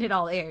month when it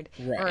all aired,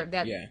 or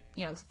that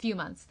few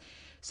months.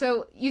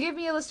 So you gave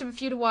me a list of a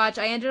few to watch.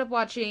 I ended up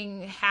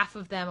watching half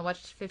of them. I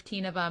watched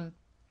 15 of them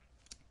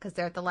because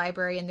they're at the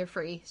library and they're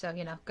free. So,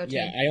 go to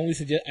Yeah,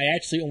 I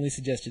actually only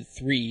suggested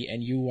 3,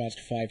 and you watched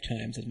 5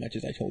 times as much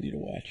as I told you to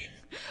watch.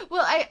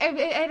 Well,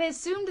 I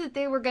assumed that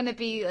they were going to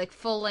be like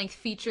full-length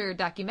feature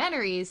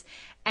documentaries,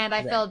 and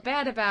I felt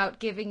bad about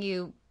giving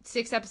you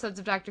 6 episodes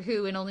of Doctor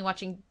Who and only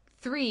watching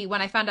 3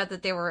 when I found out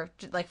that they were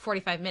like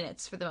 45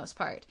 minutes for the most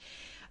part.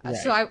 Right.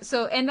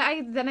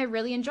 I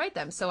really enjoyed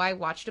them. So I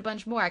watched a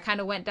bunch more. I kind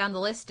of went down the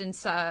list and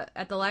saw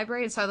at the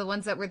library and saw the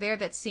ones that were there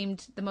that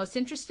seemed the most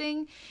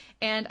interesting.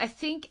 And I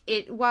think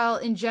while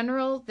in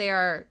general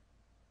they're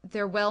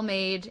well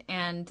made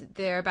and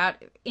they're about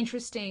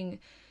interesting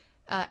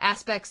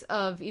aspects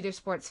of either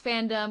sports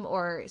fandom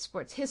or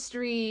sports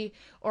history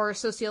or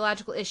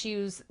sociological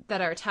issues that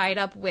are tied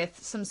up with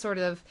some sort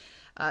of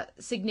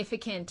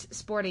significant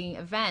sporting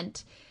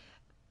event.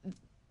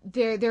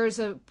 There's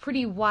a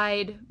pretty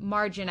wide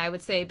margin, I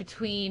would say,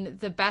 between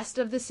the best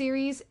of the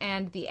series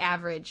and the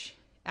average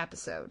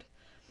episode.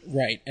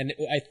 Right,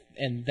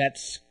 and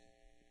that's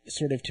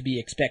sort of to be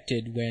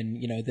expected when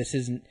this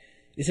isn't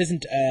this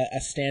isn't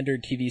a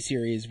standard TV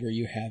series where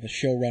you have a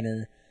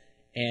showrunner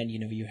and,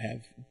 you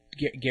have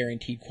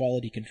guaranteed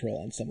quality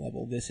control on some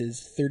level. This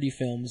is 30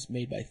 films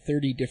made by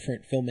 30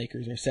 different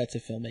filmmakers or sets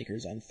of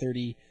filmmakers on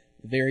 30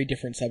 very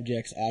different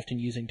subjects, often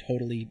using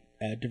totally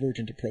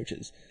divergent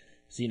approaches.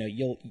 So,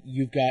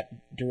 you've got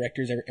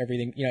directors,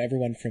 everything,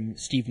 everyone from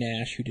Steve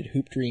Nash, who did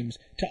Hoop Dreams,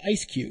 to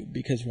Ice Cube,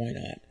 because why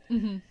not?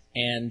 Mm-hmm.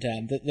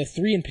 And the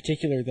three in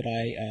particular that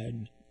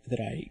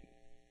I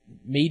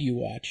made you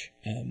watch,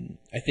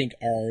 I think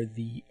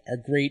are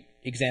great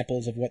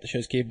examples of what the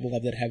show's capable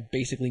of that have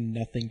basically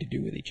nothing to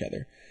do with each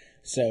other.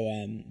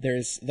 So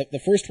there's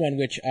the first one,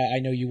 which I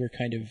know you were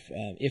kind of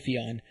iffy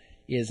on,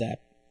 is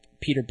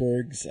Peter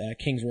Berg's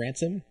King's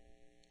Ransom,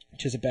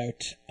 which is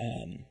about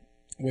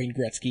Wayne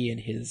Gretzky and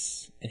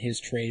his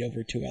trade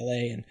over to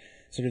LA and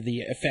sort of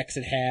the effects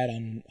it had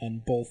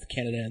on both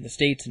Canada and the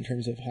States in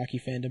terms of hockey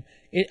fandom.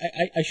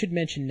 I should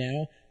mention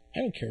now, I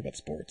don't care about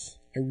sports.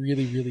 I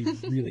really, really,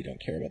 really don't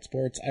care about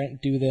sports. I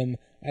don't do them.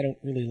 I don't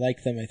really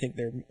like them. I think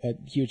they're a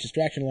huge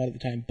distraction a lot of the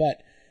time.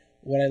 But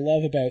what I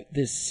love about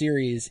this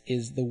series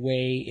is the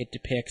way it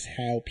depicts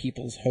how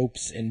people's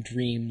hopes and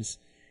dreams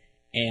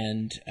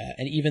and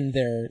even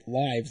their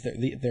lives,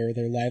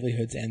 their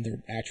livelihoods and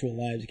their actual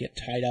lives get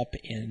tied up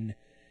in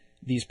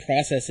these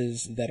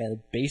processes that are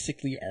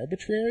basically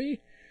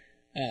arbitrary,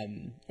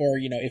 or,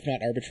 if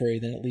not arbitrary,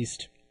 then at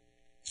least,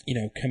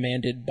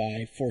 commanded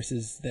by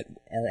forces that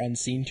are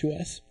unseen to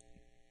us.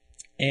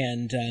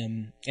 And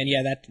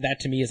yeah, that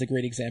to me is a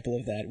great example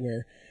of that,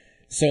 where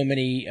so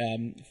many,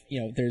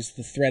 there's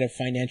the threat of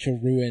financial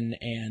ruin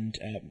and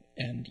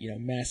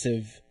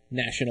massive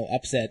national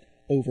upset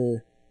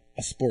over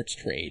a sports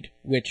trade,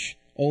 which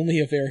only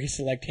a very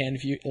select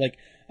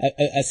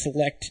a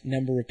select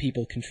number of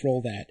people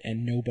control that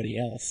and nobody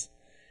else.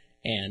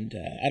 And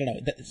I don't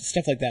know,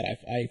 stuff like that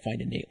I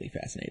find innately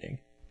fascinating.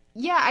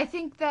 Yeah, I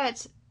think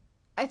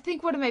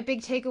one of my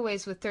big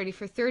takeaways with 30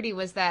 for 30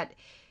 was that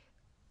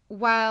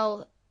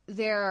while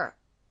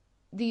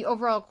the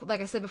overall,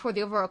 like I said before,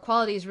 the overall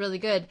quality is really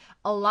good,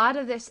 a lot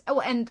of this,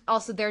 and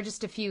also there are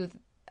just a few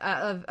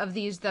of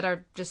these that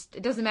are just,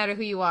 it doesn't matter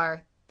who you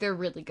are, they're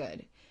really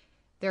good.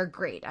 They're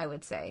great, I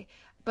would say.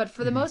 But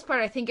for the most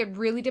part, I think it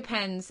really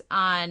depends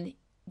on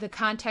the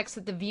context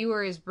that the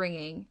viewer is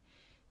bringing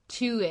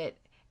to it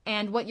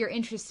and what you're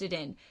interested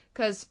in.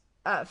 Because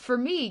for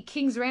me,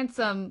 King's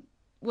Ransom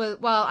was,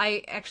 while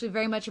I actually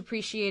very much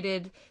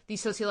appreciated the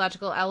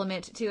sociological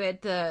element to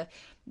it, the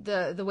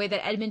way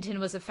that Edmonton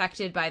was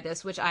affected by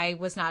this, which I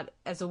was not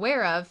as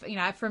aware of.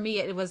 For me,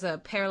 it was a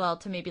parallel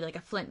to maybe like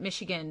a Flint,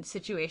 Michigan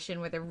situation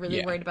where they're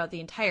really worried about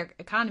the entire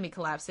economy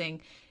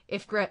collapsing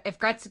if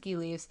Gretzky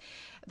leaves.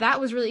 That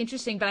was really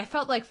interesting, but I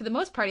felt like for the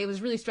most part it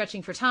was really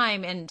stretching for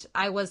time, and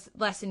I was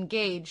less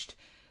engaged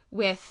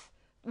with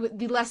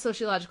the less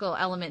sociological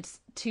elements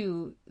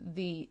to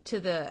the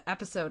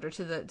episode or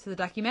to the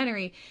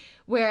documentary.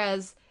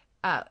 Whereas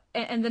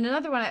and then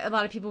another one a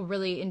lot of people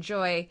really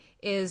enjoy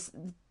is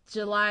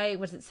July,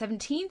 was it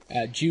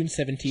 17th? June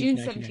 17th,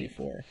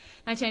 1994.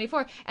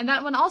 1994. And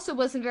that one also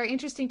wasn't very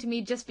interesting to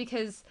me just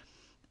because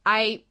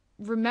I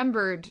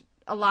remembered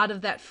a lot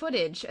of that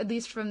footage, at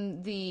least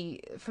from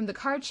the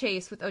car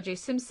chase with O.J.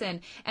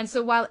 Simpson. And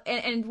so while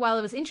it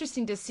was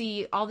interesting to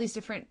see all these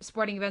different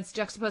sporting events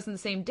juxtaposed in the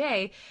same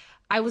day,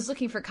 I was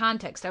looking for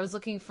context. I was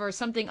looking for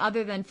something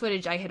other than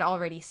footage I had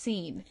already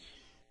seen.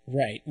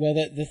 Right. Well,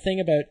 the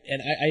thing about,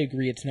 and I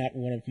agree, it's not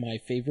one of my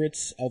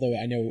favorites, although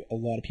I know a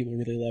lot of people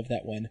really love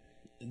that one.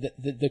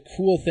 The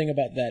cool thing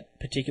about that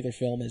particular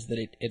film is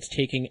that it's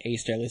taking a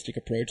stylistic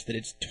approach that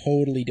it's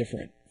totally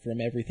different from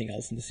everything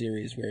else in the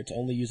series, where it's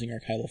only using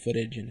archival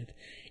footage, and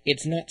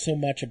it's not so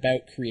much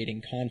about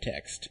creating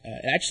context.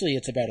 Actually,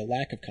 it's about a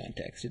lack of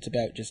context. It's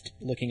about just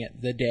looking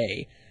at the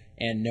day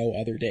and no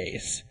other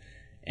days,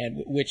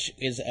 and which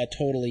is a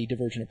totally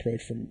divergent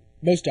approach from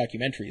most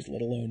documentaries,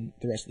 let alone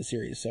the rest of the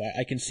series. So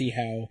I can see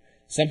how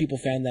some people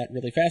found that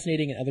really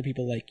fascinating, and other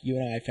people like you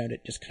and I found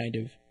it just kind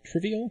of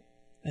trivial,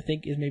 I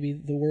think is maybe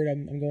the word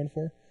I'm going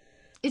for.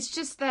 It's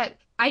just that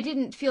I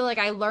didn't feel like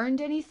I learned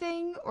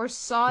anything or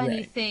saw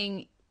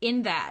anything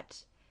in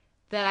that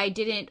I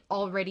didn't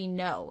already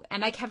know.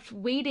 And I kept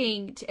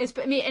waiting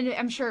and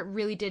I'm sure it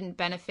really didn't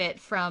benefit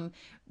from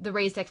the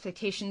raised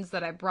expectations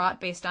that I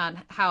brought based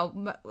on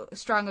how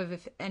strong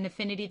of an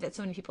affinity that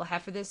so many people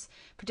have for this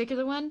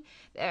particular one.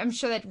 I'm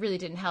sure that really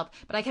didn't help.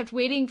 But I kept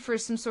waiting for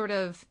some sort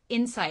of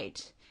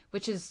insight,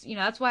 which is,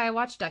 that's why I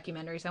watch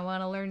documentaries. I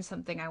want to learn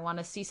something. I want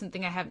to see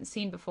something I haven't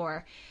seen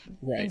before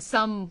in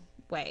some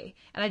way.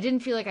 And I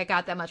didn't feel like I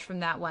got that much from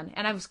that one.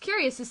 And I was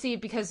curious to see,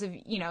 because of,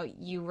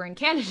 you were in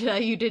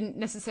Canada, you didn't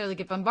necessarily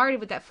get bombarded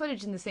with that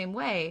footage in the same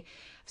way.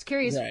 I was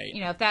curious,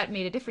 if that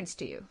made a difference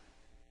to you.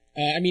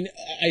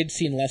 I'd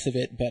seen less of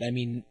it, but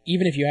even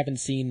if you haven't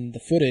seen the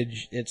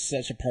footage, it's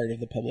such a part of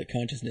the public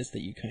consciousness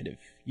that you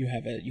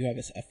have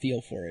a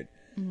feel for it.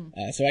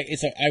 Mm-hmm. So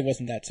I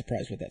wasn't that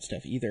surprised with that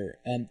stuff either.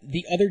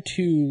 The other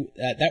two,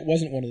 that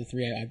wasn't one of the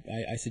three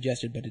I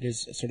suggested, but it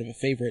is sort of a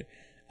favorite.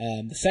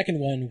 The second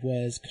one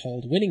was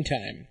called Winning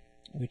Time,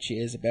 which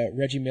is about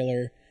Reggie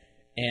Miller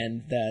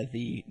and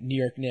the New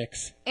York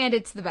Knicks. And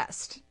it's the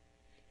best.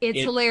 It's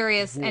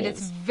hilarious, rules. and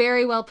it's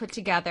very well put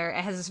together.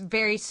 It has a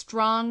very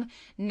strong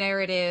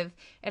narrative.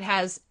 It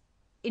has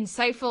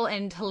insightful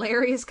and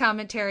hilarious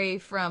commentary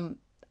from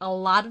a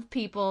lot of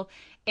people.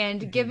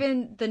 And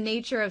given the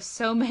nature of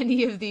so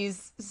many of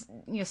these,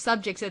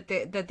 subjects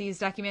that these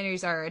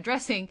documentaries are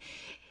addressing,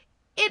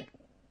 it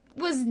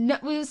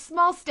was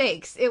small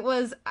stakes. It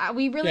was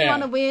we really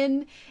want to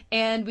win,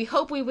 and we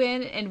hope we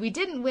win, and we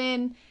didn't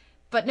win,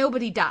 but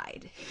nobody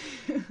died.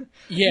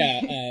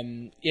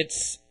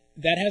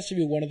 That has to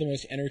be one of the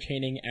most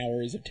entertaining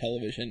hours of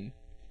television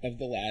of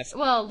the last...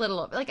 Well, a little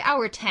over, like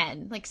hour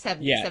 10, like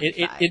 70, yeah,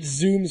 75. It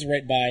zooms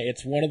right by.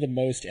 It's one of the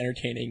most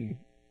entertaining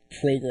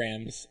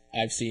programs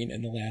I've seen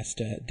in the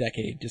last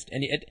decade.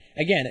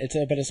 Again, it's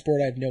about a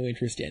sport I have no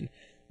interest in,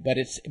 but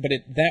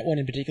that one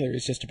in particular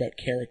is just about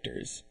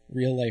characters,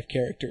 real life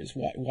characters,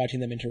 watching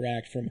them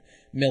interact, from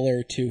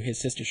Miller to his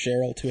sister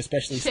Cheryl to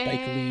especially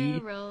Spike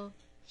Lee.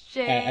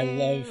 I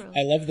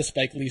love the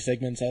Spike Lee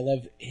segments. I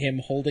love him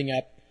holding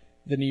up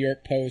the New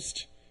York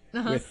Post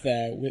with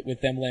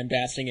them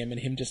lambasting him,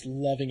 and him just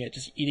loving it,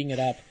 just eating it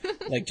up,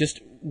 like just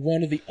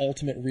one of the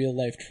ultimate real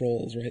life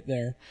trolls right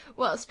there.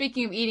 Well,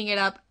 speaking of eating it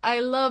up, I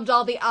loved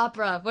all the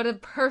opera. What a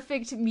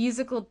perfect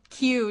musical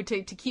cue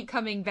to keep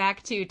coming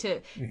back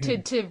to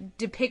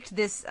depict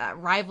this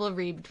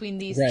rivalry between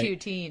these two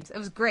teams. It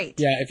was great.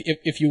 Yeah,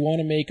 if you want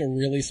to make a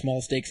really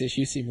small stakes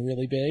issue seem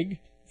really big,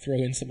 throw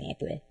in some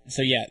opera.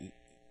 So yeah,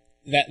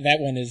 that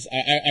one is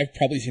I've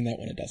probably seen that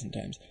one a dozen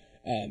times.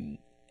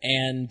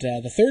 And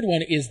the third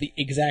one is the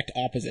exact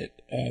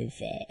opposite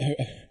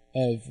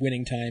of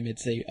Winning Time.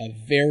 It's a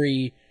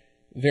very,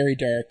 very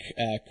dark,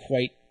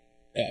 quite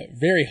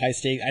very high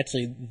stakes,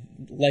 actually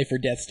life or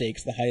death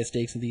stakes, the highest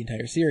stakes of the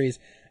entire series,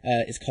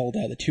 is called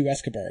The Two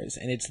Escobars.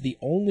 And it's the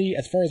only,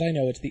 as far as I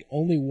know, it's the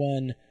only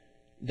one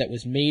that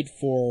was made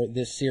for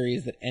this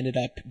series that ended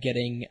up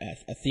getting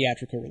a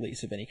theatrical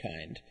release of any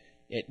kind.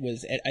 It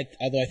was,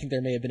 although I think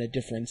there may have been a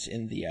difference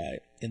in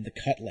the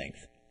cut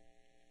length.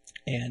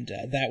 And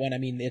that one, I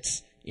mean,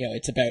 it's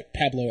about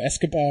Pablo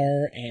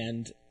Escobar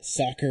and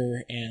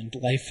soccer and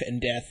life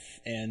and death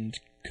and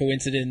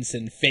coincidence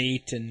and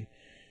fate and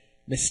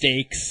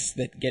mistakes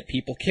that get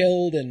people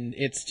killed, and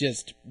it's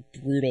just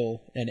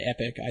brutal and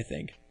epic, I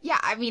think. Yeah,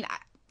 I mean,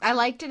 I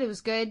liked it. It was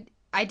good.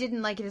 I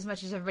didn't like it as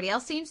much as everybody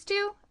else seems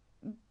to,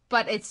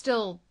 but it's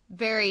still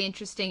very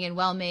interesting and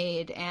well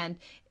made, and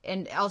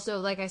also,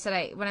 like I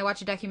said, when I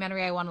watch a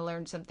documentary, I want to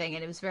learn something,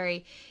 and it was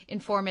very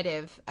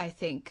informative, I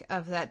think,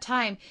 of that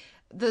time.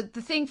 The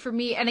thing for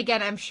me, and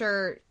again, I'm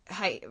sure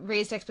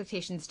raised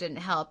expectations didn't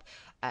help.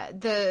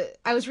 I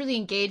was really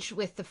engaged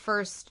with the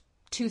first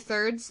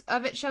 2/3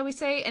 of it, shall we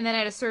say, and then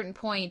at a certain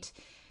point,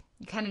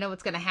 you kind of know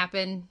what's going to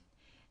happen,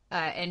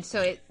 and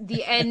so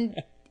the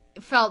end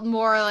felt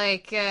more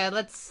like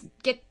let's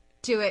get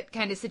to it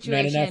kind of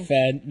situation.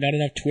 Not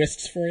enough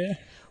twists for you.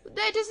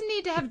 That doesn't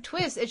need to have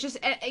twists. It's just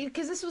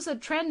because this was a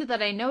trend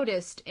that I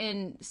noticed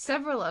in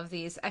several of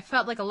these. I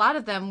felt like a lot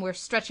of them were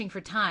stretching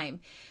for time.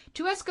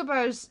 Two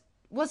Escobars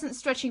wasn't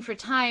stretching for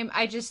time.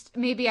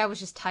 Maybe I was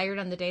just tired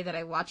on the day that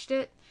I watched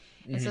it.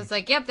 And so it's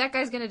like, yep, that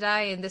guy's going to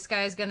die and this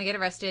guy's going to get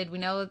arrested. We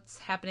know it's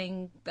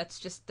happening. Let's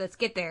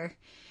get there.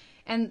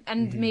 And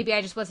maybe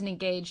I just wasn't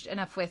engaged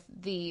enough with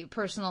the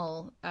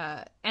personal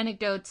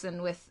anecdotes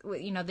and with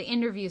the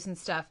interviews and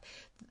stuff.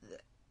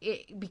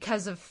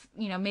 Because of,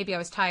 maybe I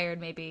was tired,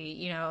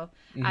 maybe,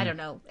 I don't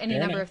know, any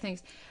number of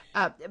things.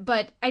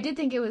 But I did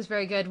think it was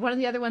very good. One of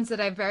the other ones that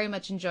I very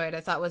much enjoyed,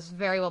 I thought was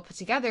very well put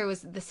together,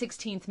 was The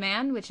 16th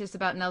Man, which is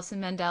about Nelson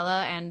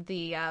Mandela and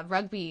the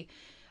rugby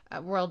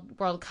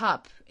World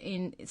Cup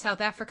in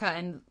South Africa.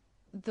 And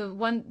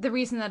the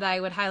reason that I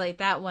would highlight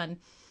that one,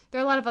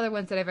 there are a lot of other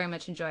ones that I very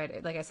much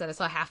enjoyed. Like I said, I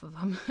saw half of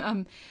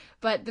them.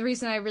 But the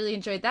reason I really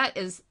enjoyed that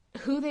is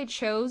who they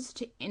chose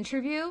to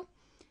interview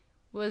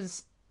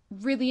was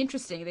really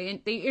interesting.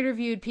 They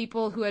interviewed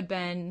people who had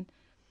been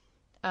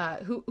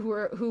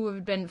who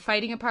have been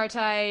fighting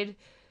apartheid,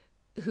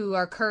 who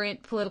are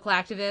current political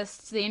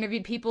activists. They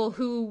interviewed people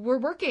who were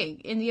working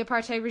in the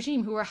apartheid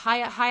regime, who were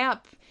high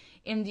up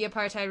in the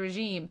apartheid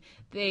regime.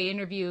 They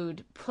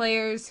interviewed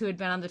players who had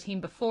been on the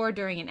team before,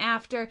 during, and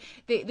after.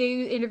 They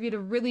interviewed a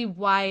really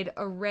wide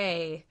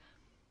array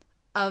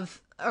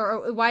of,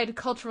 or a wide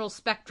cultural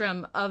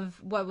spectrum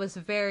of what was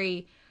a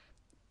very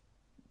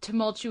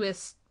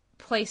tumultuous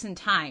place and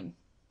time.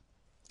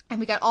 And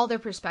we got all their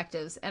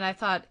perspectives, and I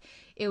thought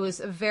it was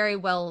a very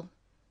well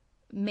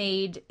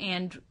made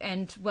and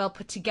well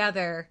put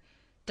together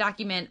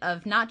document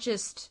of not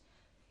just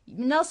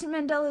Nelson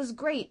Mandela is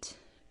great,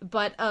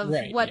 but of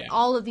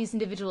all of these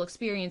individual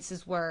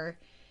experiences were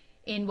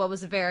in what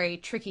was a very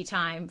tricky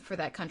time for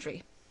that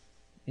country.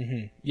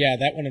 Mm-hmm. Yeah,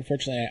 that one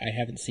unfortunately I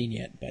haven't seen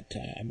yet, but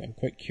I'm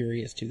quite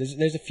curious too.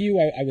 There's a few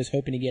I was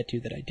hoping to get to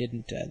that I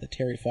didn't. The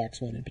Terry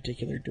Fox one in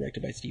particular,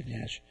 directed by Steve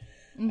Nash.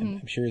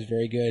 I'm sure is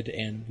very good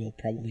and will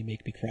probably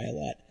make me cry a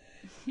lot.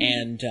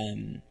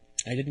 And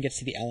I didn't get to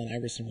see the Allen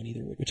Iverson one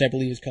either, which I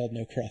believe is called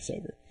No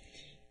Crossover.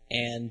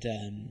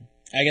 And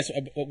I guess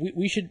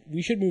we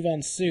should move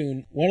on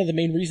soon. One of the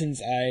main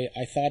reasons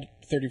I thought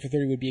 30 for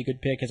 30 would be a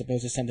good pick, as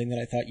opposed to something that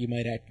I thought you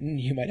might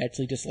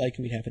actually dislike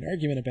and we'd have an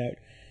argument about,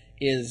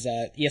 is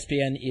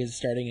ESPN is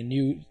starting a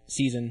new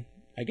season.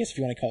 I guess if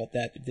you want to call it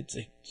that, it's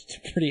a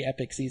pretty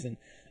epic season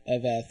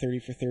of 30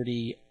 for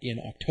 30 in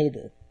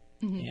October.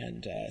 Mm-hmm.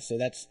 And so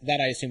that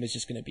I assume is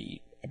just going to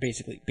be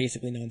basically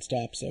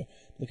nonstop. So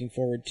looking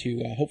forward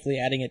to hopefully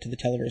adding it to the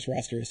Televerse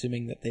roster,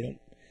 assuming that they don't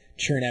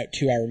churn out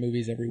 2-hour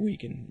movies every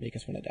week and make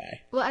us want to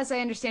die. Well, as I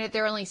understand it,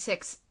 there are only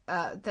 6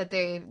 that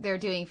they're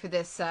doing for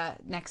this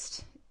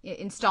next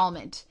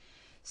installment.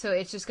 So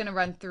it's just going to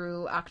run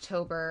through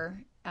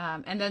October,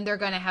 and then they're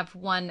going to have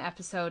 1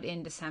 episode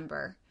in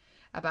December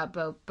about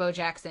Bo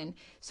Jackson.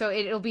 So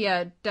it'll be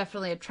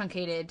definitely a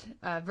truncated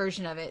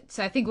version of it.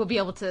 So I think we'll be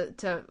able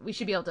we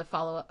should be able to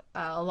follow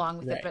along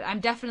with it. But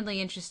I'm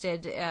definitely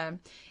interested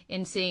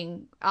in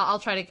seeing.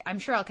 I'm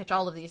sure I'll catch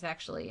all of these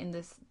actually in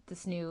this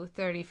new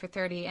 30 for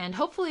 30. And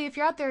hopefully, if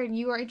you're out there and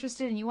you are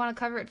interested and you want to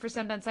cover it for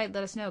Sound On Sight,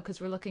 let us know, because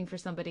we're looking for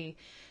somebody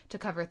to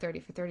cover 30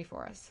 for 30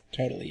 for us.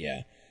 Totally,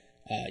 yeah.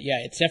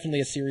 It's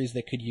definitely a series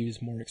that could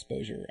use more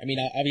exposure. I mean,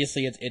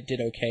 obviously it did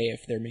okay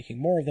if they're making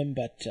more of them,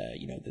 but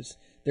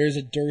there's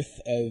a dearth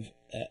of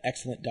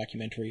excellent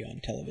documentary on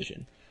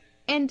television.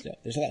 And so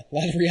there's a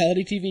lot of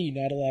reality TV,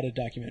 not a lot of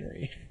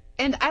documentary.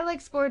 And I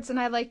like sports, and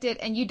I liked it,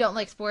 and you don't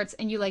like sports,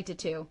 and you liked it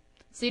too.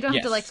 So you don't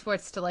have to like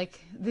sports to like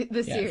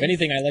the series. If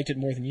anything, I liked it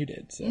more than you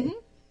did. So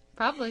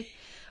probably.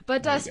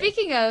 But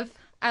speaking of,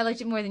 I liked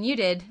it more than you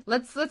did.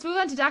 Let's move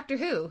on to Doctor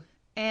Who,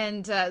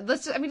 and I'm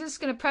just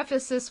going to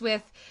preface this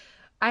with,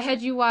 I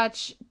had you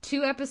watch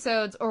 2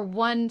 episodes or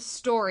 1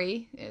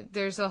 story.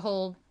 There's a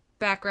whole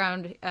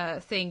background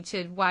thing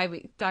to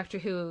why Doctor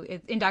Who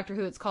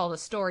it's called a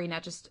story,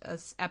 not just an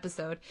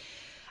episode.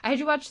 I had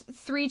you watch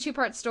 3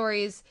 2-part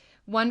stories,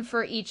 1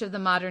 for each of the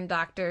modern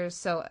Doctors,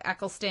 so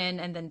Eccleston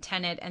and then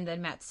Tennant and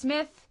then Matt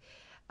Smith.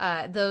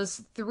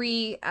 Those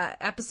 3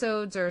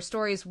 episodes or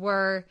stories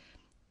were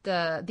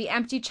the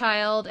Empty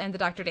Child and the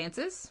Doctor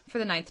Dances for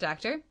the 9th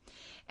Doctor,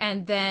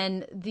 and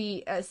then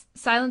the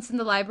Silence in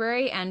the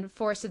Library and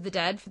Forest of the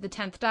Dead for the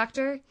 10th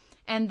Doctor,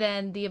 and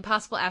then the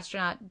Impossible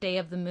Astronaut, Day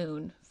of the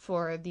Moon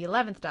for the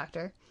 11th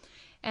Doctor.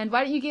 And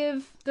why don't you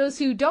give those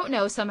who don't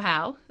know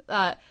somehow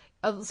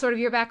sort of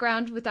your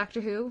background with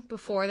Doctor Who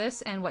before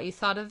this and what you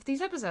thought of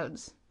these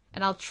episodes?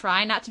 And I'll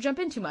try not to jump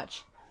in too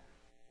much.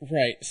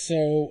 Right.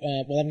 So,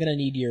 I'm going to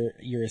need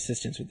your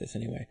assistance with this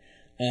anyway.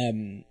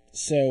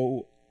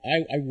 So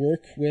I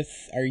work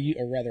with, I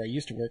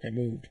used to work, I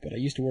moved, but I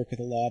used to work with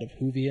a lot of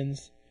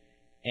Whovians,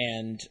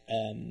 and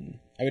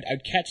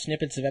I'd catch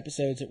snippets of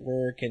episodes at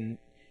work, and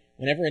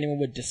whenever anyone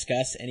would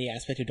discuss any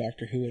aspect of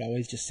Doctor Who, it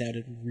always just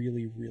sounded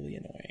really, really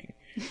annoying.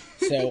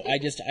 So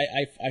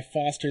I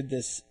fostered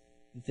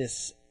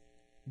this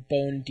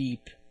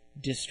bone-deep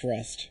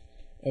distrust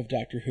of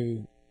Doctor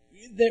Who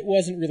that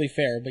wasn't really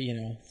fair, but,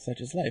 such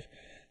is life.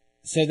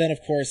 So then,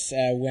 of course,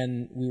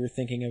 when we were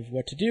thinking of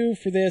what to do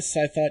for this,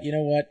 I thought, you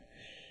know what?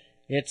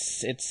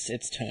 It's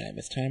time.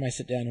 It's time I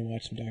sit down and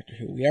watch some Doctor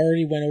Who. We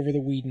already went over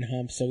the Whedon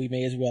hump, so we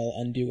may as well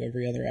undo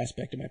every other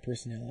aspect of my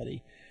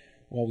personality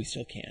while we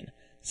still can.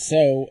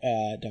 So,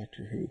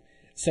 Doctor Who.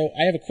 So,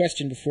 I have a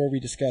question before we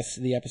discuss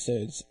the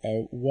episodes.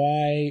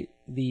 Why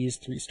these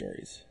 3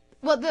 stories?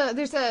 Well,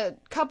 there's a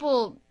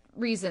couple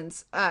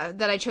reasons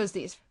that I chose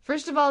these.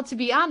 First of all, to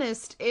be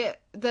honest, the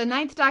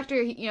 9th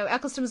Doctor,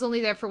 Eccleston was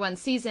only there for 1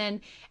 season,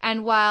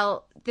 and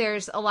while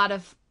there's a lot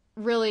of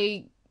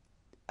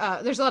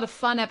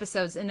fun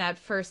episodes in that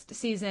first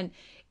season,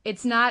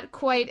 it's not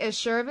quite as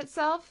sure of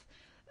itself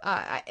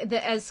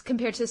as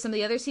compared to some of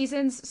the other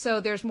seasons. So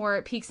there's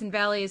more peaks and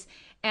valleys,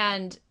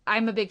 and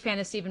I'm a big fan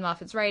of Stephen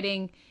Moffat's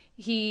writing.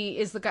 He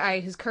is the guy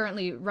who's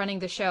currently running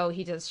the show.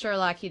 He does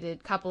Sherlock, he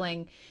did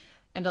Coupling,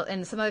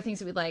 and some other things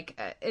that we like.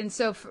 And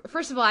so,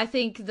 first of all, I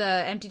think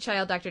the Empty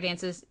Child Doctor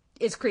Dances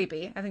is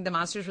creepy. I think the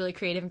monster is really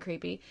creative and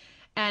creepy.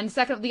 And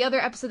second, the other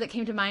episode that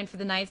came to mind for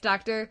the 9th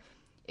Doctor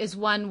is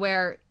one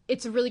where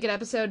it's a really good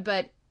episode,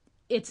 but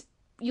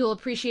you'll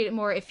appreciate it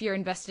more if you're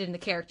invested in the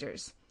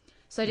characters.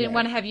 So I didn't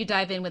want to have you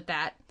dive in with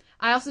that.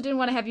 I also didn't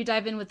want to have you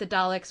dive in with the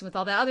Daleks and with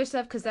all that other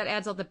stuff, because that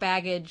adds all the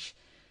baggage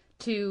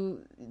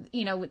to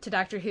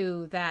Doctor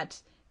Who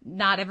that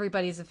not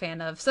everybody's a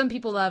fan of. Some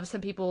people love,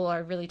 some people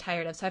are really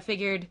tired of. So I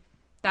figured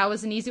that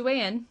was an easy way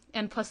in.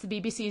 And plus the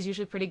BBC is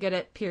usually pretty good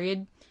at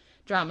period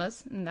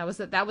dramas, and that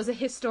was a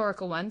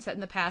historical one set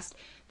in the past.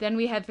 Then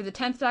we had for the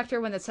 10th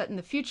Doctor one that's set in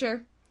the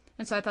future,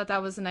 and so I thought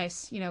that was a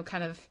nice,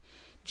 kind of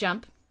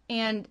jump.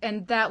 And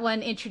that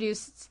one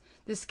introduced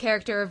this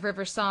character of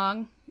River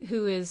Song,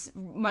 who is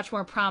much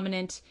more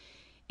prominent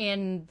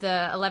in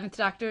the 11th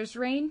Doctor's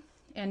reign.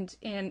 And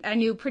I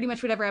knew pretty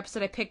much whatever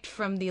episode I picked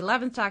from the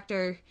 11th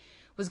Doctor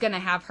was going to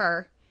have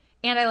her.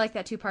 And I like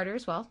that 2-parter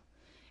as well.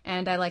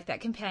 And I like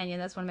that companion.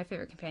 That's one of my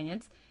favorite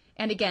companions.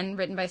 And again,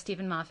 written by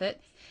Stephen Moffat.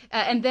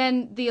 And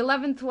then the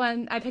 11th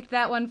one, I picked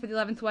that one for the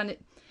 11th one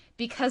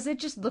because it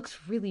just looks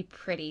really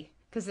pretty.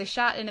 Because they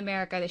shot in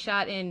America, they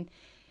shot in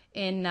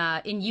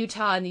in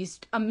Utah and these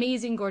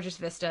amazing, gorgeous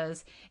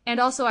vistas. And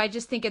also, I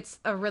just think it's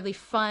a really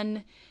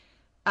fun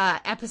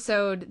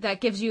episode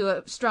that gives you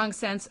a strong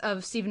sense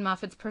of Stephen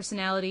Moffat's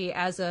personality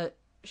as a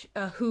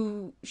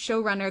Who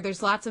showrunner.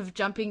 There's lots of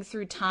jumping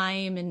through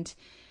time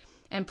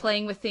and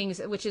playing with things,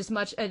 which is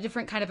much a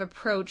different kind of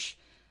approach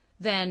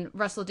than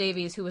Russell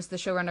Davies, who was the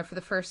showrunner for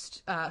the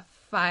first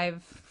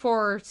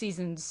 4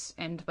 seasons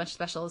and a bunch of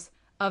specials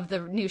of the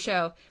new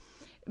show.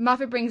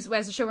 Moffat brings,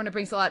 as a showrunner,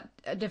 brings a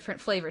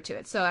different flavor to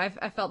it. So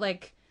I felt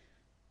like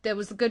that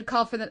was a good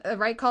call for the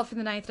right call for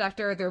the 9th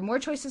Doctor. There were more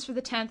choices for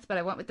the 10th, but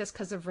I went with this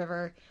because of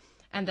River.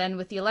 And then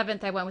with the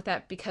 11th, I went with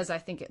that because I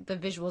think the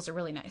visuals are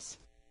really nice.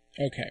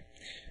 Okay.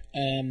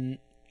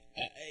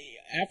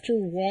 After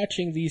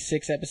watching these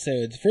 6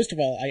 episodes, first of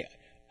all,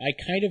 I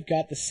kind of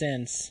got the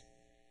sense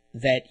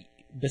that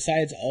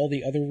besides all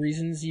the other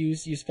reasons you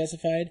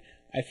specified,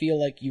 I feel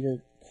like you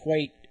were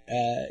quite,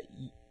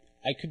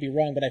 I could be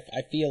wrong, but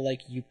I feel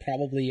like you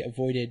probably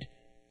avoided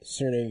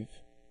sort of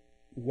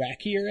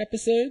wackier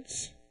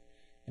episodes.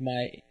 Am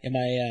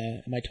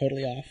I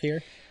totally off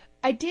here?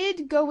 I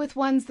did go with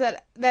ones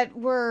that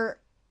were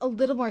a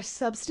little more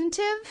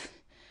substantive.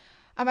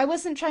 I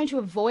wasn't trying to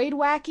avoid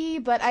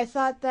wacky, but I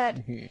thought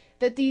that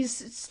that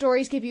these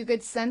stories give you a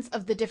good sense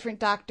of the different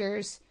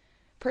Doctors'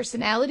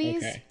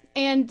 personalities. Okay.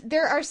 And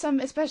there are some,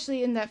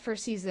 especially in that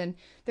first season,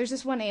 there's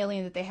this one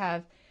alien that they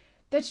have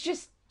that's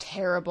just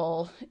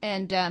terrible.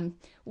 And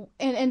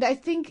I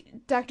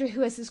think Doctor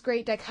Who has this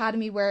great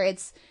dichotomy where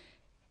it's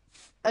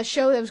a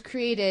show that was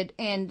created,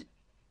 and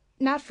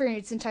not for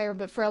its entire,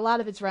 but for a lot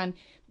of its run,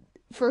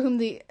 for whom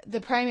the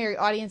primary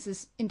audience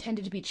is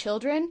intended to be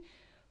children,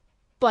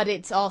 but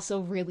it's also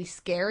really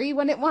scary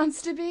when it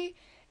wants to be.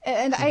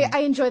 And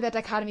I enjoy that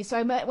dichotomy, so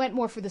I went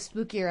more for the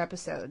spookier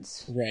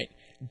episodes. Right.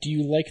 Do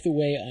you like the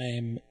way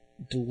I'm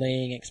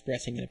delaying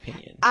expressing an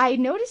opinion? I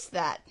noticed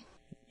that.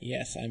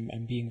 Yes,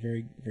 I'm being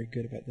very, very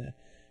good about that.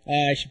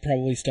 I should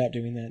probably stop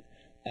doing that.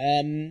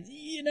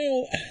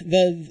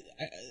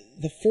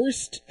 The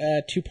first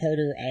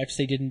 2-parter I have to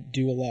say didn't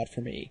do a lot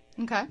for me.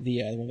 Okay.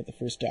 The one with the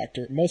first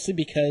Doctor, mostly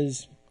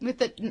because with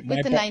the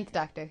 9th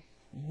Doctor.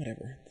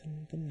 Whatever,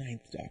 the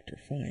 9th Doctor,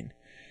 fine.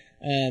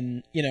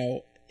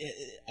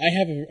 I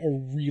have a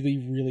really,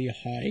 really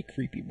high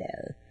creepy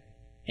bar,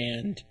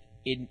 and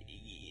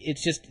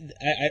it's just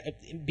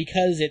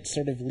because it's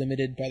sort of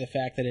limited by the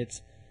fact that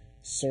it's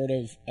sort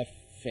of a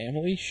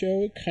family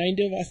show, kind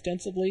of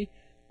ostensibly,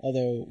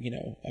 although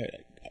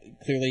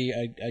clearly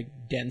a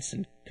dense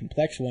and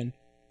complex one.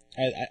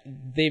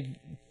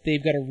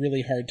 They've got a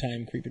really hard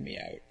time creeping me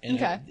out, and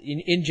okay.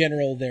 In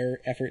general, their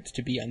efforts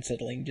to be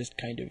unsettling just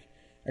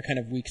are kind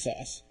of weak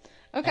sauce.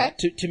 Okay.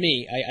 To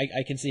me,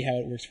 I can see how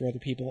it works for other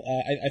people.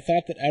 I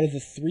thought that out of the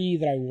 3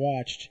 that I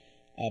watched,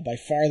 by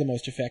far the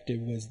most effective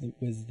was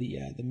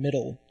the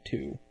middle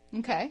 2.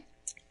 Okay.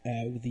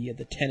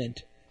 The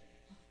Tenant.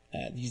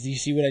 You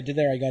see what I did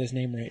there? I got his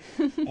name right.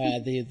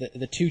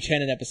 The 2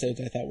 Tenant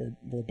episodes I thought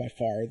were by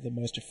far the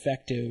most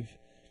effective.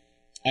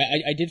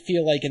 I did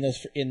feel like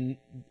in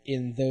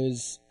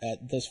those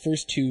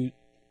first 2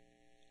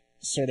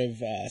 sort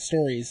of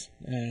stories,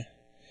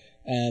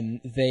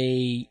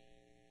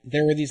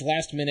 there were these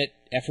last-minute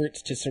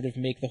efforts to sort of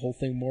make the whole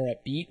thing more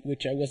upbeat,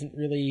 which I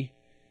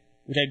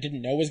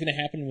didn't know was going to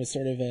happen, was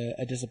sort of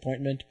a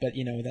disappointment, but,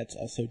 that's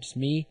also just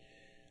me.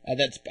 I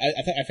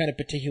found it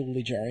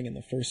particularly jarring in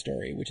the first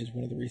story, which is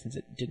one of the reasons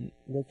it didn't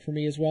work for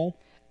me as well.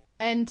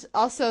 And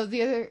also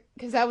the other,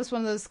 because that was one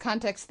of those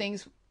context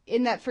things,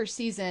 in that first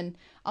season,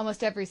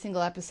 almost every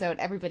single episode,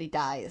 everybody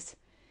dies,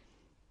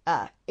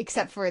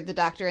 except for the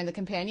Doctor and the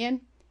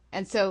companion.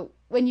 And so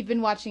when you've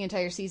been watching an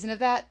entire season of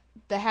that,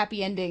 the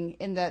happy ending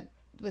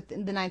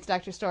within the 9th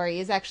Doctor story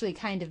is actually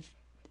kind of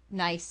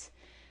nice.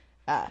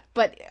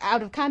 But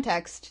out of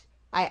context,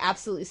 I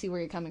absolutely see where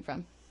you're coming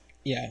from.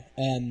 Yeah.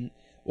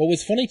 What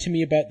was funny to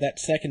me about that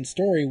second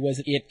story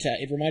was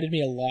it reminded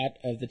me a lot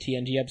of the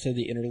TNG episode,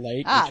 The Inner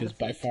Light, which is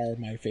by far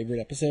my favorite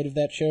episode of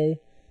that show.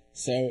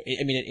 So,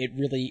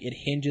 it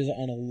hinges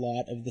on a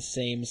lot of the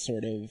same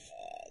sort of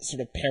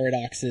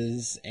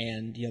paradoxes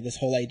and, this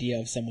whole idea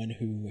of someone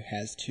who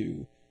has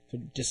to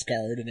sort of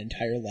discard an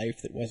entire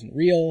life that wasn't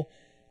real.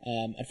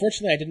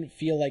 Unfortunately, I didn't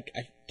feel like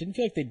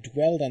they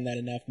dwelled on that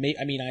enough.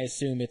 I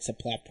assume it's a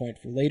plot point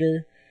for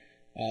later.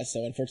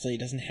 So unfortunately,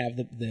 it doesn't have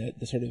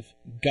the sort of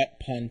gut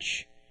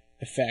punch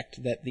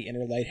effect that The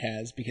Inner Light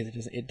has, because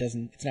it's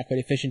not quite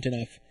efficient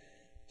enough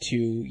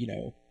to,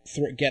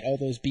 get all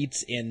those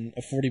beats in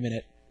a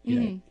 40-minute,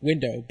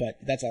 window, but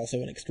that's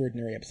also an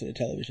extraordinary episode of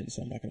television,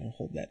 so I'm not going to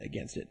hold that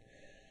against it.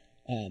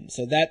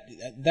 So that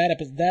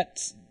episode,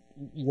 that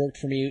worked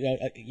for me,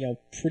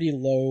 pretty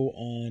low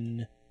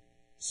on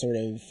sort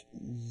of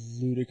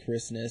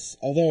ludicrousness,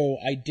 although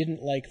I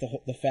didn't like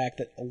the fact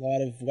that a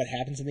lot of what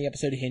happens in the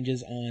episode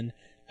hinges on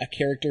a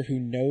character who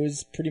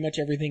knows pretty much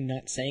everything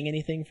not saying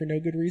anything for no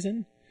good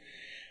reason.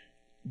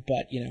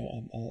 But,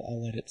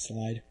 I'll let it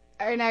slide.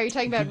 All right, now are you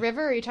talking about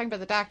River, or are you talking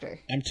about the Doctor?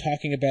 I'm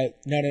talking about...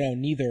 No,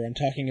 neither. I'm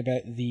talking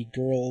about the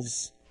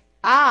girl's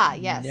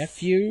yes.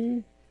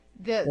 nephew?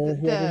 or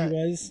whoever he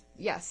was.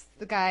 Yes,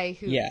 the guy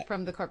who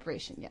from the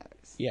corporation. Yeah.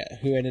 Yeah,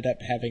 who ended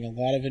up having a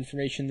lot of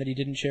information that he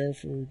didn't share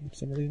for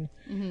some reason.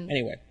 Mm-hmm.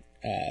 Anyway,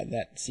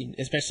 that seemed,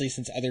 especially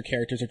since other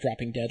characters are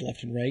dropping dead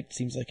left and right,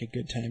 seems like a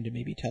good time to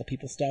maybe tell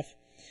people stuff.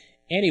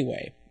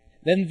 Anyway,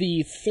 then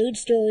the third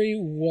story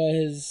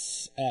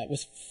was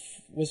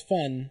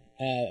fun.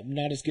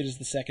 Not as good as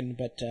the second,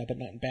 but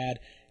not bad.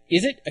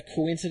 Is it a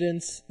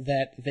coincidence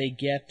that they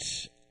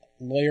get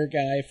lawyer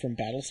guy from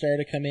Battlestar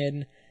to come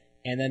in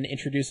and then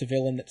introduce a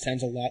villain that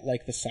sounds a lot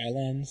like the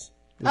Cylons?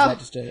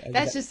 That's just a is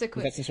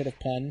that some sort of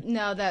pun?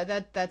 No,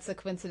 that's a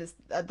coincidence.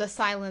 The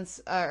Cylons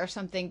are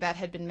something that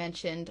had been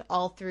mentioned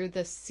all through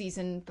the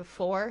season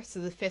before, so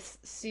the 5th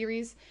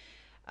series.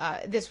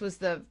 This was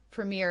the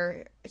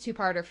premiere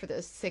 2-parter for the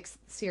 6th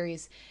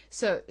series.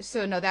 So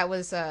no, that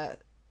was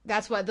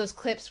that's what those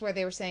clips where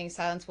they were saying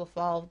Silence will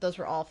fall. Those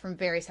were all from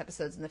various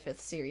episodes in the 5th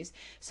series.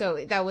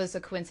 So that was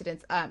a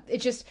coincidence.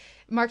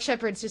 Mark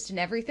Sheppard's just in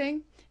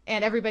everything,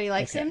 and everybody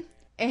likes him,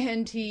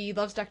 and he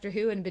loves Doctor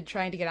Who and been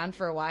trying to get on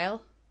for a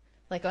while.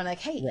 Like going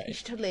hey, you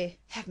should totally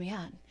have me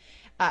on.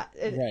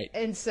 Right.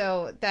 And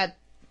so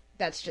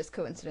that's just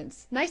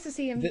coincidence. Nice to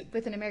see him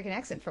with an American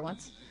accent for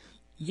once.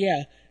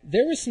 Yeah,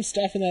 there was some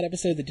stuff in that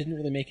episode that didn't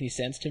really make any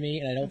sense to me,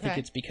 and I don't think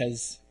it's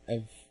because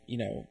of,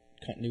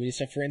 continuity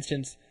stuff. For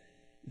instance,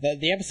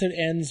 the episode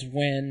ends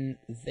when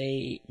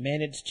they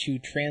manage to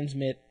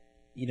transmit,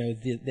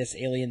 this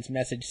alien's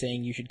message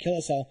saying you should kill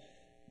us all,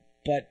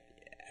 but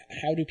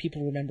how do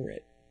people remember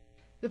it?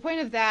 The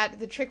point of that,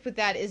 the trick with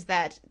that is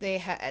that they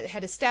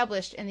had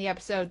established in the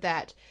episode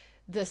that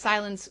the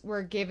Cylons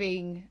were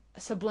giving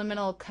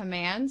subliminal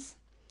commands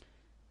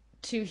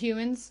to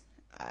humans,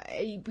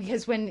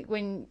 because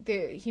when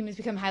the humans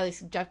become highly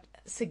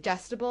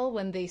suggestible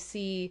when they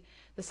see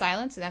the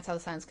Cylons, and that's how the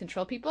Cylons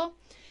control people.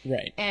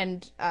 Right.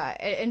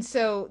 And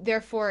so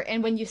therefore,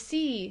 and when you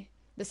see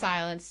the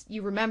Cylons,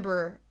 you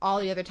remember all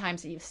the other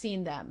times that you've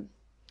seen them.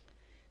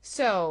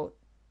 So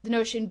the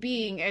notion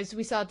being, as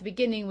we saw at the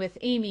beginning with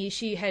Amy,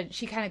 she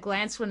kind of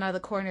glanced one out of the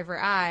corner of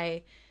her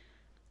eye,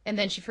 and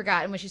then she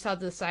forgot. And when she saw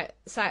the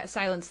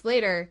Cylons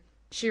later,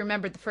 she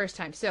remembered the first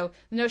time. So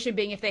the notion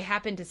being, if they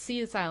happen to see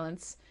the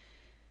Cylons,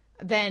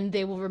 then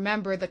they will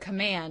remember the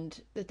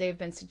command that they've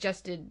been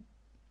suggested,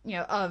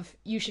 of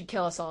you should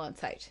kill us all on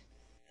sight.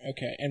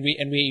 Okay, and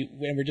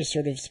we're just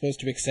sort of supposed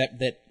to accept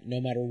that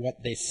no matter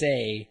what they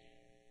say,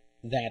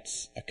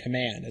 that's a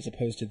command, as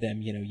opposed to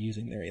them,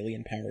 using their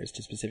alien powers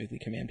to specifically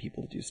command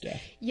people to do stuff.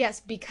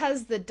 Yes,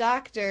 because the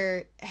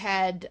Doctor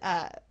had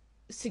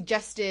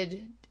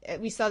suggested,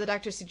 we saw the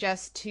Doctor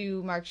suggest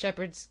to Mark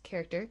Sheppard's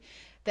character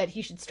that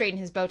he should straighten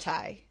his bow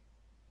tie.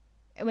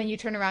 And when you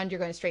turn around, you're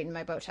going to straighten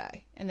my bow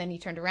tie. And then he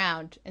turned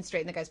around and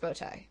straightened the guy's bow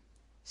tie.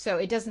 So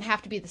it doesn't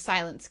have to be the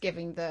Cylons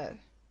giving the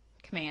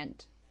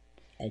command.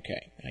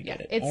 Okay, I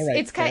get it.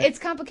 It's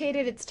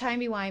complicated. It's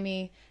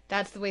timey-wimey.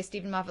 That's the way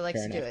Stephen Moffat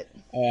likes to do it.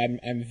 Oh,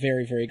 I'm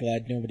very, very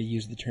glad nobody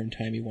used the term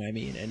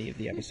timey-wimey in any of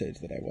the episodes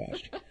that I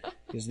watched,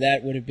 because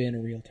that would have been a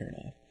real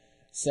turnoff.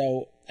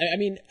 So, I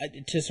mean,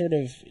 to sort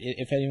of,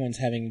 if anyone's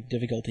having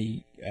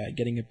difficulty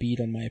getting a beat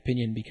on my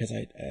opinion because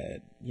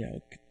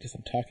because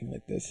I'm talking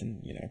like this,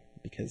 and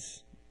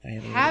because I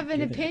have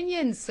an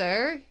opinion,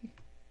 sir.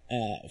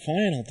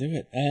 Fine, I'll do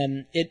it.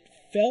 It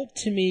felt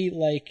to me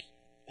like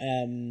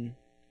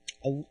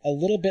a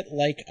little bit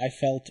like I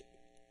felt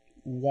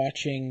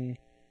watching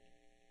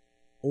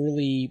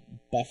early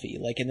Buffy,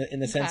 like in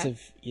the sense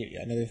of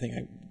another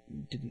thing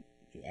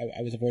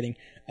I was avoiding,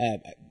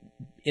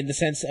 in the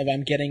sense of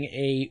I'm getting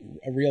a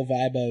real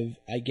vibe of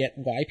I get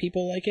why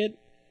people like it.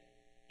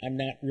 I'm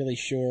not really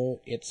sure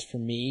it's for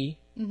me.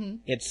 Mm-hmm.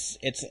 It's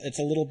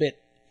a little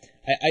bit.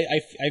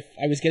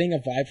 I was getting a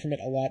vibe from it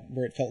a lot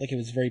where it felt like it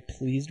was very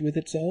pleased with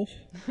itself.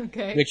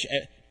 Okay. Which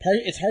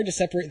it's hard to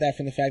separate that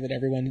from the fact that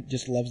everyone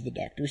just loves the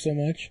Doctor so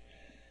much.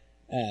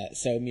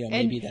 So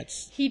maybe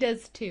that's he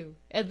does too.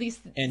 At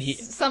least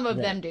some of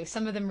them do.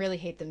 Some of them really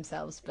hate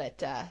themselves,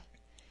 but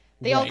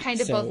they all kind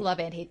of both love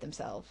and hate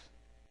themselves.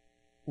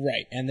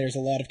 Right, and there's a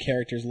lot of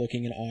characters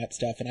looking and awe at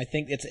stuff, and I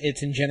think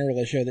it's in general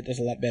a show that does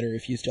a lot better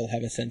if you still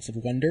have a sense of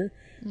wonder,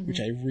 which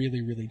I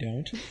really, really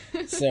don't.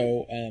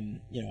 So,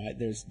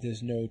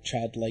 there's no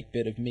childlike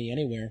bit of me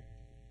anywhere.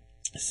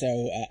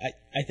 So,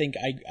 I think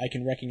I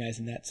can recognize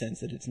in that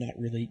sense that it's not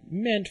really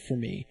meant for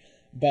me,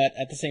 but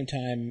at the same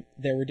time,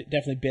 there were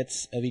definitely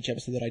bits of each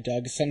episode that I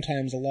dug,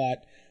 sometimes a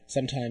lot,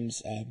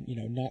 sometimes,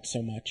 not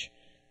so much.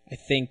 I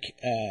think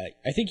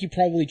you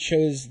probably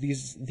chose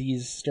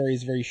these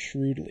stories very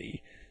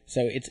shrewdly.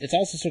 So it's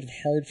also sort of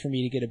hard for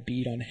me to get a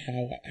beat on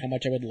how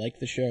much I would like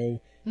the show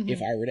if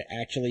I were to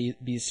actually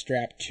be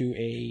strapped to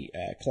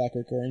a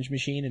Clockwork Orange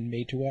machine and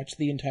made to watch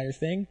the entire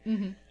thing.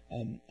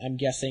 Mm-hmm. I'm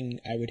guessing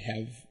I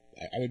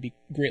would be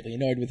greatly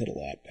annoyed with it a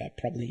lot,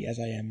 probably as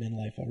I am in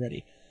life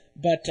already.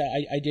 But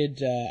I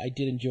did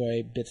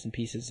enjoy bits and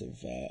pieces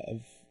of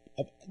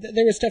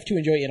there was stuff to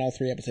enjoy in all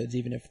 3 episodes,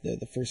 even if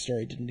the first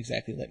story didn't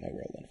exactly light my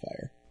world on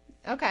fire.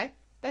 Okay,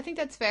 I think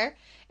that's fair,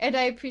 and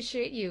I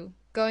appreciate you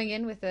going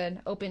in with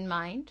an open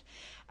mind.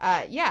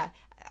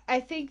 I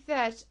think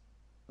that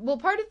Well,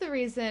 part of the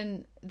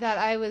reason that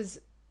I was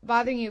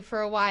bothering you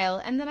for a while,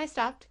 and then I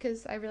stopped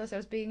because I realized I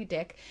was being a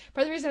dick.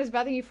 Part of the reason I was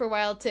bothering you for a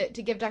while to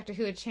give Doctor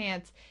Who a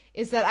chance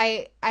is that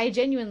I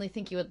genuinely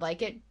think you would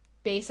like it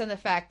based on the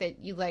fact that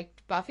you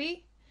liked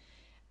Buffy.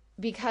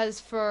 Because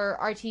for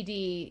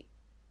RTD,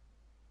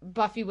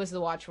 Buffy was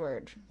the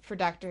watchword for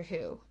Doctor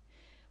Who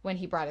when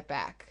he brought it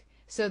back.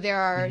 So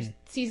there are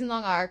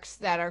season-long arcs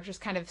that are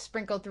just kind of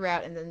sprinkled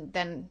throughout and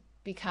then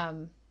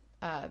become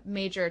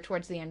major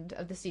towards the end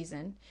of the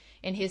season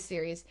in his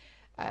series.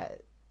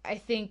 I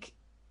think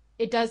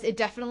it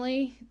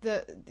definitely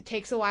it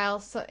takes a while,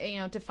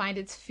 to find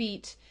its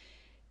feet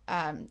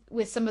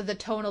with some of the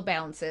tonal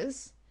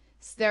balances.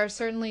 So there are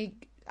certainly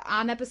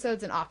on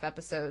episodes and off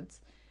episodes.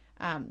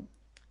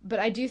 But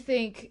I do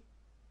think,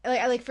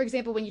 like for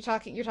example, when you're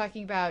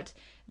talking about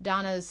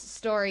Donna's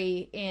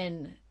story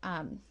in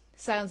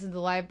Silence in the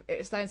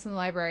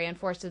Library and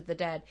Forest of the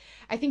Dead,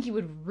 I think you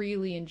would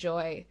really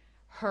enjoy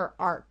her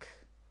arc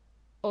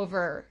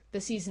over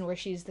the season where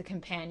she's the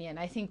companion.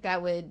 I think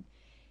that would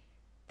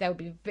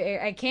be very.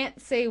 I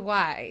can't say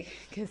why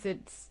because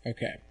it's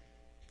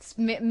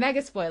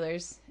mega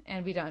spoilers,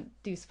 and we don't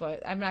do spoil.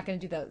 I'm not going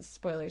to do those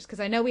spoilers because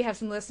I know we have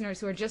some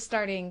listeners who are just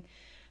starting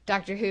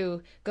Doctor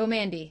Who. Go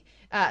Mandy.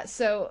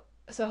 So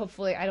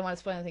hopefully I don't want to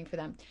spoil anything for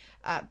them.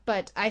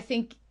 But I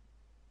think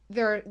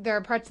there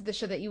are parts of the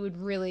show that you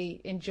would really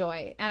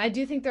enjoy, and I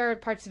do think there are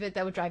parts of it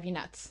that would drive you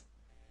nuts.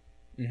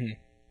 Mm-hmm.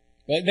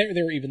 Well,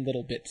 there were even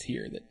little bits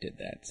here that did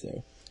that.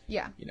 So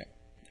yeah,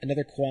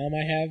 another qualm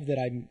I have that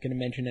I'm going to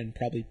mention and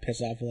probably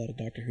piss off a lot of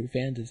Doctor Who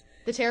fans is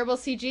the terrible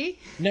CG.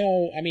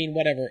 No, I mean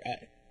whatever.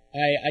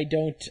 I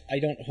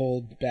don't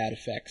hold bad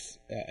effects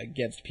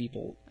against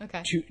people. Okay.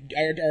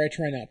 Or I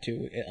try not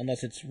to,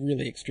 unless it's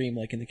really extreme,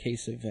 like in the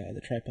case of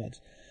the tripods.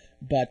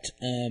 But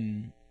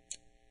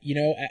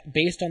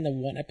based on the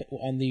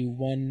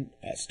one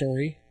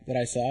story that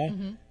I saw,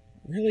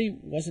 really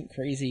wasn't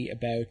crazy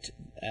about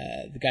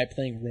the guy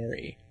playing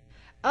Rory.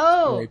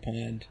 Oh, Rory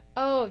Pond.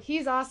 Oh,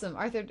 he's awesome,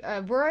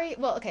 Arthur. Rory.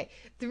 Well, okay.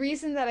 The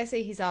reason that I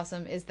say he's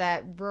awesome is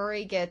that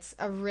Rory gets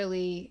a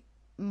really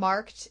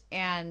marked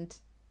and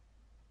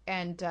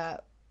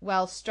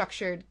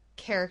well-structured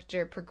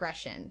character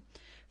progression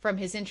from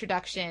his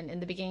introduction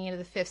in the beginning of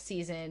the 5th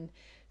season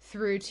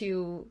through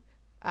to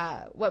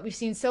what we've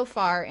seen so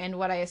far and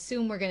what I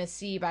assume we're going to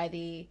see by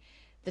the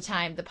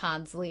time the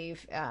Ponds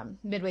leave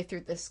midway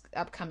through this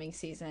upcoming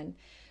season.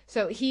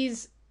 So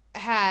he's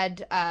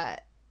had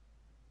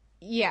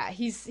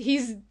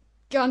he's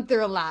gone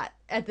through a lot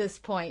at this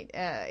point,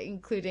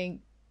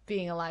 including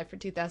being alive for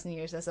 2,000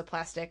 years as a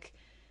plastic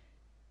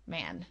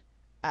man.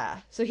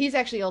 So he's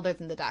actually older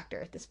than the Doctor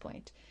at this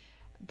point,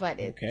 but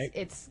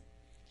it's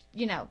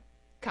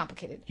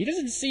complicated. He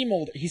doesn't seem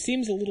older. He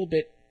seems a little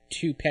bit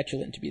too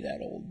petulant to be that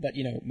old, but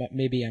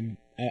maybe I'm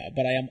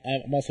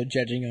also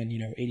judging on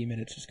 80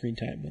 minutes of screen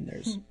time when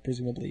there's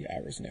presumably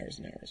hours and hours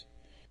and hours.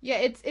 Yeah,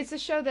 it's a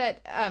show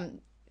that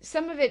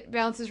some of it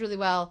balances really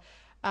well.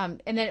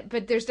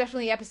 But there's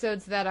definitely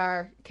episodes that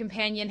are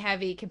companion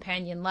heavy,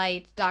 companion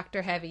light,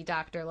 Doctor heavy,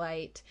 Doctor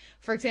light.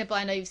 For example,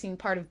 I know you've seen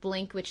part of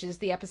Blink, which is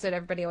the episode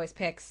everybody always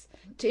picks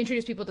to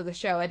introduce people to the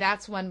show, and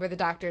that's one where the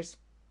Doctor's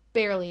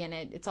barely in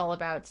it. It's all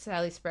about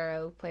Sally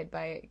Sparrow, played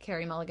by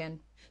Carey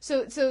Mulligan.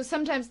 So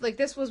sometimes, like,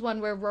 this was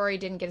one where Rory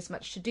didn't get as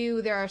much to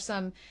do. There are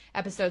some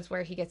episodes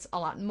where he gets a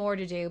lot more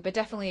to do, but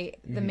definitely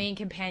the main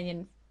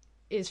companion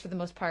is, for the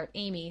most part,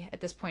 Amy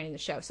at this point in the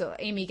show. So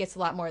Amy gets a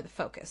lot more of the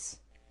focus.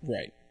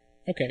 Right.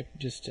 Okay,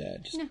 just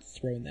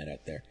throwing that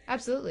out there.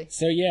 Absolutely.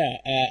 So yeah,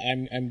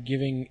 I'm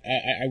giving.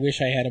 I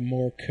wish I had a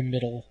more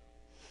committal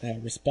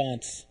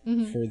response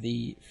for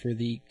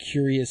the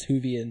curious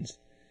Whovians.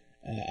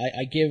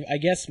 I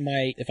guess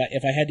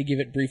if I had to give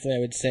it briefly, I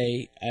would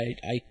say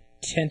I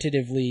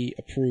tentatively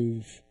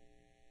approve.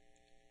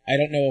 I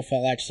don't know if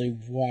I'll actually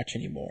watch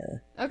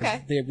anymore.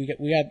 Okay.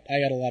 I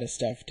got a lot of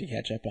stuff to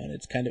catch up on.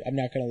 It's kind of, I'm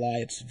not gonna lie,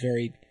 it's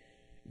very,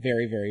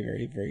 very, very,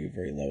 very, very,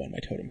 very low on my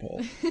totem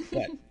pole.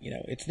 But,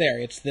 it's there.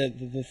 It's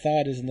the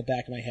thought is in the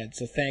back of my head.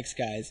 So thanks,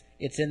 guys.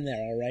 It's in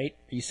there, all right?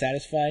 Are you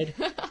satisfied?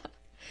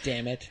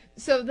 Damn it.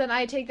 So then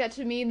I take that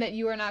to mean that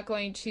you are not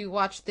going to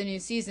watch the new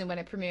season when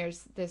it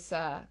premieres this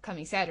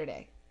coming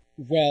Saturday.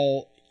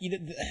 Well,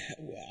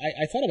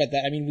 I thought about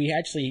that. I mean, we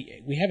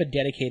have a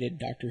dedicated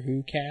Doctor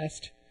Who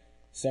cast.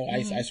 So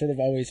I sort of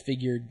always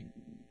figured,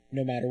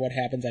 no matter what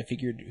happens, I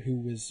figured Who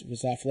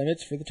was off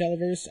limits for the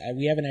Televerse.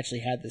 We haven't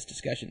actually had this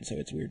discussion, so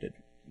it's weird to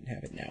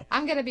have it now.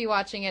 I'm going to be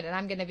watching it, and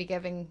I'm going to be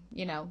giving,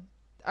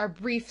 our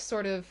brief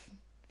sort of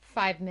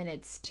 5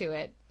 minutes to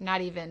it.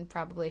 Not even,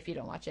 probably, if you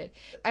don't watch it.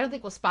 I don't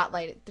think we'll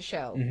spotlight the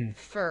show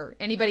for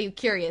anybody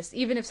curious.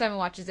 Even if Simon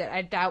watches it,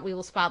 I doubt we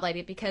will spotlight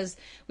it because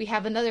we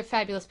have another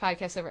fabulous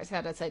podcast over at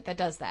Side that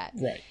does that.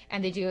 Right.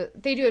 And they do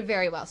it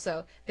very well,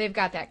 so they've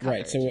got that covered.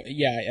 Right, so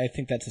yeah, I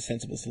think that's a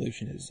sensible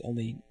solution, is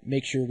only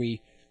make sure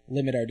we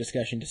limit our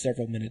discussion to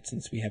several minutes,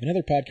 since we have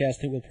another podcast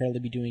that will probably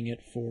be doing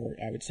it for,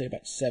 I would say,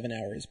 about 7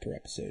 hours per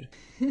episode.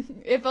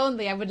 If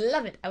only. I would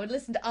love it. I would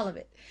listen to all of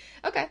it.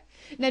 Okay.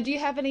 Now, do you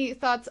have any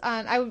thoughts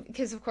on...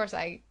 because, of course,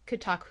 I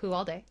could talk Who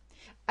all day.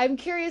 I'm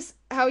curious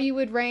how you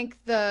would rank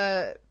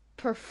the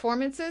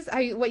performances,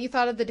 what you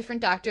thought of the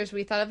different doctors, what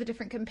you thought of the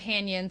different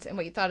companions, and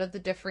what you thought of the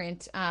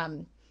different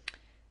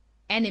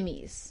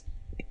enemies.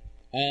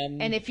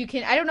 And if you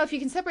can, I don't know if you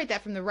can separate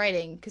that from the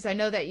writing, because I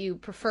know that you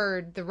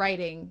preferred the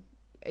writing.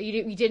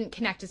 You didn't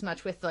connect as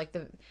much with like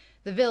the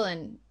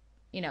villain,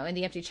 in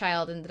The Empty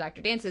Child and the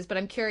Dr. Dances, but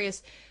I'm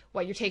curious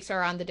what your takes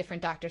are on the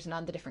different doctors and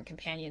on the different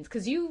companions,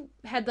 because you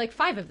had like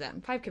 5 of them,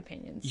 5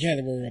 companions. Yeah,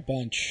 there were a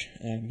bunch.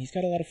 He's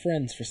got a lot of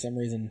friends for some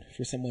reason,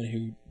 for someone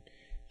who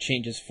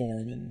changes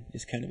form and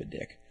is kind of a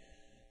dick.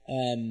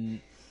 I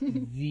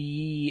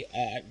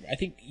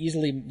think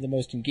easily the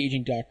most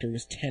engaging doctor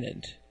was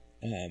Tennant.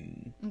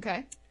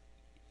 Okay.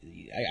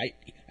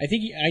 I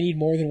think I need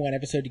more than one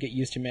episode to get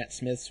used to Matt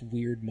Smith's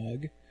weird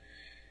mug.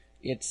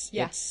 It's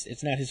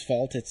not his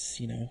fault. It's,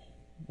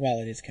 well,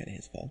 it is kind of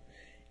his fault.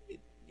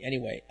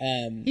 Anyway,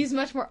 he's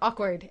much more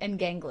awkward and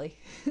gangly.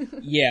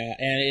 Yeah,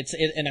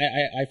 and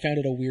I found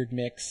it a weird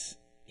mix,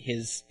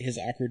 his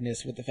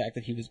awkwardness with the fact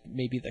that he was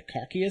maybe the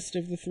cockiest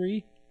of the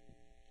 3,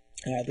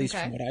 at least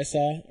from what I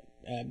saw.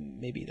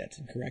 Maybe that's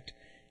incorrect.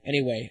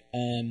 Anyway,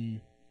 out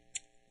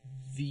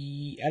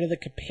of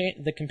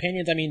the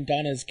companions, I mean,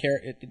 Donna's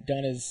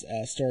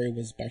story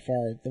was by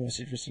far the most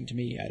interesting to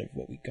me out of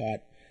what we got.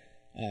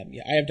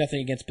 I have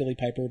nothing against Billie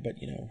Piper, but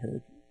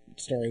her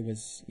story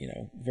was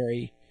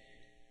very.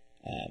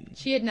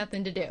 She had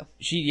nothing to do.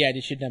 She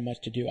didn't have much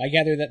to do. I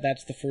gather that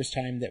that's the first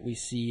time that we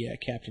see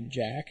Captain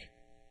Jack.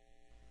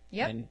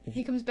 Yep,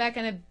 he comes back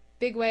in a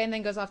big way and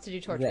then goes off to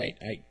do torture. Right,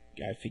 I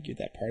figured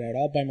that part out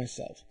all by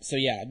myself. So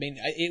yeah, I mean,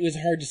 it was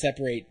hard to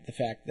separate the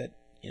fact that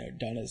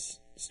Donna's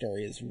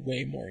story is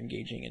way more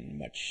engaging and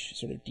much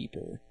sort of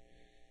deeper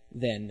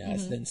than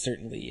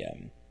certainly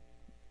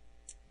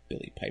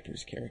Billie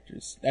Piper's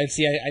characters. I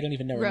don't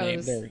even know her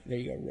name. There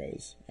you go,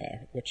 Rose.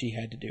 What she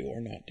had to do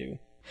or not do.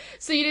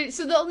 So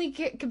the only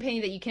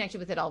companion that you connected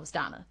with at all was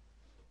Donna,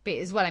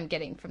 is what I'm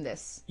getting from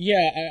this.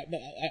 Yeah,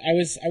 I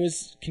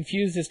was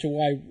confused as to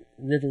why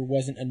River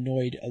wasn't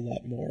annoyed a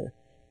lot more,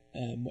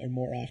 and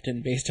more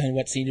often based on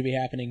what seemed to be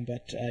happening.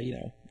 But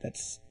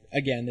that's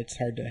again, it's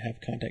hard to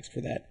have context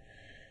for that.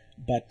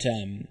 But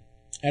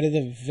out of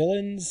the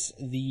villains,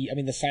 the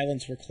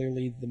Silents were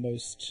clearly the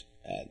most.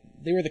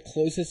 They were the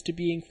closest to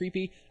being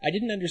creepy. I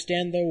didn't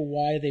understand though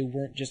why they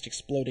weren't just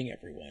exploding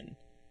everyone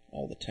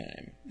all the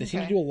time. They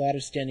seem to do a lot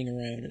of standing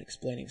around and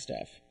explaining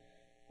stuff,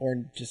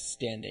 or just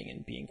standing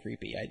and being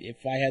creepy.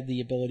 If I had the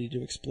ability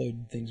to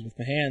explode things with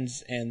my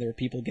hands and there were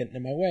people getting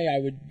in my way, I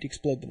would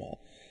explode them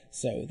all.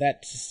 So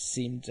that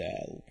seemed,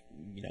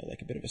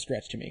 like a bit of a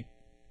stretch to me.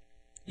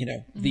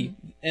 The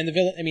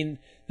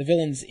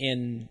villains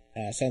in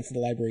Silence in the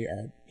Library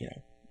are,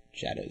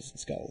 shadows and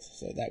skulls.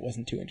 So that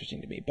wasn't too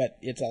interesting to me. But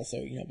it's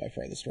also, by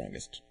far the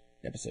strongest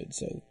episode.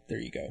 So there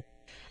you go.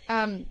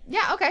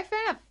 Yeah. Okay.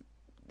 Fair enough.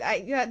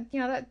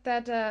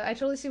 I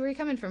totally see where you're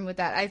coming from with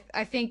that.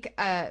 I think,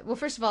 well,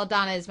 first of all,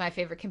 Donna is my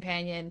favorite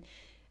companion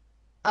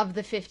of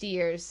the 50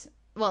 years.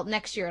 Well,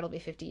 next year it'll be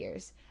 50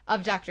 years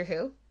of Doctor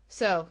Who.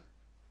 So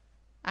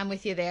I'm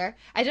with you there.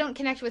 I don't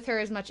connect with her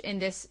as much in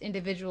this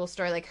individual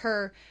story. Like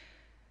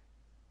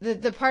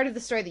the part of the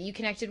story that you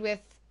connected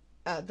with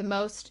the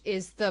most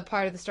is the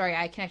part of the story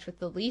I connect with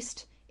the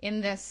least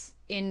in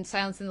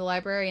Silence in the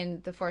Library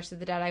and The Forest of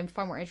the Dead. I'm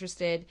far more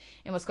interested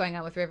in what's going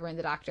on with River and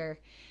the Doctor.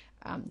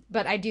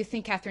 But I do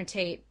think Catherine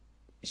Tate,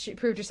 she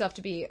proved herself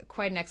to be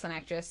quite an excellent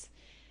actress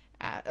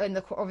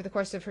over the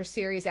course of her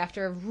series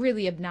after a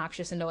really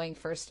obnoxious, annoying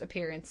first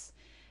appearance.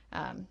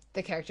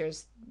 The character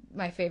is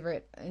my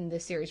favorite in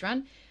this series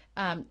run.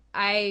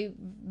 I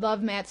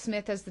love Matt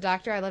Smith as the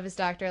Doctor. I love his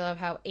Doctor. I love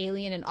how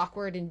alien and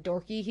awkward and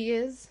dorky he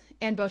is.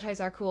 And bow ties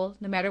are cool,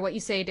 no matter what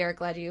you say, Derek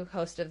Gladue,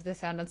 host of the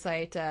Sound on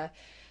Sight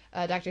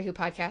Doctor Who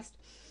podcast.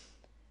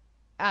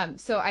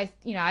 So I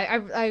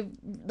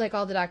like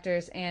all the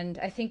Doctors, and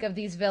I think of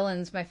these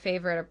villains, my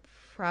favorite are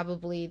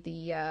probably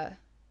the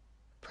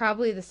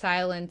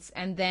Silence,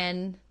 and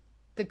then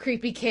the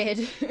creepy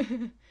kid,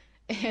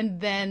 and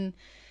then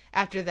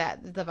after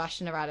that the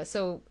Vashta Nerada.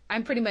 So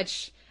I'm pretty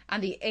much on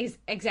the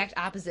exact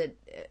opposite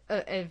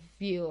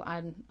view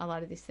on a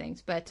lot of these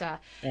things. But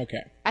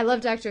okay, I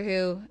love Doctor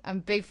Who. I'm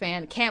a big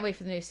fan. Can't wait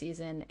for the new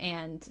season,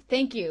 and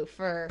thank you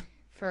for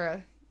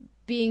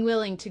being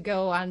willing to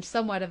go on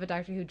somewhat of a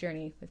Doctor Who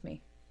journey with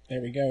me.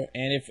 There we go.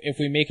 And if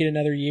we make it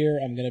another year,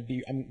 I'm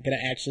gonna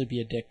actually be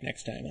a dick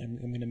next time.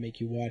 I'm gonna make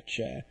you watch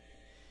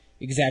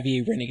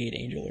Xavier Renegade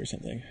Angel or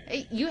something.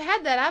 Hey, you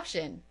had that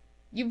option.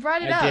 You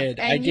brought it up.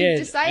 I did. You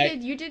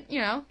decided you did.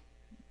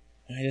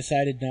 I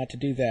decided not to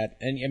do that,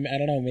 and I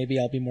don't know. Maybe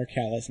I'll be more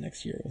callous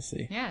next year. We'll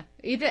see. Yeah.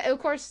 Of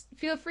course,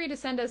 feel free to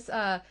send us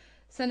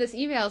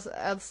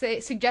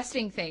emails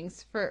suggesting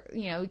things for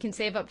we can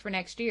save up for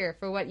next year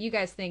for what you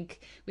guys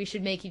think we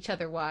should make each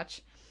other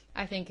watch.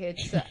 I think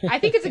it's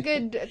a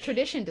good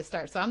tradition to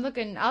start. So I'll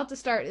have to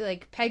start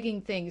like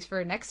pegging things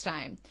for next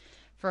time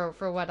for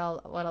what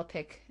I'll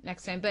pick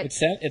next time. But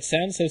it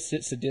sounds so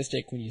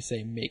sadistic when you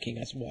say making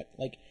us what,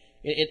 like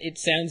it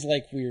sounds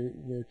like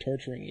we're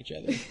torturing each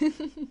other.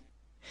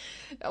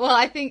 Well,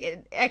 I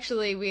think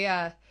actually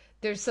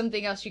there's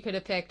something else you could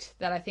have picked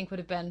that I think would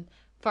have been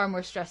far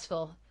more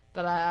stressful.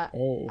 But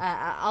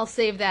I'll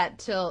save that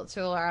till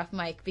we're off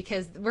mic,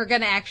 because we're going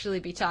to actually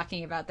be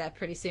talking about that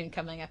pretty soon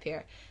coming up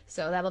here.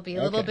 So that'll be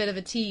a little bit of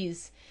a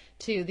tease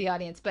to the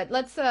audience. But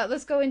let's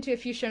go into a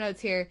few show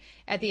notes here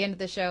at the end of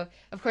the show.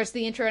 Of course,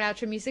 the intro and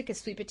outro music is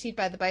Sweet Petite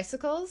by the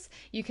Bicycles.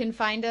 You can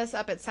find us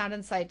up at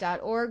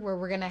soundandsight.org, where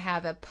we're going to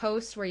have a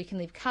post where you can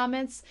leave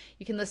comments.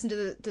 You can listen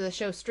to the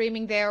show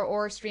streaming there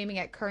or streaming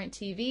at Current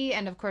TV.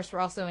 And of course, we're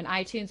also in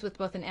iTunes with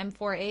both an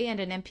M4A and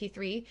an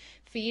MP3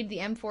 feed. The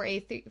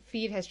M4A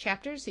feed has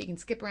chapters, so you can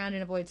skip around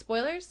and avoid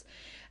spoilers.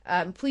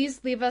 Please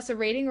leave us a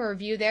rating or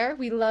review there.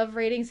 We love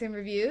ratings and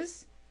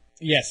reviews.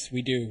 Yes,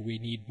 we do. We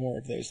need more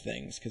of those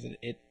things, because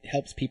it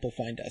helps people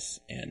find us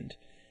and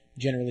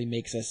generally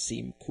makes us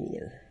seem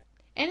cooler.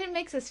 And it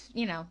makes us,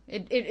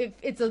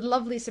 it's a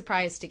lovely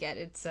surprise to get.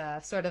 It's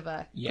sort of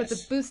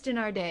puts a boost in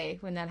our day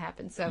when that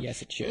happens. So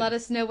yes, it should. Let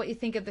us know what you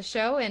think of the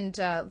show, and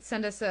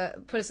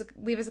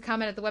leave us a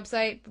comment at the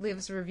website, leave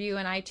us a review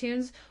on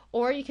iTunes,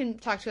 or you can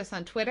talk to us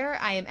on Twitter.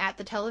 I am at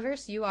the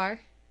Televerse. You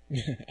are?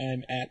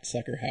 I'm at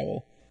Sucker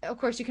Howell. Of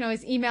course, you can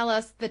always email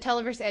us,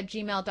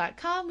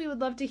 theteleverse@gmail.com. We would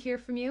love to hear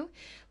from you.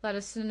 Let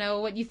us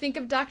know what you think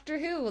of Doctor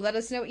Who. Let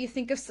us know what you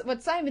think of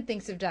what Simon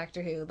thinks of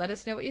Doctor Who. Let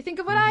us know what you think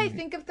of what I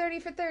think of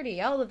 30 for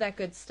 30. All of that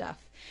good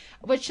stuff.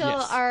 What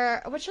shall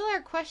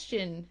our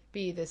question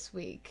be this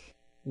week?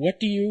 What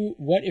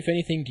if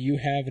anything, do you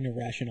have an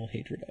irrational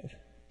hatred of?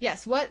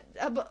 Yes. Well,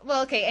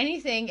 okay,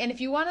 anything. And if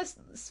you want to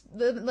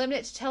limit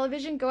it to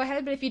television, go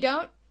ahead. But if you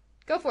don't,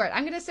 go for it.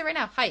 I'm going to say right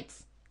now,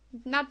 heights.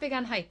 Not big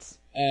on heights.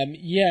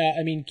 Yeah,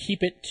 I mean,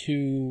 keep it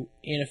to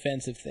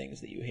inoffensive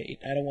things that you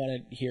hate. I don't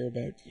want to hear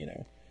about,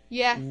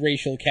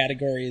 racial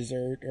categories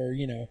or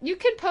You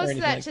can post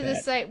that like to the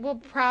site. We'll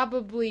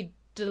probably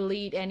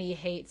delete any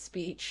hate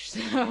speech.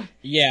 So.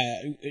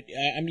 Yeah,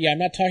 I'm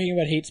not talking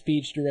about hate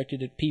speech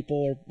directed at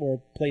people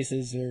or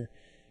places or,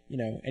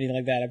 anything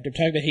like that. I'm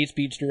talking about hate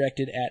speech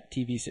directed at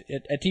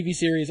TV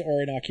series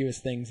or innocuous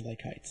things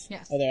like heights.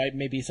 Yes. Although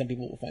maybe some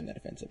people will find that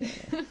offensive.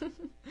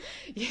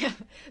 Yeah,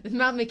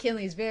 Mount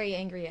McKinley is very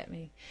angry at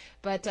me.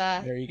 But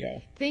there you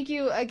go. Thank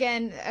you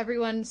again,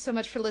 everyone, so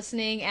much for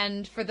listening.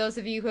 And for those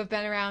of you who have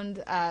been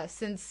around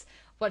since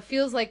what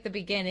feels like the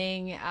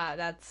beginning, I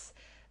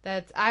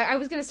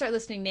was going to start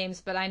listing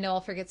names, but I know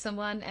I'll forget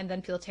someone and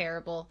then feel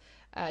terrible.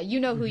 You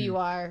know who you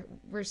are.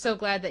 We're so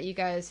glad that you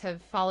guys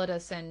have followed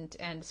us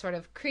and sort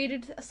of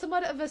created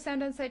somewhat of a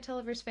Sound On Sight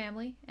Televerse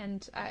family.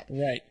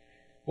 Right.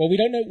 Well, we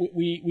don't know.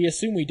 We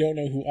assume we don't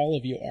know who all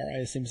of you are. I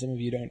assume some of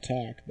you don't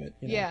talk, but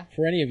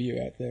for any of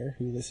you out there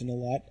who listen a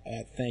lot,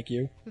 thank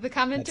you. The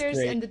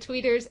commenters and the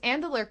tweeters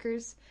and the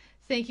lurkers,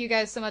 thank you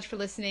guys so much for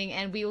listening,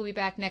 and we will be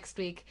back next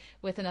week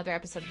with another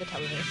episode of the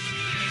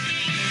Televerse.